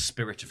 Learn the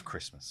spirit of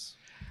Christmas.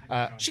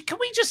 Can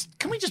we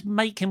just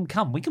make him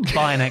come? We can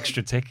buy an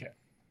extra ticket.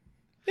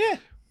 Yeah.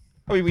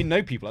 I mean, we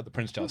know people at the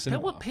Prince Charles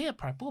Cinema.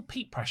 We'll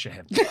Pete pressure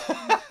him.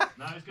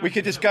 We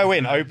could just go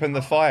in, open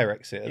the fire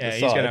exit at Yeah, the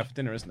he's side. going out for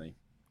dinner, isn't he?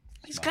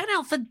 He's going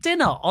out for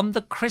dinner on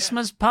the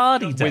Christmas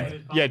party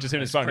day. Yeah, just him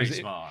and his phone. pretty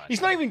smart.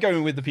 He's not even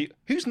going with the people.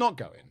 Who's not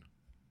going?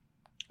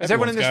 Is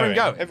everyone in this room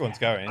going? Everyone's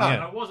going, I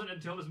yeah. wasn't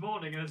until this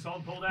morning, and then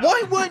someone pulled out.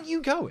 Why weren't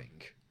you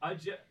going?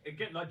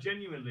 Again, like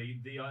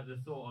genuinely, the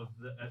thought of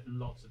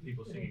lots of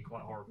people singing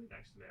quite horribly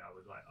next to me, I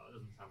was like, oh, it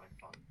doesn't sound like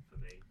fun for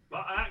me.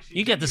 But I actually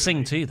You get to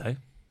sing too, though.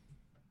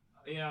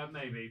 Yeah,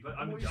 maybe, but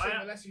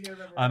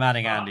I'm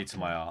adding Andy to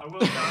my I art.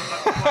 will.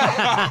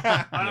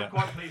 I'm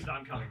quite pleased that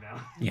I'm coming now.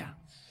 Yeah.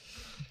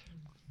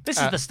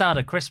 This is the start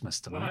of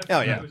Christmas When I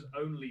tonight. found it was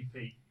only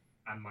Pete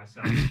and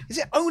myself. Is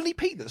it only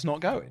Pete that's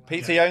not going?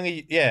 Pete's the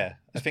only, I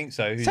think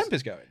so.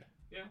 Temper's going.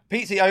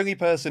 Pete's the only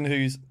person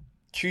who's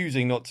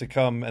choosing not to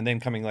come and then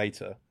coming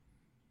later.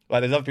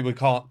 Like, there's other people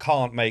who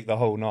can't make the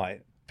whole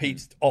night.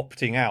 Pete's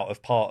opting out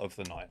of part of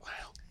the night.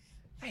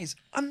 That is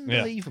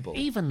unbelievable.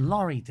 Even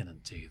Laurie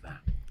didn't do that.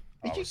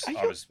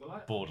 I was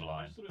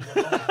borderline.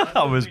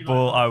 I was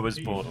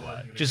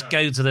borderline. Just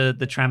go to the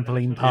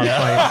trampoline park.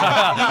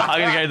 I'm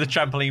going to go to the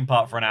trampoline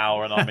park for an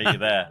hour and I'll meet you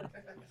there.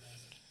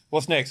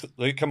 What's next,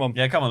 Luke? Come on.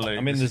 Yeah, come on, Luke.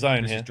 I'm in the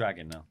zone this here. Is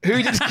dragging now.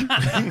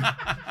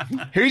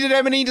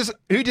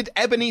 Who did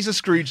Ebenezer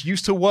Scrooge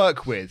used to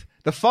work with?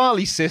 The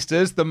Farley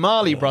sisters, the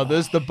Marley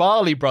brothers, the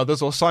Barley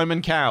brothers, or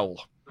Simon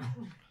Cowell?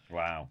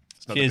 Wow.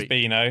 Here's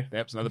Beano. Yep,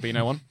 it's another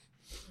Beano one.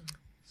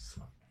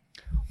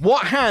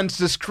 What hand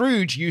does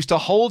Scrooge use to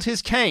hold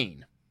his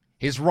cane?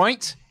 His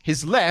right,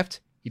 his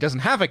left, he doesn't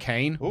have a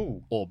cane,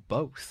 or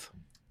both?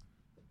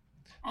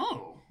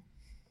 Oh.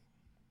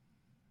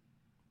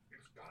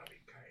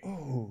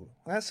 Oh,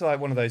 that's like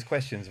one of those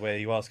questions where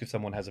you ask if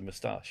someone has a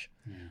moustache,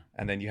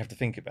 and then you have to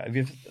think about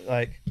it.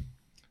 Like,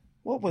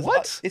 what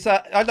was It's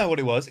I know what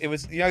it was. It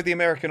was the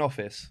American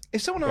Office.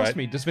 If someone asked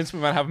me, does Vince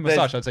McMahon have a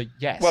moustache? I'd say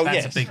yes. Well, That's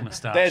yes. a big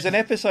moustache. There's an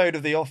episode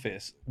of The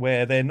Office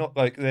where they're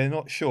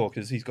not sure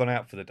because he's gone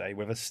out for the day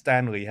whether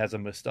Stanley has a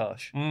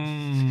moustache.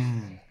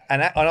 And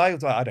I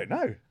was like, I don't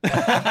know.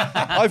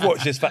 I've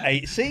watched this for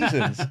 8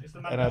 seasons,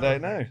 and I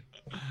don't know.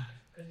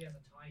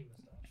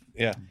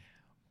 Yeah.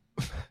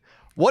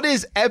 What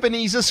is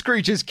Ebenezer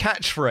Scrooge's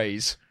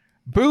catchphrase?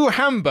 Boo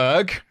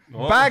Hamburg,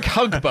 bag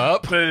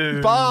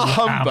hugburp, bar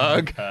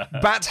humbug,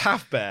 bat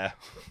half bear.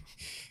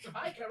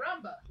 Ay,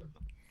 caramba.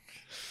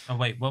 Oh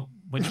wait,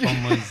 which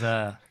one was?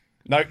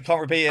 No,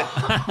 can't repeat it.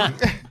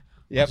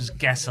 Yep. Just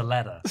guess a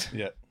letter.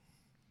 Yeah.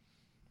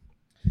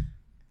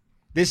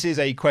 This is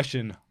a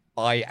question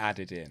I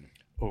added in.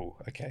 Oh,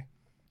 okay.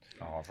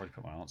 Oh, I've already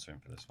put my answer in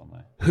for this one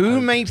though.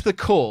 Who made the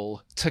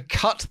call to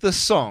cut the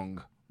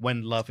song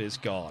When Love Is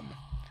Gone?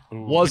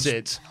 Was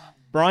it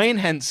Brian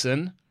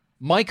Henson,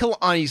 Michael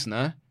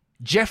Eisner,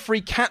 Jeffrey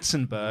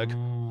Katzenberg,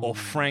 or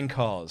Frank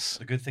Oz?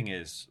 The good thing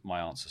is my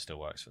answer still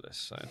works for this,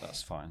 so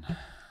that's fine.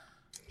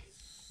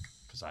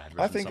 Because I had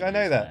I think I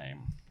know that.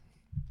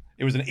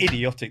 It was an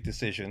idiotic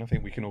decision. I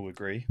think we can all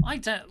agree. I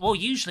don't. Well,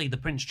 usually the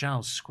Prince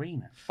Charles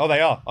screen it. Oh, they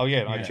are. Oh,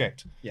 yeah. I Yeah.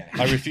 checked. Yeah.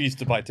 I refused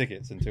to buy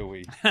tickets until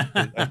we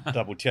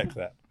double checked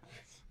that.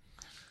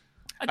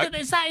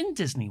 Is that in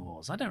Disney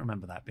Wars? I don't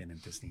remember that being in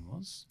Disney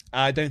Wars.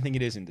 I don't think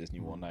it is in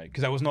Disney War, no,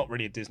 because that was not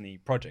really a Disney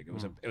project.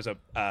 It was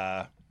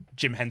a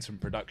Jim Henson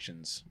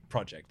Productions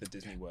project that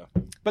Disney were,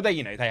 but they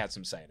had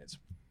some say in it.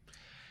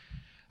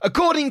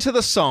 According to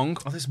the song,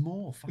 there's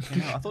more.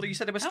 Fucking hell. I thought you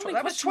said it was.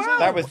 That was 12.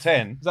 That was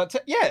 10. Is that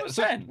yeah, It was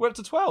so 10. we're up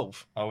to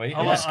 12. Are we?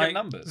 Oh, Oh, I- skip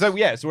numbers. So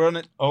so we're on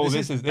it. Oh,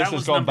 this has gone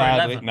number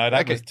badly. 11. No,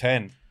 that Okay. was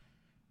 10.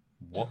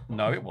 What?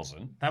 No, it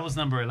wasn't. That was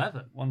number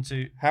 11. 1,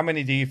 2. How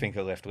many do you think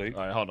are left, Luke?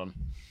 All right, hold on.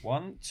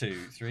 1,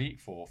 2, 3,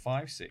 4,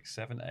 5, 6,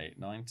 7, 8,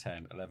 9,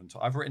 10, 11,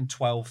 12. I've written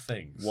 12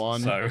 things.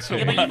 One, So. two,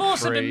 Yeah, but you've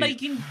also been three,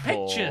 making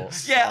four,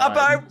 pictures. Yeah,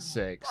 about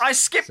 6. I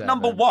skipped 7,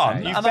 number 1,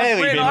 8. and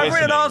I've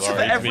written an answer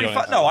for every.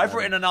 No, I've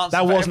written an answer.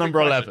 That for was every number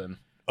question. 11.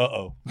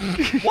 Uh-oh.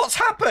 What's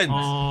happened?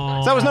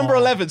 Oh. So that was number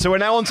 11. So we're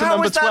now on to How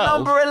number is that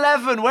 12. number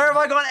 11? Where have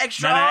I got an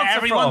extra answer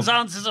everyone's from?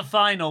 answers are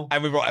final.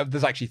 And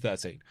there's actually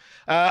 13.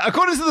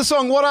 According to the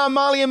song, what are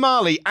Marley and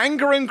Marley?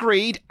 Anger and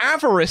greed,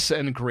 avarice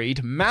and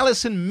greed,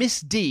 malice and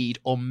misdeed,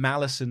 or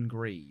malice and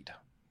greed?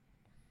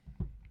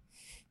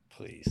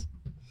 Please.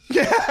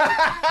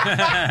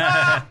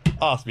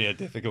 Ask me a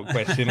difficult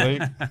question,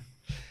 Luke.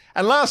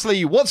 And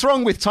lastly, what's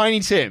wrong with Tiny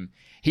Tim?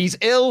 He's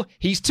ill,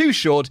 he's too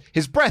short,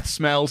 his breath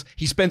smells,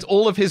 he spent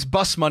all of his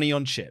bus money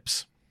on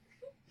chips.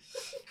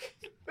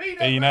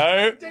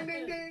 Bino. Ding,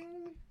 ding, ding.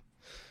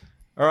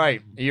 All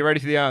right, are you ready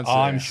for the answer?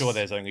 I'm sure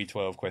there's only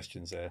 12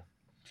 questions there.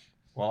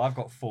 Well, I've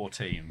got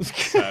 14,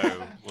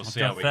 so we'll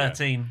see how Got we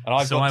 13. And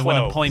I've so got I 12.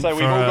 win a point so for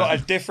we've all got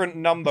a different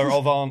number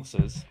of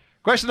answers.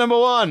 Question number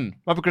 1.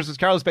 Muppet Christmas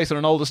Carol is based on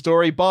an older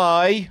story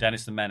by... go.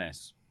 Dennis the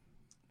Menace.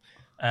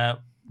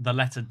 the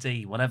letter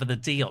D, whatever the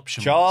D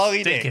option Charlie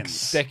was.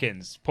 Dickens.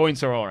 Dickens.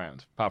 Points are all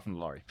around, apart from the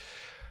lorry.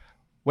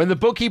 When the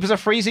bookkeepers are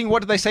freezing,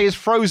 what do they say is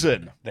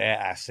frozen? Their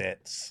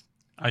assets.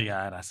 Oh,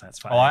 yeah, that's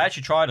fine. Oh, I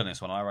actually tried on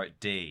this one. I wrote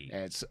D.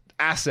 It's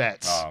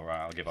assets. Oh, right.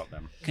 I'll give up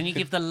then. Can you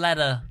give the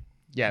letter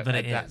Yeah, that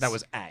it is? that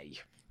was A.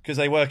 Because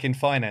they work in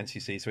finance,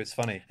 you see, so it's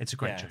funny. It's a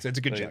great joke. It's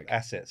a good The joke.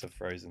 assets are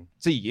frozen.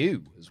 It's a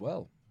U as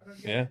well.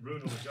 Yeah.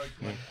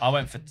 I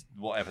went for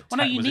whatever. Well,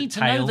 no, you was need it to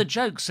tail? know the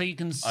joke so you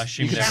can. I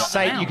assume You can they're-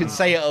 say you can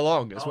say it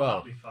along as well.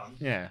 that'd be fun.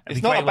 Yeah,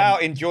 It's not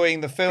about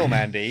enjoying the film,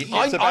 Andy.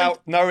 It's about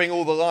knowing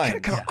all the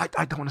lines.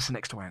 I don't want to sit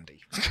next to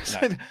Andy.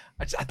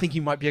 I think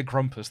you might be a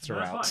grumpus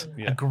throughout.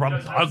 A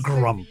grumpus.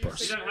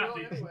 You don't have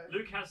to.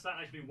 Luke has sat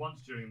next to me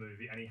once during the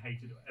movie, and he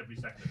hated every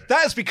second of it.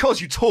 That's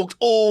because you talked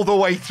all the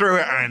way through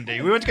it,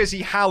 Andy. We went to go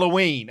see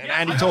Halloween, and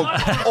Andy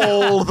talked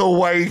all the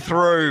way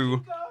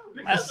through.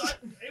 Because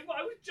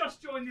I was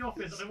just joined the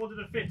office and I wanted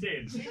to fit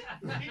in.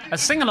 A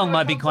sing along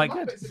might be quite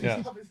good.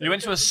 Yeah. You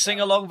went to a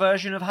sing-along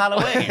version of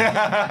Halloween.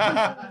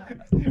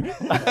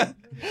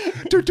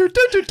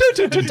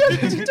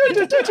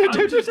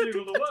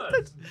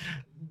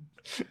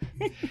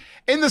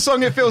 In the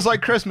song It Feels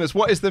Like Christmas,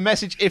 what is the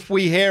message if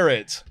we hear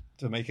it?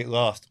 To make it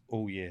last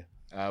all year.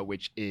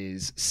 Which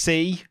is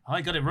C.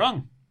 I got it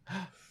wrong.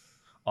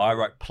 I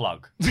wrote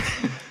plug.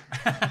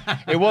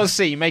 It was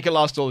C, make it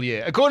last all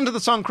year. According to the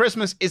song,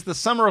 Christmas is the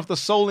summer of the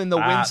soul in the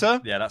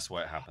winter. Yeah, that's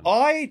where it happened.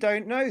 I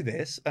don't know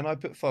this, and I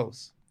put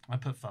false. I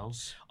put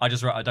false. I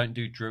just wrote I don't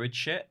do druid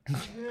shit.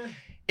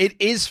 It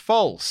is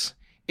false.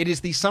 It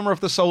is the summer of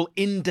the soul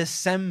in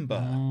December.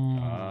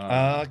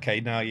 Okay,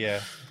 now,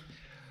 yeah.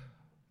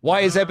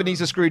 Why is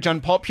Ebenezer Scrooge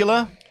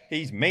unpopular?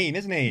 He's mean,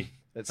 isn't he?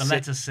 That's The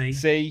letter C.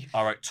 C.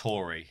 I wrote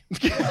Tory.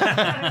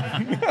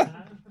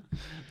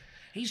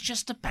 He's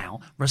just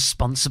about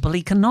responsible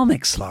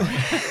economics, Laurie.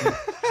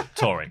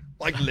 Tory.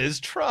 Like Liz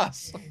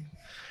Truss.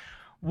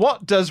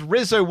 What does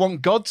Rizzo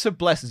want God to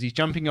bless as he's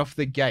jumping off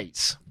the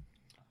gates?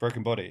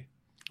 Broken body.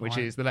 Which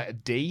is the letter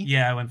D.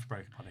 Yeah, I went for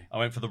broken body. I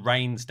went for the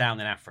rains down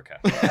in Africa.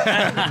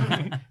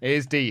 It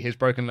is D, his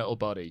broken little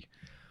body.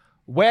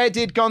 Where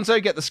did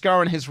Gonzo get the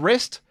scar on his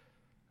wrist?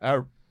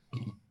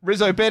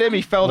 Rizzo bit him,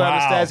 he fell down the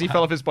Wow. stairs, he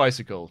fell off his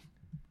bicycle.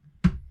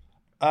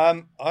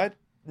 I'm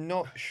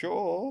not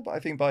sure, but I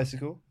think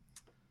bicycle.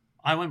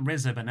 I went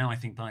Rizzo, but now I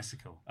think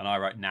bicycle. And I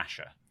wrote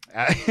Nasher.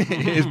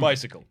 His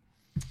bicycle.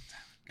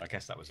 I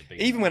guess that was a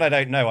big... Even when I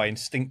don't know, I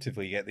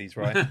instinctively get these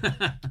right.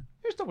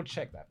 Just double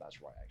check that,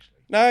 that's right, actually.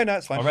 No,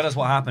 it's fine. I realised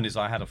what happened is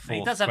I had a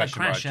fourth does have a question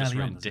where I crash just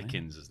early on, written doesn't he?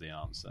 Dickens as the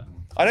answer.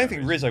 I don't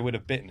think Rizzo would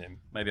have bitten him.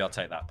 Maybe I'll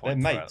take that They're point.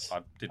 mates.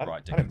 I did I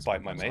write don't Dickens.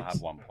 bite my so I mates.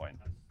 have 1 point.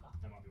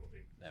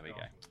 There we go.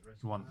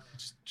 You want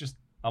just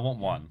I want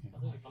one.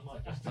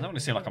 I don't want to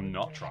seem like I'm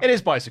not trying. It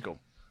is bicycle.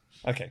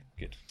 Okay,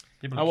 good.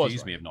 People I was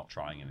accuse me right. of not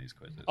trying in these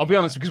quizzes. I'll be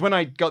honest, because when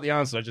I got the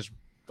answer,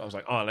 I was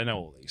like, oh, I know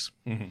all these.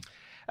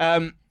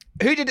 Mm-hmm.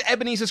 Who did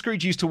Ebenezer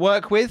Scrooge used to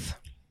work with?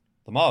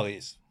 The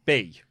Marleys.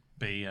 B.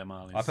 B.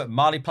 Marley's. I put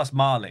Marley plus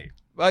Marley.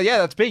 Well, yeah,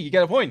 that's B. You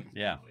get a point.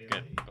 Yeah,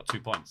 good. Got 2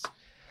 points.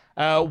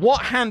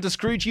 What hand does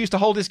Scrooge use to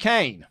hold his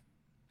cane?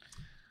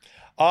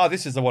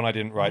 This is the one I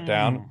didn't write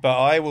down, but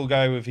I will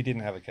go if he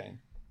didn't have a cane.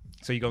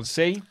 So you gone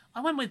C?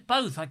 I went with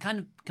both. I kind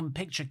of can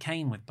picture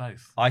Kane with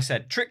both. I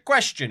said, trick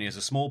question. He is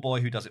a small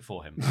boy who does it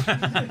for him.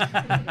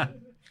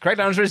 Correct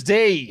answer is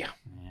D.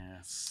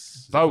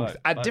 Yes. Both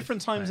at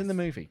different times in the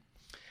movie.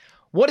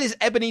 What is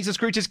Ebenezer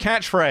Scrooge's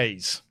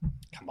catchphrase?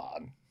 Come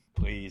on,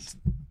 please.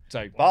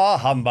 So bar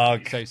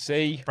humbug. So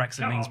C.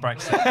 Brexit means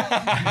Brexit.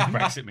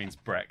 Brexit means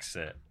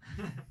Brexit.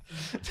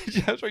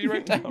 That's what you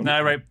wrote down. No,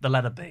 I wrote the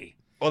letter B.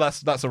 Well,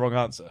 that's the wrong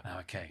answer. Oh,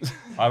 okay.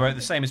 I wrote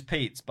the same as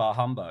Pete's, bar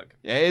humbug.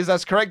 Yeah, it is.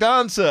 That's the correct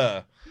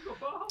answer.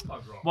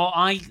 Well,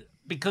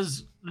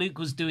 because Luke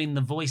was doing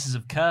the voices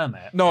of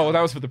Kermit. No,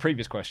 that was for the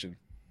previous question.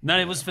 No,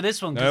 it was for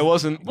this one. No, it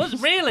wasn't. Was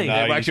it really? No,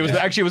 actually,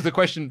 it was the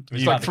question. It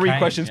was like three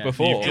questions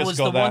before. It was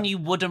the one you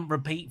wouldn't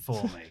repeat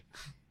for me.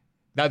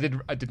 I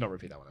did not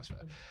repeat that one. That's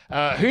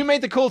fair. Who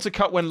made the call to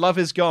cut when love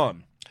is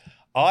gone?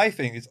 I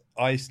think it's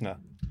Eisner.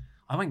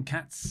 I went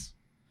Cats.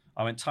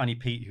 I went Tiny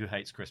Pete, who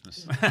hates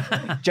Christmas.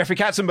 Jeffrey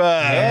Katzenberg.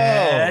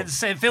 Yeah,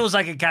 it feels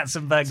like a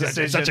Katzenberg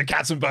decision. Such a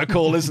Katzenberg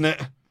call, isn't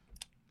it?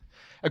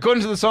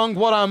 According to the song,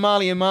 what are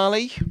Marley and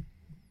Marley?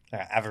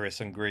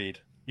 Avarice and greed.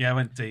 Yeah, I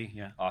went D.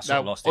 Yeah. I sort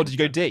of lost or did you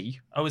go D?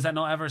 Oh, is that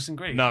not Avarice and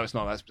Greed? No, it's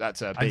not.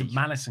 That's I B. did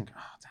Malice and.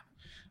 Oh,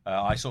 damn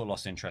I sort of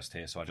lost interest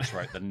here, so I just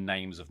wrote the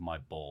names of my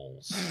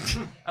balls.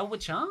 Oh,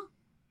 which are?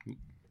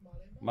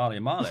 Marley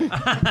and Marley.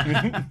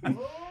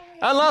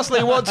 And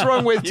lastly, what's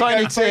wrong with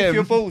Tiny Both Tim?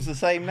 your balls the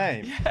same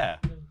name. Yeah.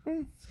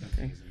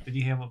 Did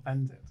you hear what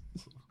Ben did?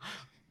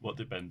 What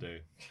did Ben do?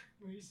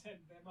 When you said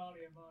they're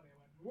Marley and Marley, I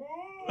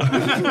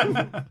went,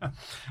 whoa!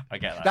 I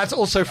get that. That's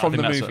also from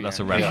the that's movie.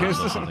 That's a reference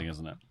or something,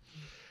 isn't it?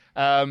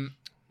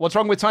 What's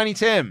wrong with Tiny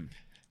Tim?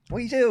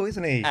 What you do,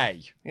 isn't he?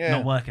 A. Yeah.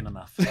 Not working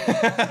enough.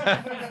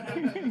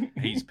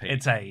 He's Pete.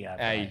 It's A, yeah.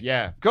 A,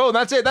 yeah. Cool,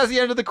 that's it. That's the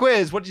end of the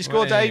quiz. What did you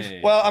score,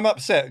 Dave? Well, I'm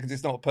upset because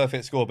it's not a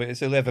perfect score, but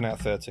it's 11 out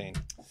of 13.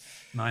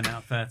 9 out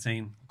of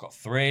 13. Got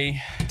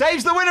 3.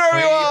 Dave's the winner,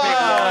 everyone!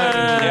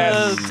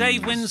 Yes.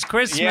 Dave wins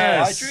Christmas.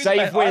 Yeah, I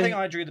think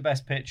I drew the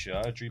best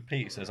picture. I drew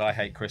Pete says, I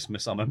hate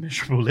Christmas. I'm a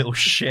miserable little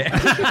shit.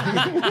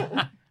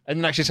 I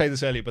didn't actually say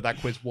this earlier, but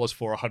that quiz was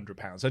for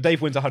 £100. So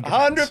Dave wins £100.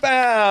 £100! Oh,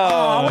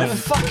 I would have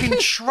fucking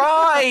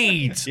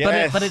tried.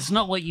 Yes. But it's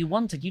not what you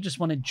wanted. You just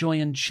wanted joy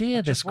and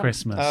cheer this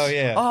Christmas. Oh,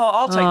 yeah. Oh,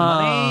 I'll take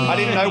money. I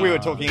didn't know we were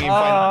talking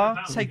in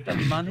Take the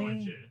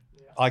money.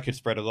 I could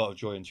spread a lot of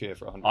joy and cheer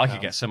for £100. I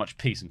could get so much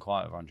peace and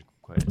quiet for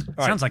 £100.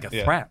 Sounds like a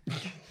threat.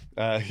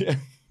 Yeah.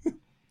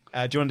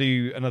 Do you want to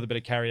do another bit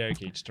of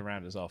karaoke just to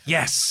round us off?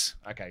 Yes.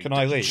 Okay. Can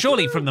I leave?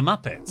 Surely from the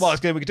Muppets. Well,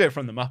 it's good. We could do it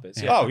from the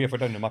Muppets. Yeah. Oh, yeah, if we're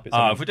doing the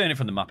Muppets. If we're doing it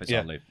from the Muppets,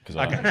 I'll leave.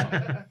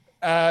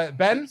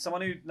 Ben?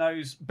 Someone who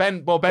knows...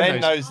 Ben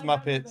knows the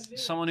Muppets.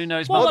 Someone who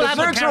knows Well, Muppets. we'll have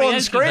a lyrics are on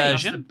karaoke screen.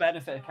 version. That's the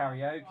benefit of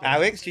karaoke.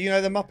 Alex, do you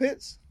know the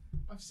Muppets?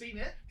 I've seen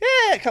it.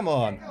 Yeah, come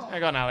on.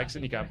 Hang on, Alex,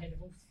 in you go.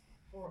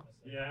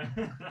 Yeah.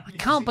 I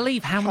can't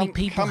believe how many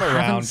people come haven't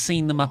around.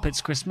 seen the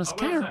Muppets Christmas I will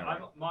say,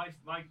 Carol. my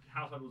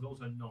household was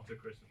also not a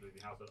Christmas movie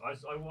household. I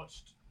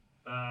watched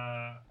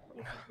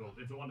what's it called?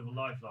 It's a Wonderful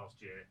Life last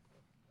year,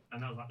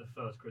 and that was like the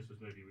first Christmas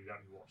movie we've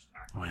actually watched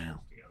at Christmas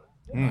together.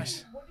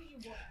 Nice. What do you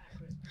watch at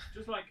Christmas?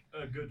 Just like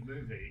a good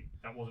movie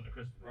that wasn't a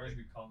Christmas movie.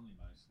 Rosemary Conley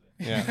mostly.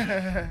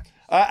 Yeah.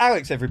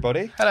 Alex,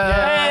 everybody. Hello.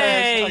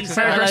 Hey, Merry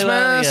hello,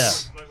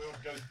 Christmas. Like we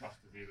watched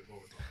Ghostbusters here before.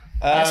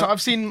 So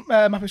I've seen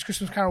Muppets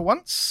Christmas Carol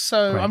once,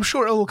 so Great. I'm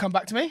sure it'll all come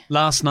back to me.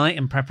 Last night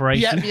in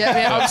preparation.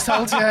 Yeah, I was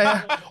told,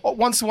 yeah.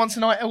 Once a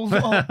night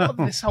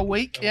this whole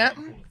week, yeah.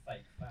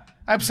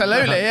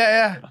 Absolutely,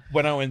 yeah.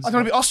 When I went, I don't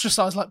want to be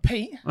ostracised like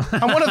Pete.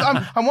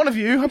 I'm one of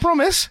you, I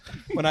promise.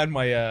 when I had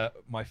my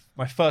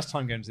first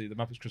time going to the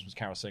Muppets Christmas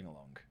Carol sing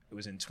along, it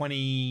was in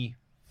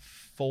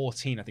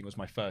 2014. I think was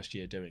my first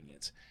year doing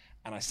it,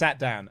 and I sat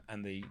down,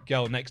 and the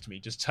girl next to me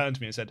just turned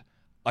to me and said,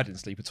 "I didn't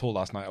sleep at all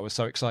last night. I was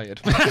so excited."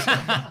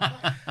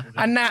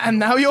 And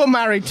now you're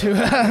married to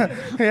her.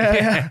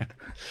 yeah.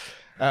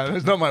 It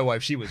was not my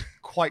wife. She was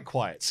quite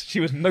quiet.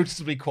 She was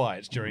noticeably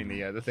quiet during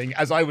the thing,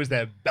 as I was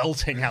there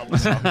belting out the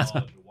songs.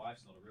 Your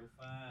wife's not a real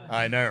fan.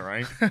 I know,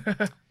 right?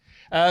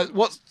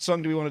 What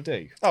song do we want to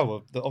do? Oh,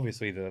 well,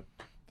 obviously the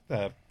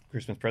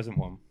Christmas present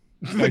one.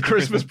 The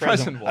Christmas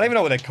present one. I don't even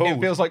know what they're called.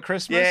 It feels like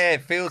Christmas? Yeah,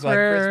 it feels like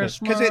Christmas.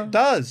 Because it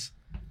does.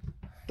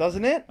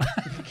 Doesn't it?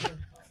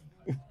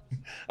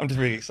 I'm just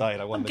really excited.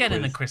 I won I'm the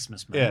getting quiz. the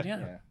Christmas mood,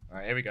 yeah. All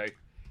right, here we go.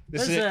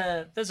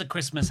 There's a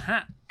Christmas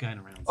hat going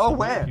around. Oh,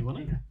 where? If you want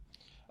it.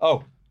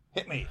 Oh,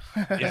 hit me.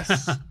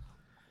 Yes. All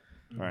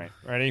right,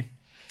 ready?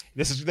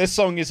 This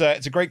song is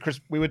it's a great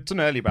Christmas. We were talking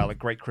earlier about like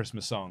great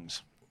Christmas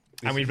songs,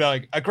 and we've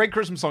like a great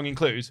Christmas song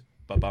includes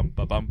ba bum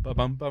ba bum ba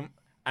bum bum,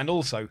 and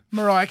also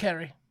Mariah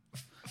Carey.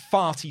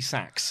 farty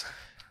sax.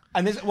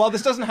 And while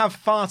this doesn't have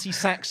farty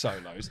sax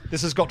solos,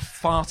 this has got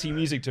farty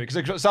music to it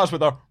because it starts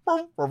with a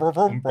right.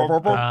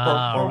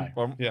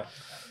 Yeah.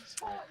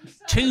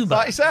 Tuba.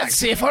 farty sax. Let's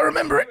see if I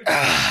remember it.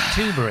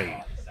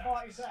 Tubery.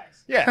 Party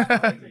sex. Yeah.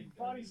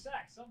 Party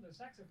sex on the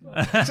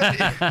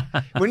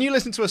saxophone. When you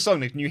listen to a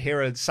song and you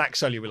hear a sax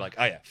solo, you're like,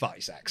 oh yeah,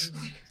 farty sax.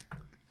 All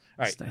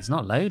right. It's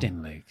not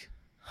loading, Luke.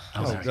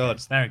 Oh, there it God.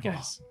 goes. There it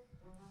goes.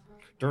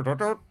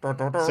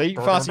 See,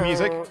 farty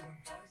music.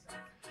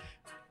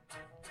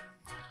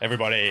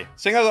 Everybody,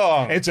 sing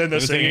along. It's in the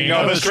singing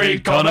of a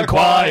street corner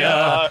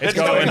choir. It's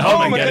going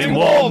home and getting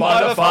warm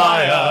by the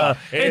fire.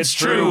 It's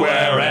true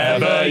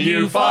wherever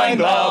you find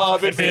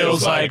love, it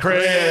feels like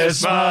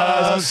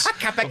Christmas. A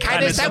cup of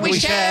kindness that we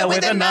share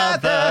with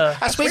another.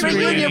 A sweet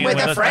reunion with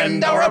a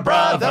friend or a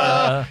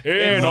brother.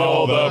 In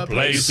all the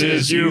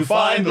places you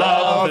find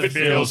love, it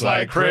feels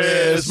like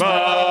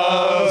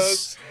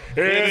Christmas.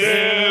 It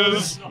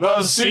is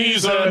the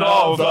season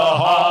of the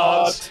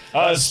heart,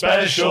 a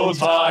special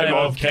time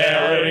of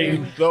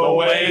caring, the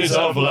ways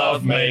of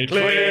love made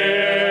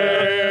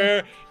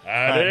clear.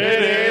 And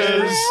it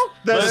is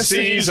the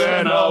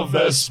season of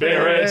the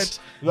spirit,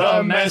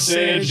 the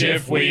message,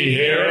 if we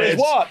hear it,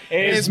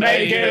 is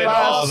make it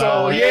last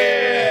all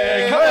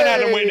year. Come on,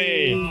 Adam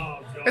Whitney.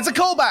 It's a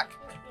callback.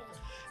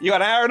 You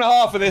got an hour and a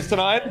half for this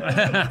tonight.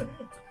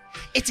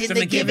 It's in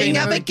the giving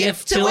of a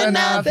gift to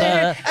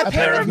another, a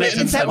pair of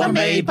mittens that were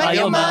made by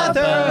your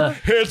mother.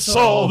 It's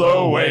all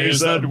the ways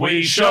that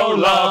we show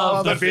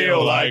love that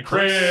feel like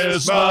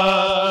Christmas.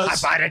 A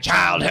brighter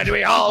childhood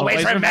we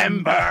always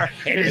remember.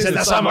 It is in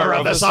the summer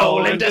of the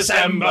soul in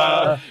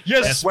December.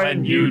 Yes,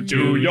 when you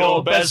do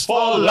your best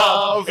for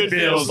love, it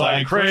feels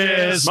like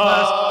Christmas.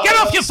 Get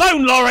off your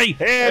phone, Laurie!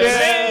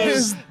 It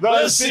is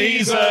the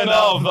season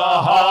of the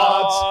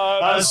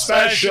heart, a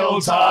special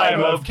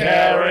time of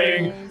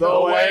caring,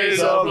 the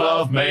ways of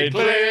love made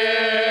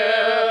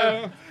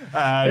clear.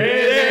 And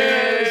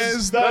it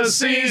is the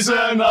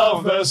season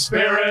of the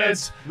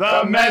spirit,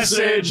 the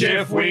message,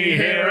 if we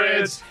hear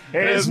it,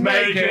 is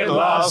make it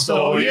last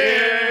all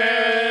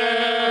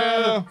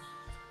year.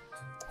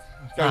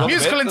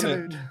 Musical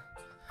interlude.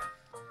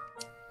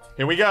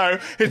 Here we go.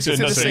 It's in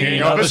the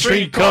singing of a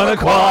street corner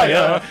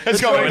choir.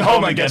 It's going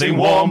home and getting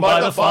warm by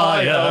the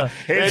fire.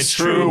 It's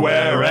true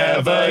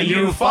wherever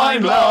you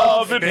find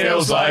love, it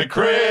feels like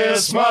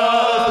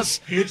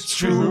Christmas. It's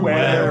true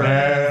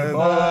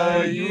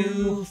wherever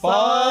you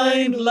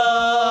find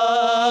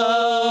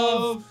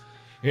love,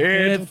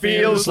 it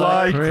feels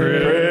like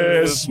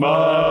Christmas.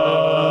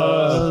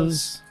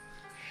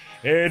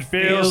 It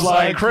feels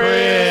like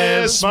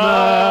Christmas.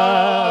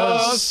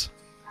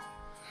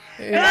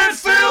 It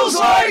feels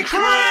like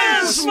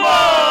Christmas!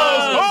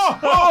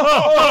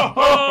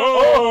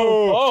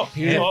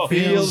 It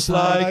feels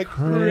like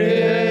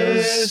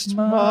Christmas.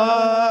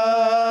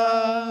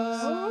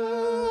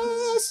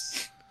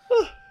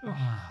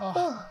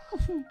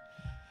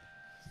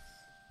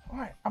 All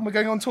right, and we're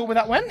going on tour with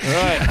that when?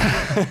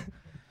 Right.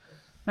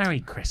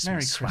 Merry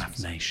Christmas,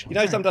 Swaff Nation. You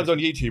know, sometimes on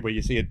YouTube where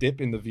you see a dip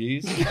in the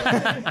views.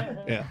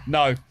 Yeah.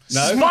 No.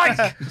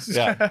 Spike!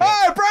 Yeah.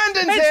 Oh,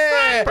 Brandon's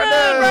here!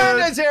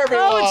 Brandon's here,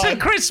 everyone! Oh, it's a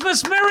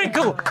Christmas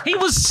miracle! He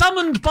was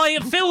summoned by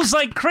It Feels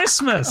Like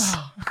Christmas.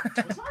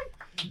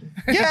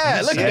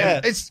 Yeah, look Yeah.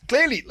 at him. It's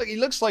clearly, look, he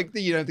looks like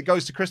the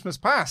ghost of Christmas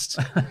past.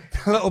 A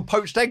little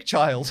poached egg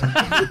child.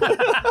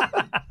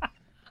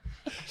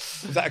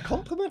 Is that a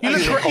compliment?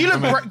 You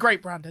look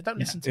great, Brandon. Don't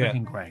listen to Yeah. me.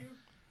 Great.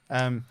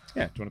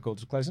 Yeah, do you want to call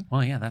to closing?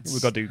 Well, yeah, that's.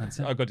 We've got to do. that's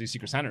it. I've got to do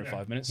Secret Santa in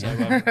 5 minutes. So,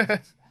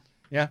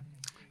 yeah.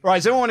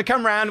 Right. So, everyone want to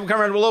come round? We'll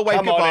come round. We'll all wave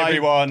Come goodbye. on,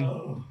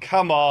 everyone.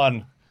 Come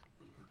on.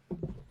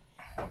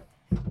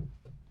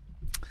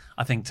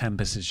 I think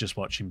Tempest is just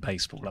watching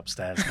baseball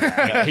upstairs.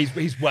 Yeah,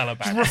 he's well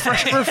about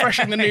it.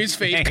 Refreshing the news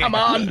feed. Come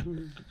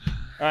on.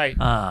 All right.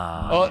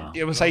 Ah. Oh,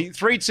 we'll say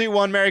 3, 2,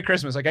 1. Merry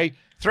Christmas. Okay.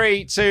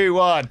 3, 2,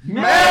 1.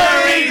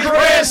 Merry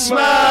Christmas!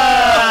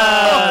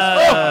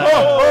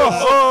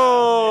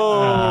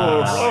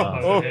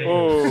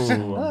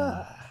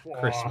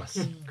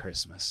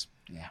 Christmas.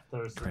 Yeah.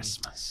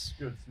 Christmas.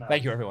 Good smell.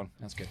 Thank you, everyone.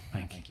 That's good.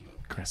 Thank you.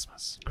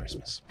 Christmas.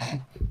 Christmas. That's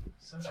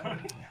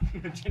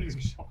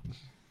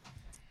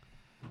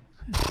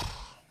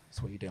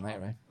what you're doing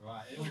later,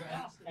 right?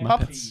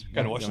 Muppets.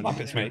 Going to watch the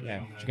Muppets, mate.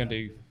 Yeah. You going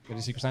to do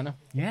Secret Santa?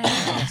 Yeah,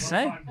 I guess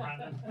so.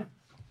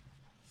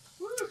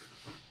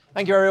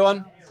 Thank you,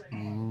 everyone.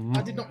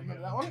 I did not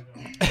remember that one.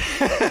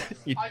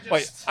 You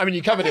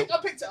covered it. I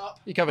picked it up.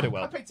 You covered it I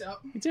well. picked it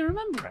up. You do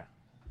remember it?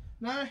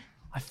 No.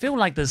 I feel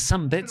like there's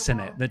some bits in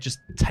it that just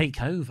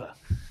take over.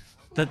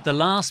 The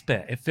last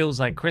bit, it feels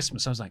like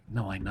Christmas. I was like,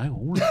 no, I know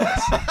all of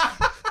this.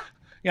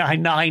 Yeah,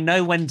 I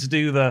know when to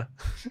do the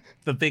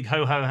big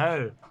ho ho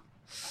ho.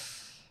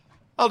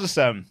 I'll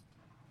clean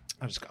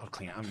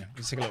it. I'm going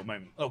to take a little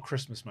moment, little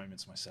Christmas moment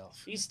to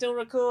myself. He's still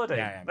recording.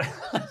 Yeah.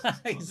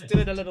 He's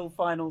doing a little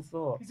final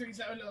thought. He's doing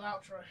his own little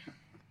outro.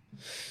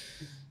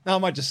 No, I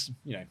might just,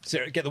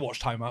 get the watch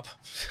time up.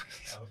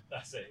 Oh,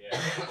 that's it, yeah.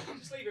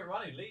 Just leave it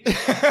running, leave it.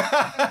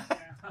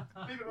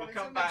 We'll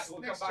come back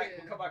on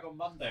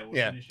Monday, we'll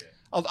finish it.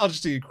 I'll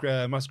just do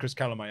Most Chris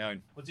Carol on my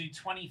own. We'll do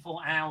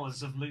 24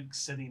 hours of Luke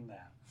sitting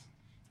there.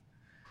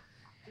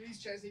 Do these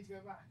chairs need to go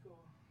back? Or?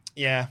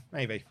 Yeah,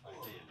 maybe.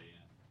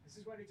 This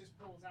is when he just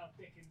pulls out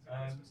Dickens and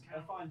Christmas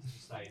Carol. They're fine to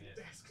stay in it.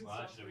 Well,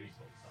 actually, we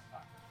put stuff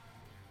back.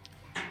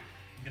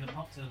 I'm going to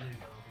pop to Luke.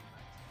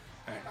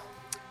 All right.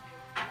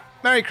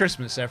 Merry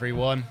Christmas,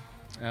 everyone.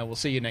 We'll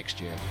see you next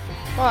year.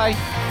 Bye.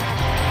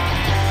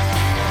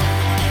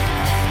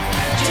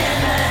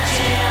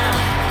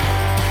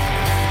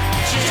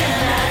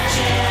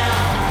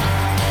 Jam.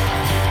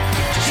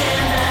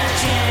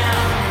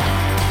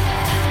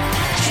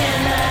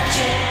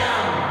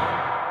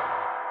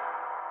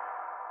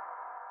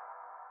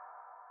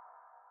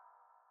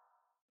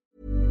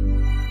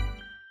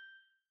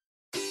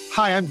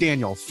 Hi, I'm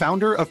Daniel,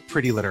 founder of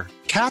Pretty Litter.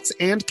 Cats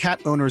and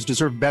cat owners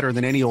deserve better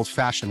than any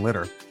old-fashioned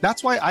litter.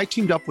 That's why I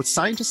teamed up with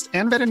scientists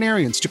and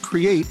veterinarians to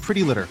create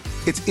Pretty Litter.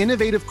 Its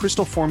innovative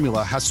crystal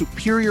formula has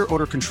superior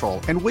odor control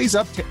and weighs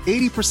up to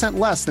 80%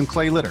 less than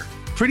clay litter.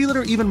 Pretty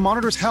Litter even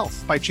monitors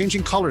health by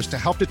changing colors to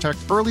help detect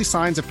early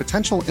signs of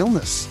potential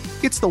illness.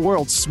 It's the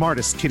world's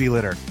smartest kitty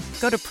litter.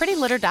 Go to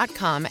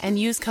prettylitter.com and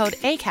use code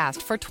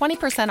ACAST for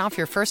 20% off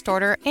your first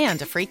order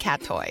and a free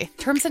cat toy.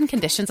 Terms and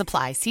conditions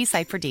apply. See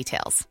site for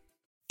details.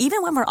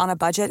 Even when we're on a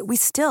budget, we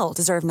still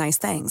deserve nice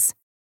things.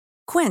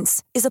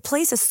 Quince is a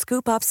place to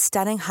scoop up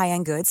stunning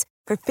high-end goods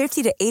for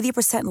 50 to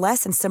 80%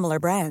 less than similar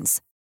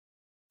brands.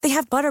 They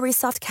have buttery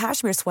soft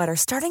cashmere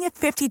sweaters starting at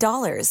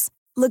 $50,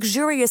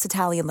 luxurious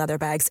Italian leather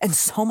bags, and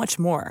so much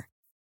more.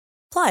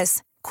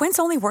 Plus, Quince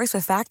only works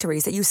with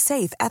factories that use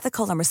safe,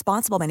 ethical, and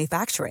responsible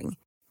manufacturing.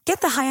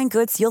 Get the high-end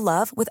goods you'll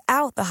love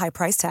without the high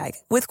price tag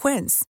with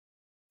Quince.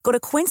 Go to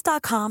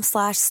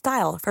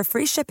quince.com/style for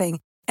free shipping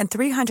and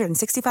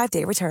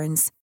 365-day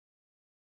returns.